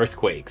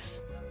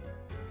earthquakes,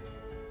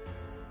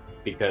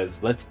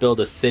 because let's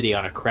build a city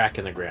on a crack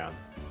in the ground.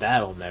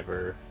 That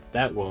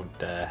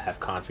won't have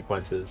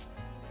consequences.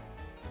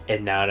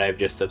 And now that I've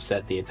just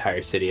upset the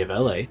entire city of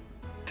LA.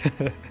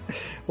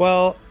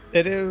 Well,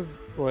 it is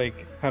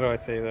like, how do I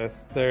say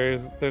this?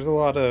 There's a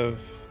lot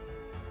of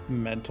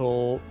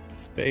mental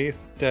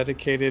space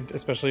dedicated,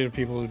 especially to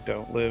people who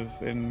don't live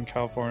in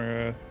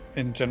California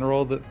in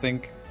general, that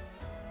think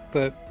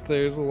that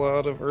there's a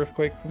lot of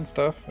earthquakes and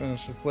stuff, and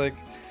it's just like,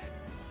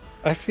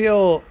 I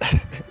feel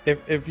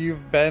if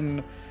you've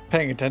been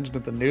paying attention to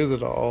the news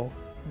at all,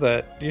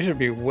 that you should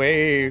be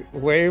way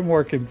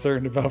more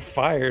concerned about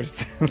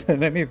fires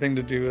than anything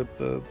to do with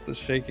the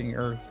shaking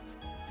earth.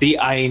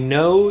 I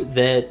know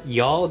that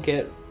y'all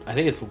get, I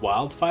think it's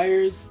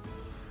wildfires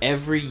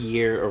every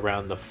year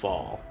around the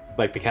fall,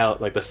 like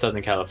the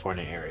Southern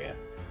California area.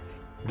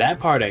 That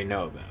part I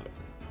know about.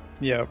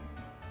 Yep.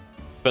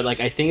 But like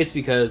I think it's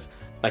because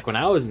like when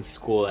I was in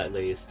school at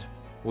least,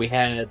 we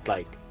had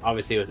like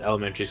obviously it was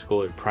elementary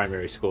school or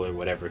primary school or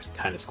whatever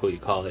kind of school you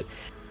call it.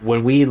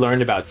 When we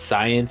learned about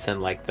science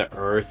and like the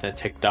earth and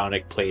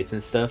tectonic plates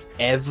and stuff,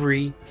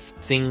 every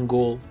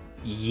single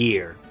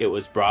year it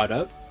was brought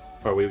up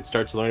or we would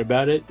start to learn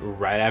about it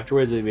right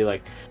afterwards. It'd be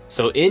like,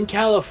 so in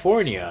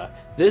California,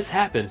 this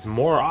happens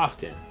more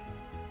often.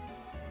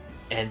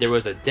 And there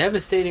was a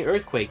devastating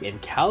earthquake in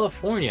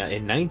California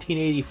in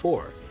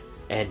 1984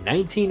 and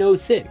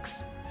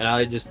 1906. And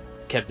I just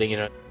kept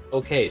thinking,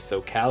 okay,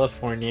 so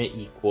California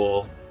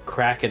equal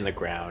crack in the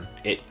ground,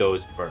 it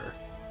goes burr.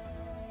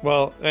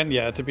 Well, and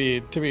yeah, to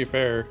be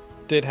fair,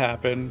 did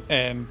happen,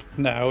 and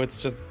now it's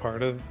just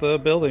part of the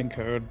building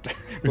code,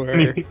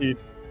 where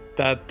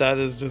that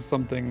is just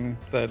something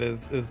that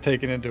is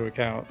taken into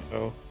account.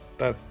 So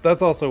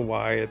that's also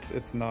why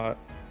it's not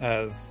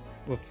as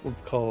let's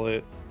call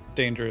it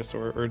dangerous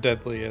or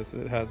deadly as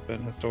it has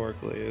been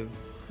historically.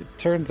 Is it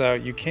turns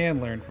out you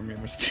can learn from your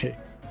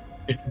mistakes.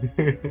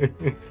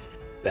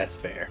 That's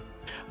fair.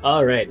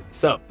 All right.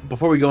 So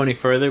before we go any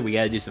further, we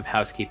got to do some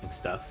housekeeping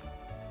stuff.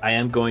 I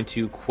am going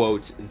to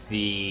quote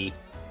the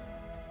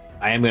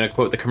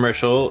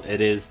commercial.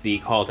 It is the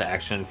call to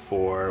action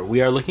for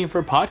we are looking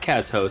for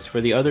podcast hosts for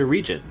the other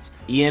regions,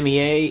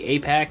 EMEA,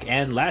 APAC,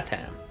 and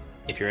LATAM.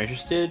 If you're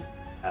interested,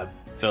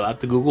 fill out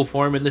the Google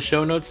form in the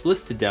show notes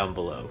listed down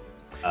below.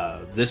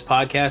 This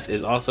podcast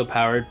is also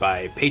powered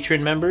by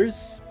Patreon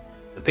members.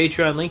 The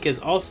Patreon link is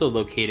also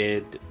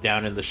located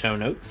down in the show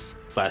notes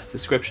 /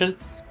 description.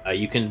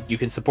 You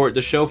can support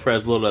the show for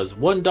as little as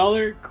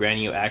 $1,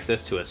 granting you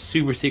access to a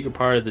super secret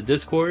part of the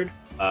Discord.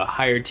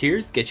 Higher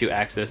tiers get you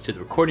access to the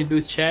recording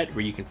booth chat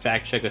where you can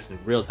fact check us in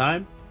real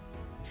time.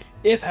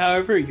 If,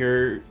 however,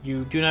 you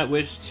do not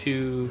wish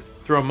to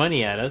throw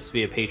money at us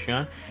via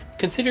Patreon,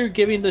 consider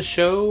giving the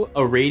show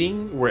a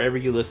rating wherever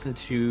you listen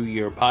to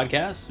your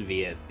podcasts,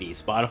 via the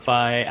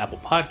Spotify, Apple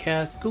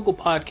Podcasts, Google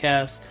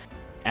Podcasts,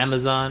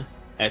 Amazon,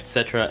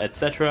 etc.,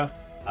 etc.,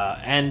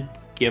 and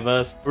give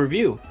us a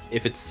review.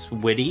 If it's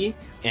witty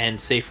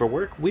and safe for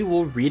work, we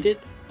will read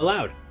it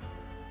aloud.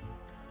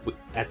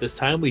 At this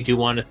time, we do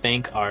want to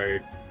thank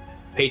our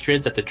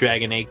patrons at the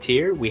Dragon Egg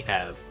tier. We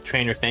have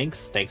Trainer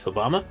Thanks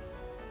Obama.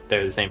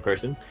 They're the same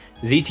person.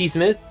 ZT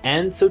Smith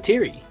and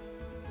Sotiri.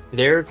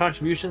 Their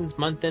contributions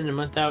month in and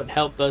month out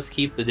help us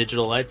keep the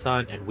digital lights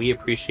on, and we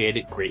appreciate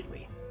it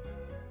greatly.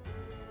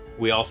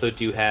 We also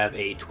do have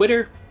a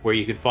Twitter where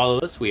you can follow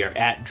us. We are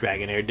at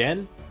Dragonair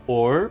Den,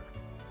 or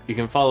you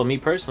can follow me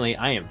personally.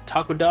 I am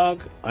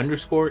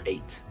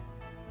TacoDog_8,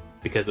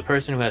 because the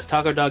person who has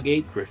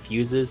TacoDog8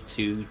 refuses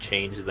to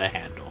change the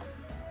handle.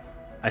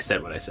 I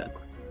said what I said.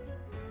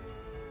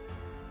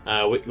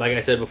 Like I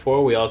said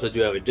before, we also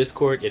do have a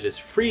Discord. It is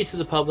free to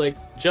the public.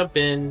 Jump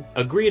in,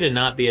 agree to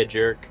not be a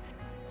jerk,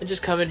 and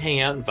just come and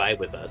hang out and vibe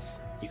with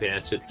us. You can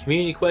answer the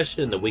community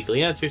question in the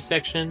weekly answers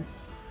section,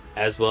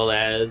 as well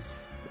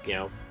as,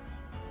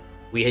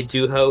 we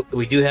do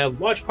have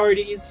watch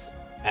parties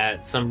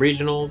at some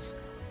regionals,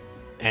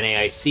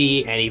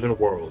 NAIC, and even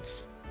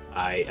Worlds.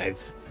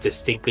 I've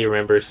distinctly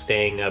remember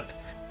staying up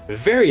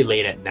very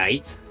late at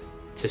night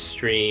to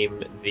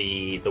stream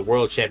the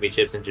World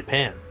Championships in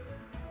Japan.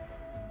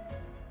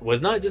 Was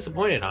not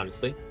disappointed,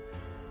 honestly.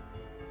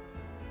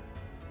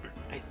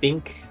 I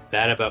think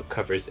that about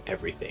covers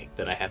everything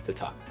that I have to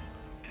talk.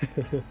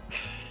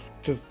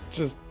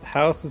 just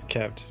house is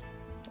kept,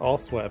 all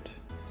swept.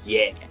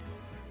 Yeah.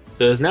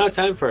 So it's now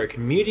time for our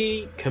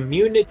community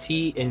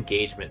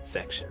engagement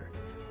section.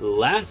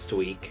 Last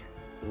week,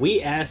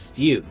 we asked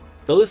you,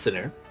 the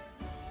listener,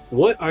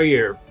 what are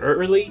your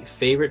early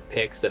favorite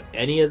picks of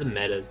any of the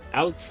metas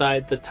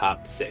outside the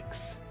top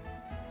 6?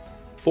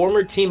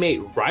 Former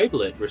teammate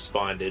Ryblet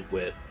responded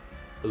with,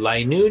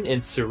 Linoon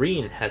and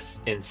Serene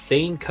has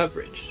insane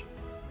coverage.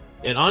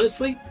 And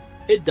honestly,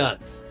 it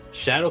does.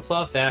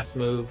 Shadowclaw fast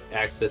move,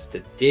 access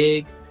to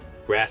Dig,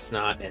 Grass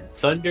Knot, and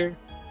Thunder.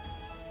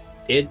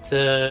 It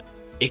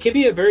can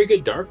be a very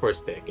good Dark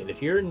Horse pick. And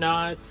if you're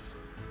not,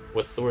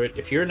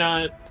 if you're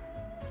not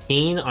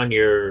keen on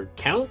your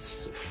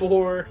counts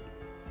for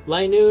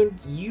Linoon,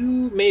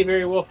 you may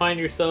very well find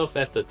yourself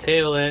at the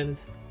tail end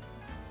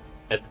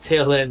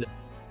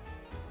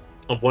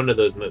of one of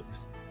those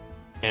moves.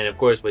 And of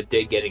course, with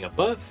Dig getting a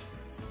buff,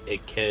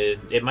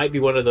 it might be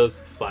one of those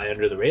fly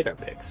under the radar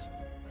picks.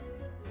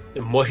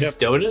 Moist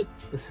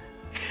Donuts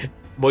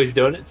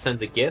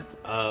sends a gif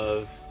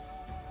of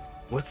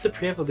what's the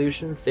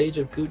pre-evolution stage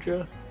of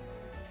Goodra?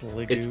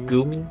 Sliggoo. It's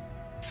Goomy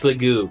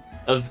Sliggoo,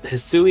 of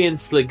Hisuian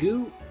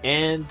Sliggoo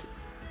and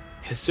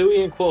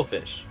Hisuian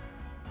Quillfish.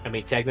 I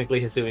mean, technically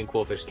Hisuian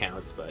Quillfish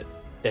counts, but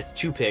that's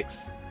 2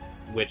 picks,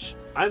 which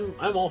I'm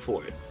all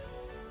for it.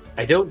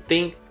 I don't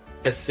think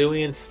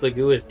Hisuian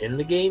Sliggoo is in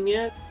the game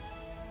yet.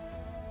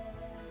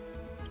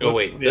 Oh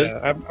wait,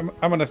 yeah, I'm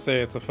gonna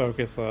say it's a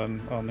focus on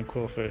the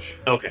Quillfish.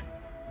 Okay.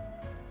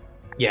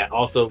 Yeah,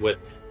 also with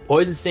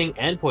Poison Sting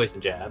and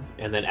Poison Jab,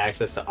 and then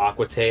access to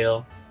Aqua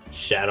Tail,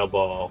 Shadow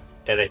Ball,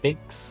 and I think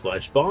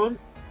Sludge Bomb.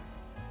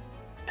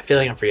 I feel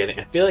like I'm forgetting.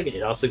 I feel like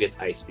it also gets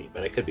Ice Beam,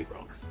 but I could be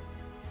wrong.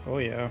 Oh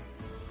yeah.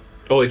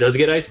 Oh, it does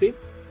get Ice Beam?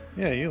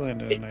 Yeah, you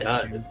landed a nice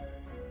does. beam.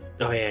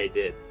 Oh yeah, I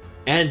did.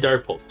 And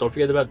Dark Pulse. Don't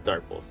forget about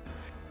Dark Pulse.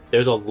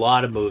 There's a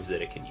lot of moves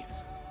that it can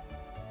use.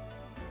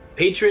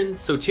 Patron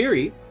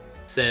Sotiri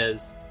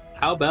says,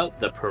 how about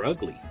the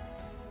Perugly?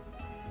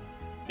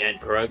 And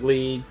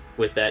Perugly,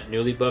 with that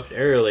newly buffed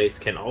Aerial Ace,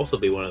 can also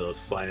be one of those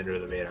fly under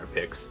the radar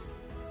picks.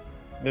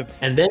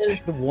 It's And then,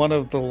 one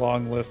of the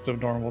long list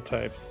of normal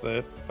types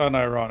that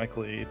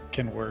unironically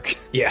can work.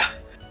 yeah.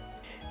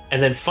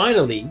 And then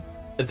finally,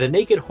 the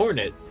Naked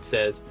Hornet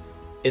says,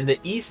 in the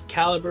East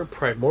Caliber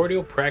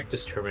Primordial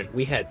Practice Tournament,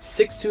 we had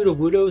 6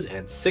 Sudowoodos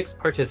and 6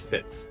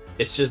 participants.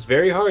 It's just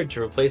very hard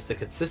to replace the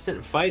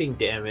consistent fighting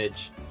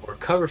damage or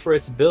cover for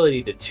its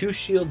ability to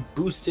 2-shield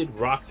boosted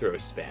rock throw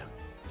spam.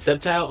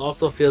 Sceptile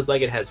also feels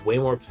like it has way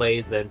more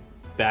play than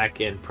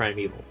back in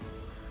Primeval.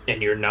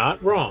 And you're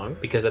not wrong,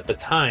 because at the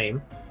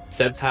time,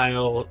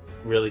 Sceptile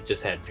really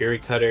just had Fury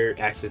Cutter,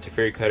 access to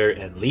Fury Cutter,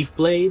 and Leaf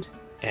Blade,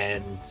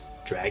 and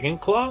Dragon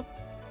Claw.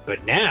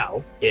 But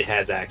now, it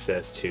has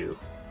access to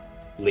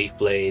Leaf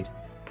Blade,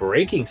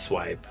 Breaking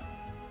Swipe,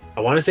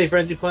 I want to say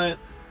Frenzy Plant,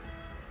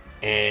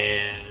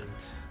 and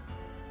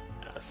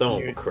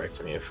someone will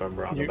correct me if I'm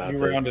wrong about that.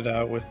 You rounded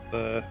out with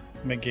the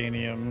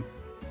Meganium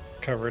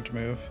coverage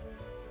move.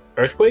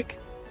 Earthquake?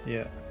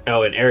 Yeah.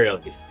 Oh, and Aerial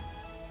Ace.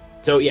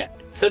 So yeah,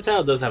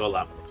 Sceptile does have a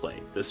lot more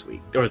play this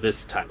week, or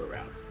this time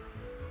around.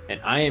 And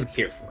I am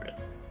here for it.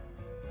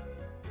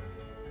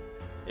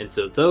 And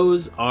so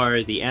those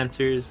are the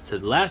answers to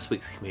last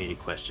week's community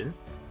question.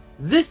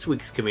 This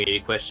week's community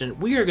question,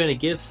 we are going to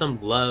give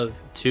some love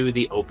to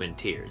the open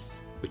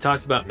tiers. We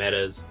talked about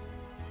metas,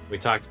 we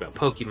talked about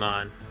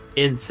Pokemon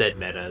in said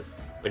metas,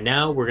 but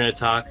now we're going to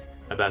talk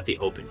about the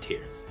open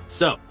tiers.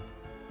 So,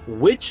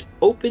 which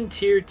open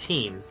tier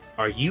teams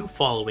are you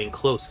following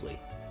closely?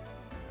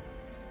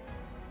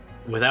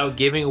 Without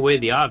giving away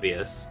the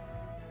obvious,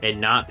 and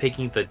not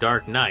picking the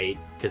Dark Knight,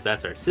 because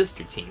that's our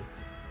sister team,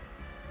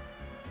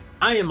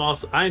 I'm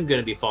going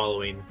to be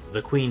following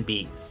the Queen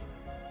Bees,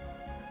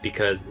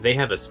 because they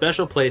have a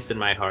special place in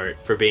my heart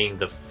for being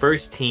the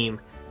first team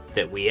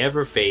that we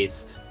ever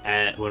faced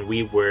when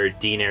we were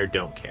Dinair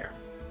Don't Care.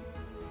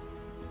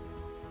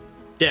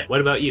 Yeah,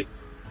 what about you?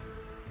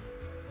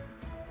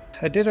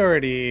 I did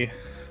already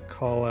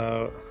call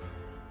out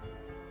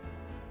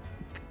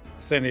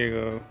San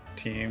Diego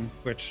team,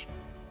 which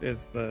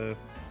is the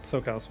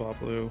SoCal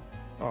Swablu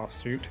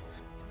offsuit.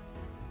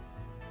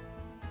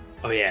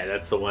 Oh yeah,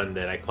 that's the one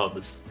that I called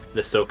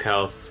the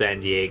SoCal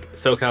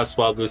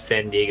Swablu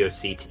San Diego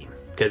C team,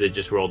 because it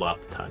just rolled off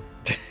the tongue.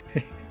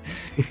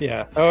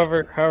 Yeah,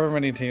 however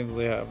many teams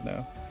they have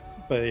now.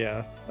 But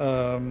yeah,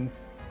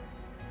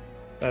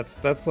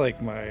 that's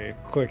like my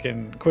quick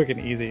and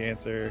easy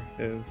answer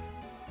is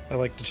I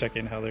like to check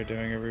in how they're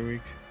doing every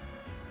week.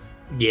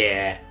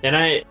 Yeah,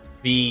 and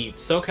the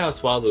SoCal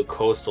Swablu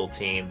Coastal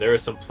team, there are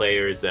some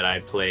players that I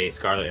play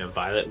Scarlet and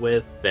Violet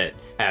with that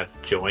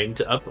have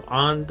joined up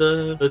on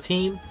the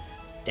team,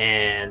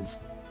 and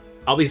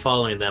I'll be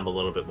following them a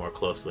little bit more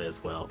closely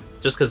as well,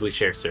 just because we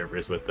share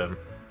servers with them.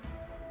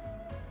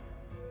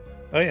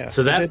 Oh yeah,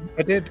 so that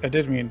I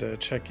did mean to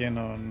check in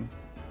on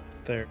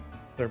their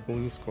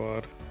blue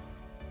squad.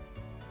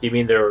 You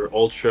mean their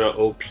ultra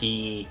OP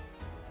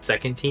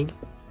second team?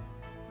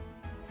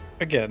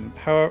 Again,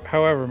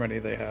 however many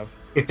they have.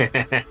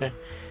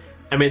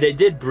 I mean, they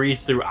did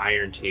breeze through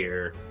Iron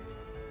Tier,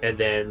 and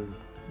then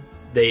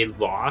they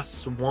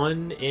lost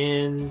one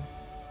in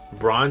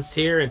Bronze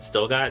Tier and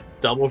still got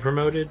double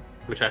promoted,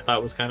 which I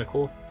thought was kind of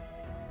cool.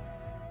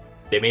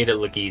 They made it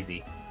look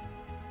easy.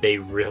 They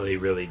really,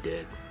 really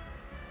did.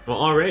 Well,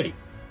 alrighty.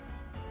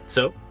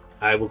 So,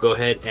 I will go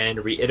ahead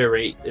and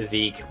reiterate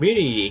the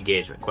community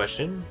engagement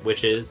question,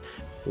 which is,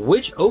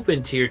 which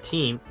open tier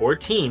team or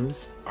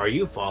teams are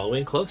you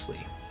following closely?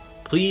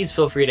 Please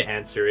feel free to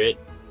answer it.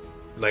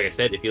 Like I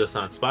said, if you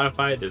listen on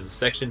Spotify, there's a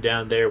section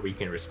down there where you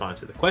can respond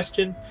to the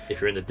question.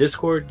 If you're in the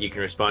Discord, you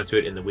can respond to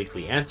it in the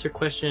weekly answer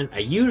question. I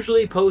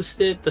usually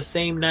post it the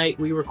same night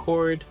we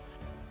record.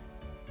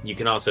 You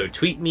can also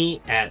tweet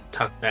me at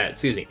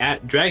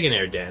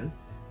Dragonair Den.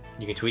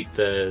 You can tweet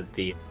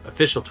the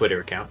official Twitter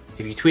account.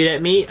 If you tweet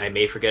at me, I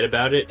may forget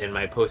about it in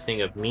my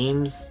posting of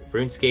memes,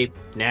 RuneScape,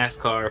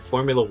 NASCAR,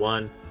 Formula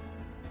One,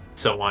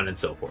 so on and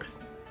so forth.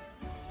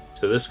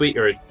 So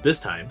this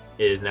time,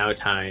 it is now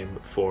time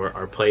for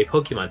our Play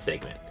Pokemon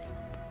segment.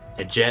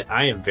 And Jet,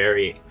 I am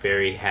very,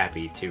 very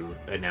happy to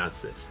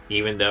announce this,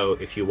 even though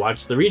if you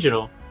watch the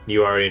regional,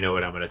 you already know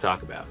what I'm going to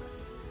talk about.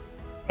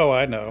 Oh,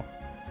 I know.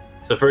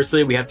 So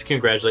firstly, we have to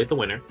congratulate the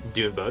winner.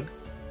 Dunebug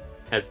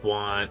has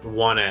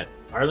won at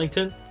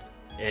Arlington,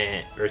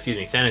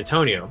 San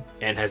Antonio,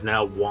 and has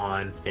now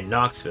won in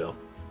Knoxville.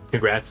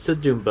 Congrats to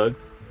Dunebug.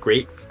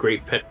 Great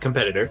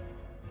competitor.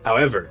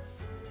 However,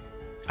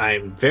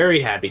 I'm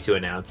very happy to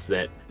announce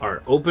that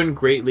our Open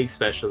Great League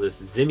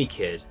specialist, Zimmy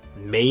Kid,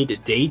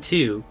 made day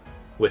 2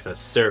 with a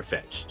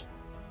Surfetched.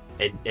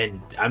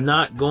 And I'm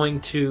not going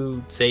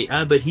to say,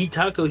 but he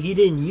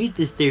didn't use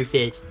the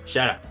Surfetched.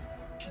 Shut up.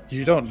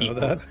 You don't know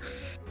that.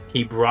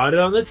 He brought it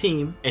on the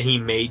team, and he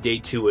made day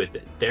 2 with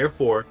it.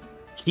 Therefore,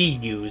 he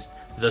used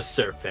the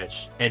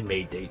Sirfetch'd and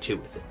made day 2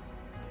 with it.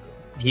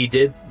 He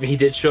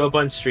did show up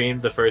on stream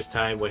the first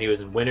time when he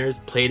was in Winners,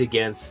 played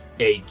against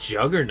a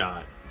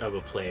juggernaut of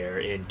a player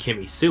in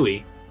Kimi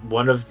Sui,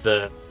 one of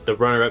the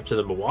runner-up to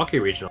the Milwaukee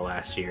Regional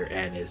last year,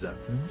 and is a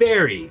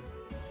very,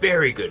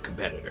 very good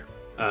competitor.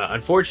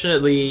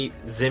 Unfortunately,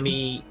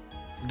 Zimmy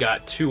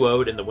got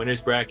 2-0'd in the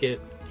winners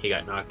bracket. He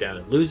got knocked down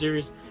in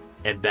losers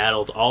and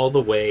battled all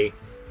the way.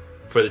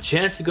 For the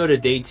chance to go to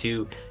day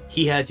 2,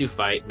 he had to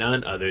fight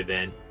none other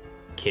than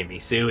Kimi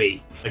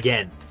Sui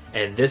again.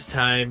 And this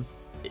time,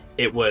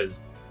 it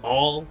was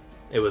all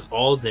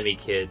Zimmy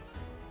Kid.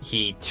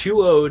 He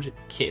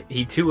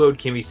 2-0'd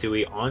Kimi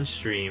Sui on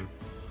stream.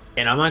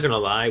 And I'm not gonna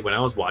lie, when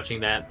I was watching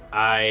that,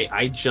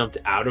 I jumped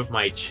out of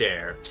my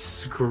chair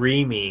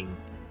screaming,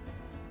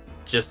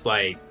 just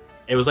like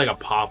it was like a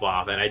pop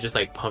off, and I just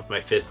like pumped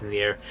my fist in the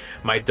air.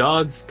 My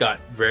dogs got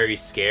very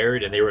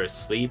scared and they were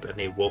asleep, and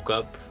they woke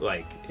up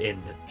like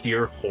in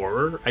pure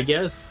horror, I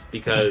guess,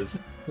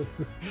 because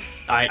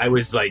I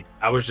was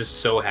just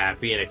so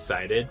happy and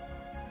excited,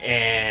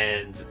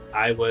 and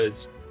I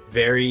was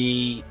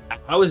very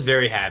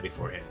happy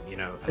for him. You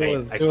know, it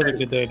was a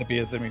good day to be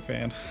a Zimmy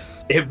fan.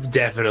 It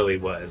definitely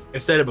was.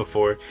 I've said it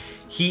before.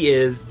 He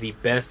is the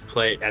best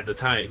player at the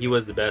time. He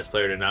was the best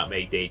player to not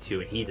make day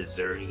 2, and he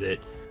deserves it.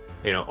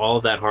 You know, all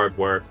of that hard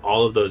work,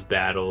 all of those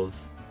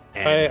battles.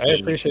 And I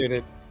appreciate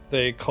it.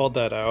 They called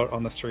that out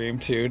on the stream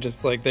too.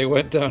 Just like they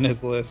went down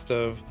his list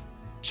of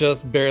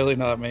just barely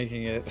not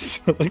making it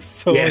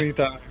so many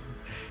times.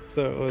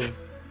 So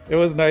it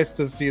was nice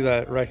to see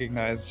that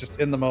recognized just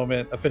in the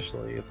moment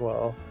officially as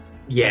well.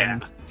 Yeah.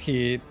 And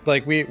he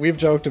we've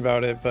joked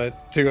about it,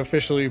 but to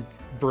officially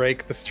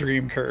break the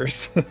stream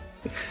curse.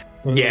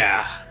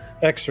 Yeah.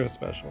 Extra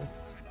special.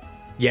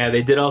 Yeah,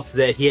 they did also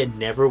that. He had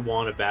never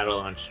won a battle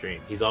on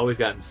stream. He's always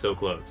gotten so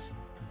close.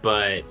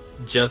 But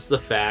just the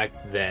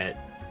fact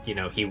that, you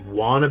know, he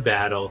won a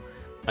battle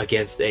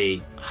against a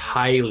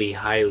highly,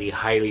 highly,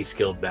 highly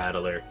skilled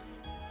battler.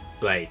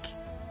 Like,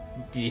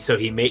 so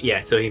he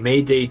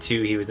made day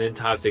 2. He was in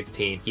top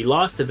 16. He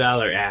lost to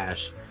Valor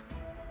Ash.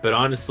 But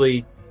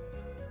honestly,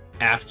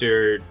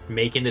 after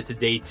making it to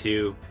day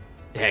 2,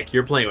 heck,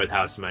 you're playing with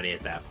house money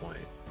at that point.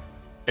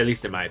 At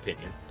least in my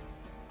opinion.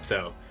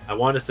 So, I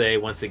want to say,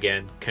 once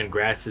again,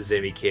 congrats to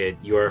Zimmy Kid.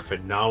 You are a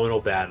phenomenal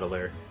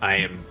battler. I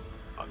am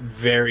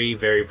very,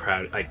 very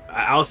proud. Like,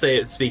 I'll say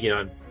it speaking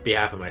on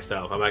behalf of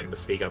myself. I'm not going to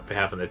speak on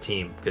behalf of the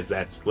team because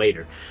that's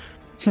later.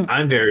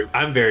 I'm very,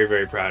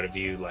 very proud of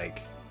you.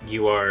 Like,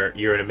 you're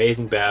an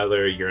amazing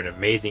battler. You're an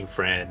amazing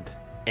friend.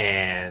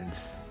 And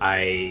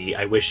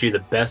I wish you the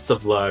best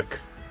of luck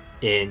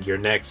in your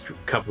next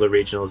couple of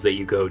regionals that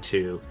you go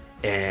to,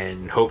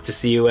 and hope to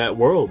see you at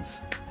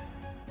Worlds.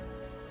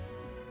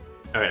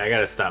 All right, I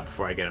gotta stop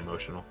before I get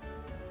emotional.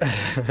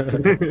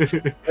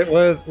 It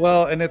was,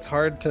 well, and it's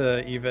hard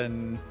to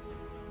even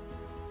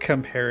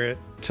compare it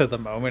to the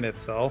moment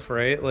itself,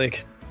 right?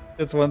 Like,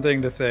 it's one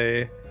thing to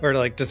say or to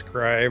like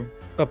describe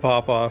a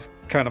pop-off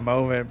kind of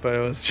moment, but it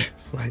was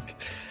just like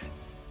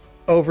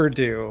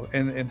overdue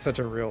in such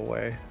a real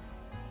way.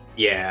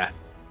 Yeah.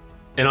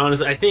 And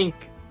honestly, I think,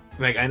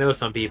 like, I know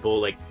some people,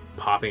 like,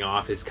 popping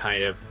off is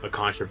kind of a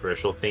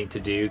controversial thing to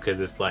do, because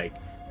it's like,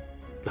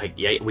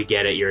 yeah, we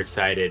get it, you're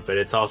excited, but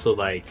it's also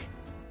like,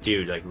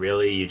 dude, like,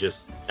 really, you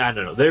just, I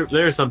don't know.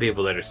 There are some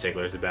people that are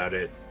sticklers about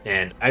it,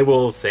 and I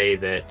will say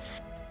that,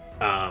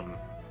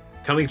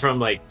 coming from,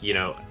 like, you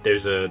know,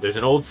 there's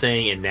an old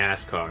saying in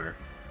NASCAR,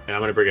 and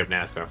I'm gonna bring up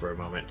NASCAR for a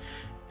moment.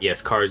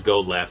 Yes, cars go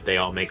left, they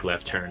all make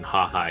left turn,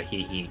 ha ha,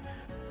 he he.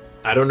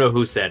 I don't know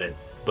who said it,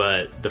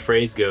 but the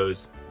phrase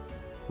goes,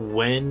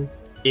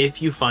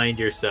 if you find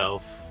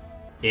yourself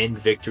in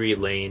victory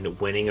lane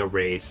winning a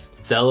race,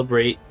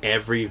 celebrate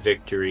every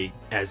victory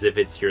as if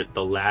it's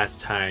the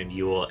last time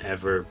you will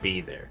ever be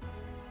there,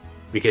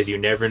 because you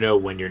never know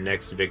when your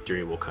next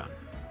victory will come.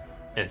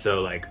 And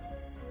so, like,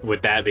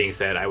 with that being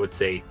said, I would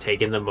say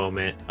take in the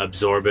moment,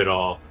 absorb it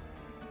all,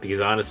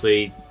 because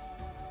honestly,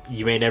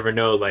 you may never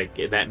know,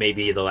 like, that may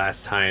be the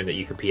last time that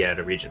you compete at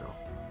a regional.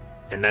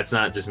 And that's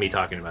not just me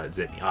talking about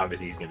Zimmy.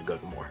 Obviously, he's going to go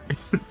to more.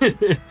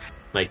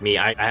 Like me,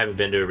 I haven't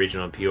been to a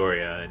regional in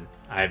Peoria, and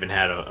I haven't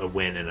had a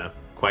win in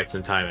quite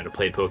some time at a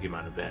Play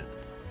Pokemon event.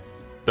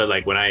 But,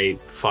 like, when I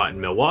fought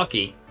in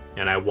Milwaukee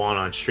and I won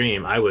on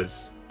stream, I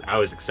was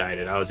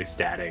excited. I was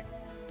ecstatic.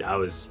 I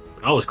was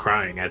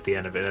crying at the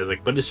end of it. I was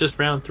like, but it's just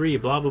round 3,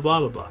 blah, blah, blah,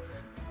 blah, blah.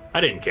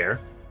 I didn't care.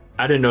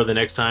 I didn't know the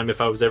next time if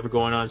I was ever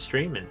going on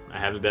stream, and I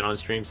haven't been on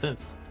stream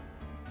since.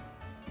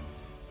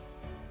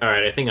 All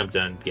right, I think I'm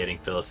done getting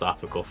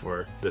philosophical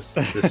for this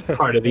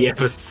part of the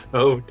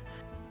episode.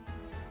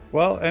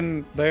 Well,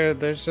 and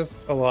there's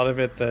just a lot of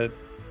it that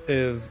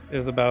is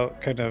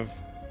about kind of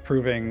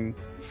proving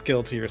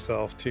skill to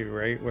yourself too,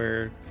 right?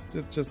 Where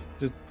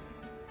it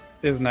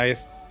is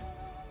nice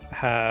to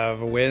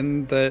have a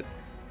win that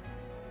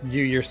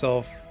you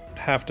yourself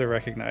have to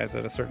recognize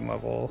at a certain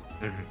level.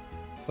 Mm-hmm.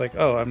 It's like,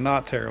 oh, I'm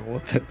not terrible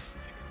at this.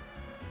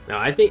 No,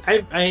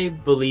 I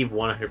believe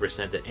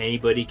 100% that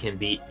anybody can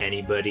beat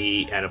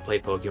anybody at a Play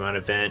Pokemon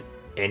event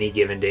any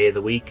given day of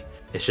the week.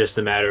 It's just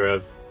a matter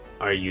of,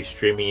 are you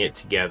streaming it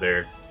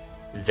together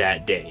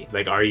that day?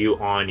 Like, are you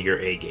on your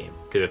A game?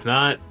 Because if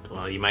not,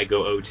 well, you might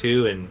go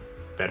 0-2 and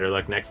better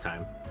luck next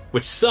time.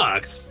 Which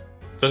sucks.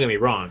 Don't get me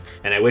wrong.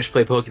 And I wish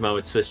Play Pokemon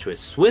would switch to a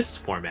Swiss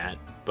format,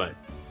 but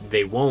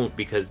they won't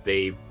because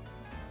they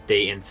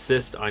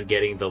insist on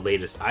getting the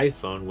latest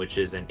iPhone, which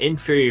is an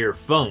inferior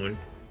phone,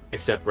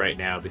 except right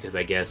now because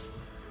I guess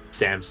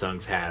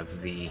Samsungs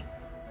have the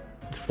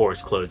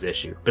force close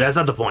issue. But that's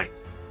not the point.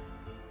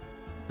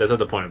 That's not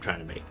the point I'm trying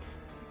to make.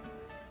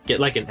 Get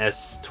like an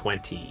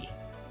S20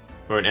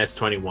 or an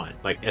S21,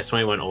 like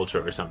S21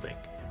 Ultra or something.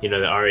 You know,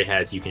 that already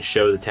has, you can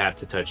show the tap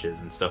to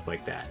touches and stuff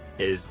like that.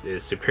 It is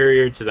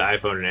superior to the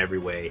iPhone in every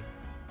way,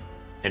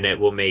 and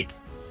it'll make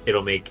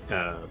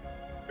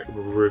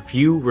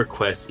review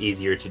requests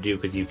easier to do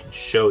because you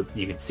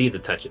can see the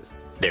touches.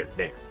 There.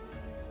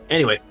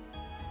 Anyway,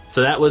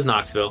 so that was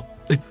Knoxville.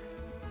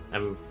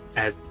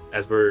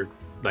 As we're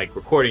like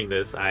recording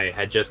this, I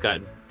had just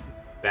gotten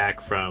back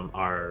from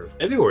our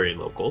February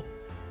local,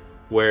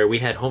 where we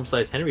had Home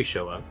Slice Henry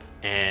show up,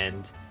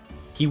 and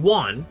he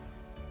won.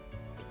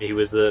 He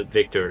was the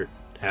victor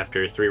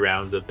after 3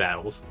 rounds of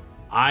battles.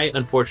 I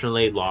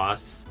unfortunately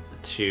lost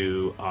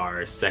to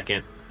our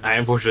second. I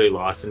unfortunately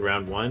lost in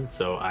round 1,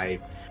 so I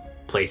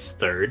placed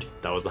 3rd.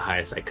 That was the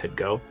highest I could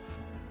go.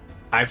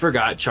 I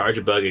forgot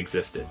Charge-a-Bug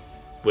existed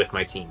with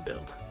my team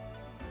build.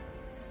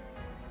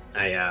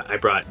 I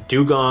brought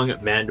Dugong,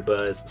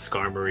 Mandibuzz,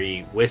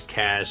 Skarmory,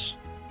 Whiscash,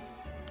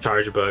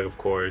 Charge-a-Bug, of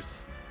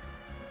course,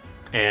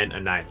 and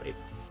Annihilate.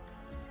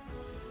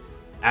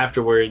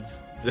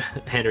 Afterwards,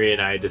 Henry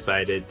and I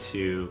decided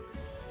to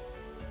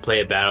play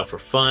a battle for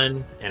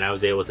fun, and I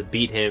was able to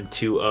beat him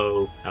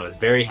 2-0. I was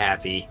very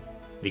happy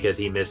because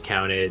he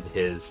miscounted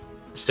his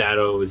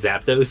Shadow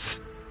Zapdos.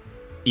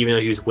 Even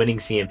though he was winning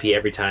CMP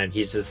every time,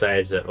 he just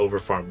decided to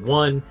overfarm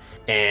 1,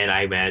 and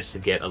I managed to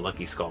get a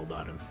Lucky Scald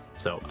on him.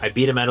 So I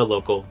beat him at a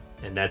local,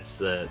 and that's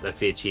the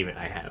achievement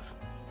I have.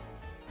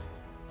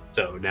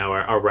 So now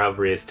our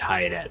rivalry is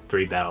tied at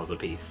 3 battles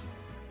apiece.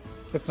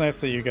 It's nice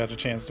that you got a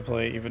chance to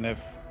play, even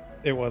if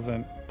it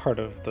wasn't part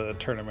of the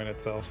tournament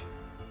itself.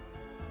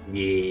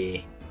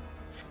 Yeah,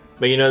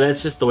 but you know,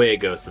 that's just the way it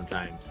goes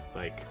sometimes.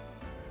 Like,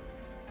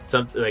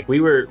 we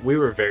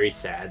were very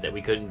sad that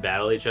we couldn't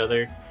battle each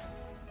other,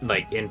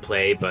 like in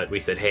play. But we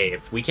said, hey,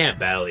 if we can't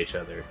battle each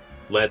other,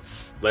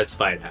 let's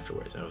fight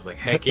afterwards. And I was like,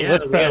 heck yeah,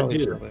 let's battle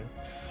each other.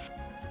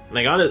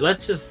 Like, honestly,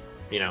 let's just,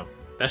 you know,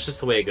 that's just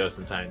the way it goes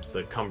sometimes.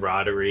 The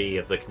camaraderie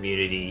of the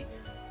community.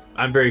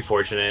 I'm very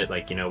fortunate.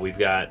 Like, you know, we've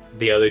got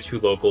the other 2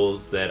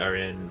 locals that are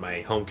in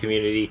my home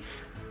community.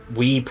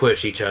 We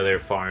push each other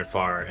far and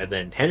far, and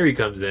then Henry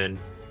comes in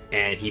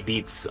and he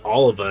beats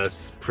all of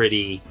us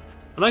pretty.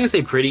 I'm not gonna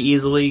say pretty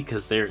easily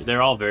because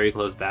they're all very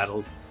close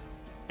battles.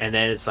 And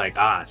then it's like,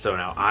 so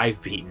now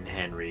I've beaten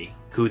Henry,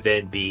 who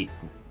then beat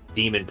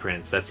Demon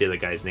Prince. That's the other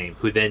guy's name.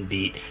 Who then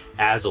beat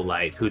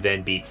Azulite, who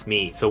then beats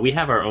me. So we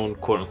have our own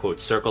quote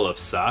unquote circle of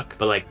suck.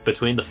 But like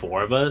between the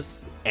 4 of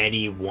us,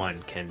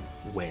 anyone can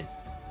win.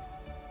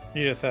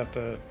 You just have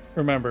to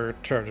remember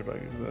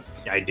Charge-a-Bug exists.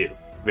 I do.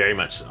 Very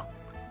much so.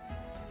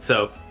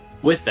 So,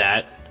 with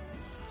that,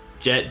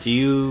 Jet, do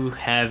you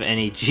have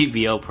any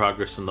GBL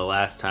progress from the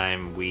last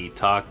time we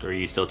talked, or are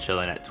you still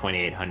chilling at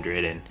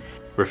 2800 and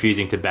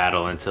refusing to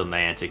battle until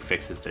Niantic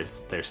fixes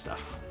their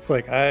stuff? It's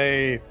like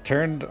I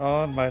turned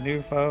on my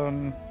new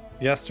phone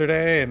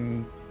yesterday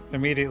and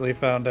immediately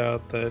found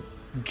out that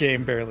the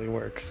game barely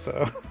works,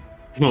 so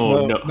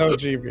no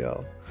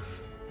GBL.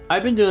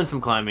 I've been doing some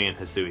climbing in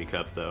Hisui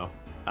Cup, though.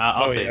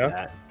 I'll say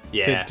that.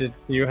 Yeah. Did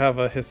you have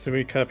a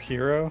Hisui Cup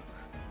hero?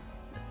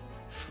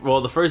 Well,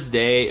 the first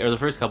day, or the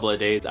first couple of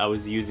days, I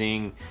was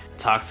using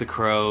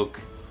Toxicroak,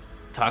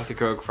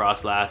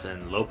 Frostlass,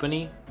 and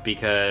Lopunny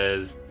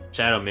because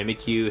Shadow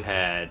Mimikyu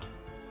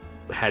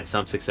had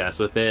some success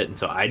with it, and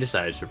so I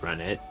decided to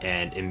run it,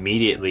 and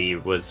immediately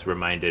was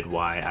reminded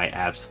why I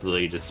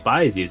absolutely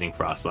despise using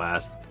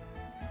Frostlass,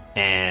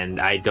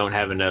 and I don't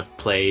have enough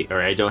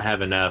I don't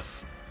have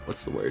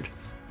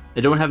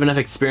enough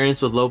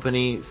experience with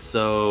Lopunny,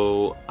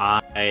 so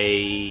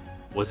I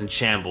was in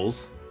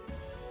shambles.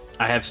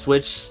 I have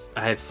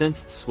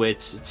since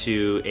switched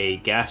to a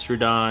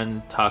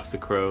Gastrodon,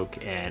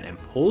 Toxicroak, and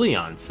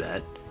Empoleon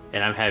set,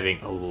 and I'm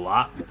having a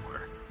lot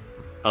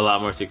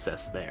more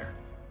success there.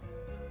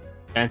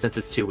 And since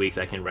it's 2 weeks,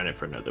 I can run it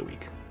for another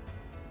week.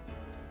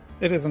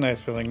 It is a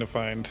nice feeling to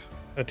find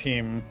a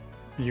team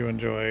you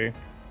enjoy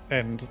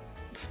and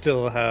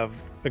still have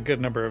a good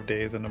number of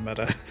days in a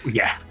meta.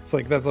 Yeah. It's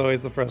like, that's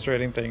always the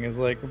frustrating thing, is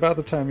like, about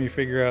the time you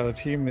figure out a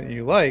team that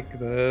you like,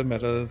 the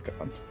meta is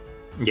gone.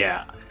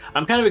 Yeah.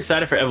 I'm kind of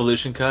excited for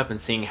Evolution Cup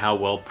and seeing how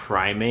well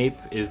Primeape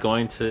is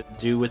going to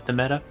do with the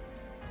meta.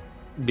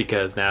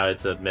 Because now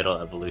it's a middle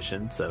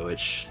evolution, so it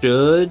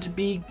should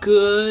be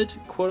good,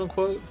 quote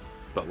unquote.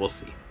 But we'll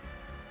see.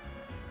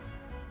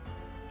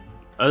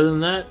 Other than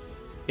that,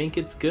 I think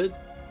it's good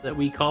that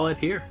we call it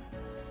here.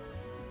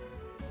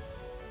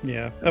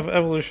 Yeah,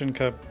 Evolution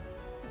Cup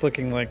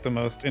looking like the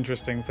most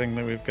interesting thing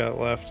that we've got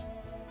left.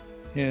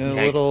 Yeah,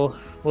 Okay.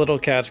 little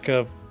catch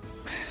cup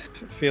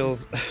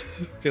feels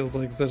feels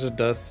like such a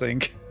dust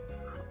sink.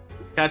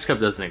 Catch Cup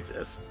doesn't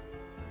exist.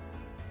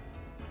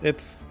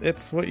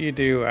 It's what you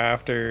do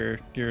after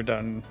you're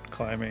done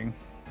climbing.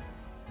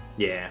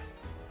 Yeah.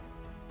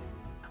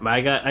 But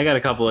I got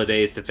a couple of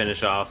days to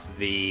finish off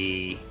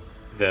the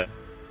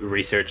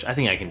research. I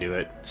think I can do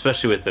it,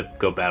 especially with the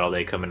Go Battle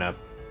Day coming up.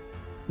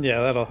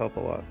 Yeah, that'll help a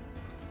lot.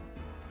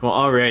 Well,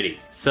 alrighty.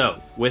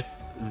 So, with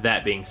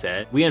that being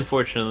said, we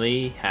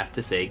unfortunately have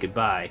to say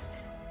goodbye.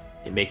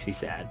 It makes me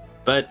sad.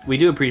 But we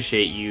do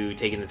appreciate you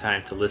taking the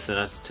time to listen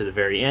to us to the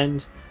very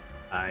end.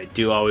 I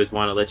do always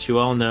want to let you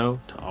all know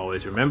to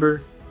always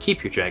remember,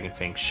 keep your Dragon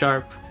Fang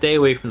sharp, stay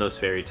away from those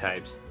fairy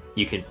types.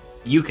 You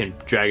can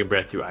Dragon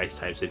Breath through ice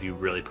types if you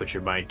really put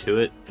your mind to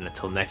it. And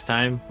until next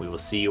time, we will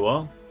see you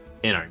all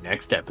in our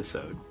next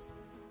episode.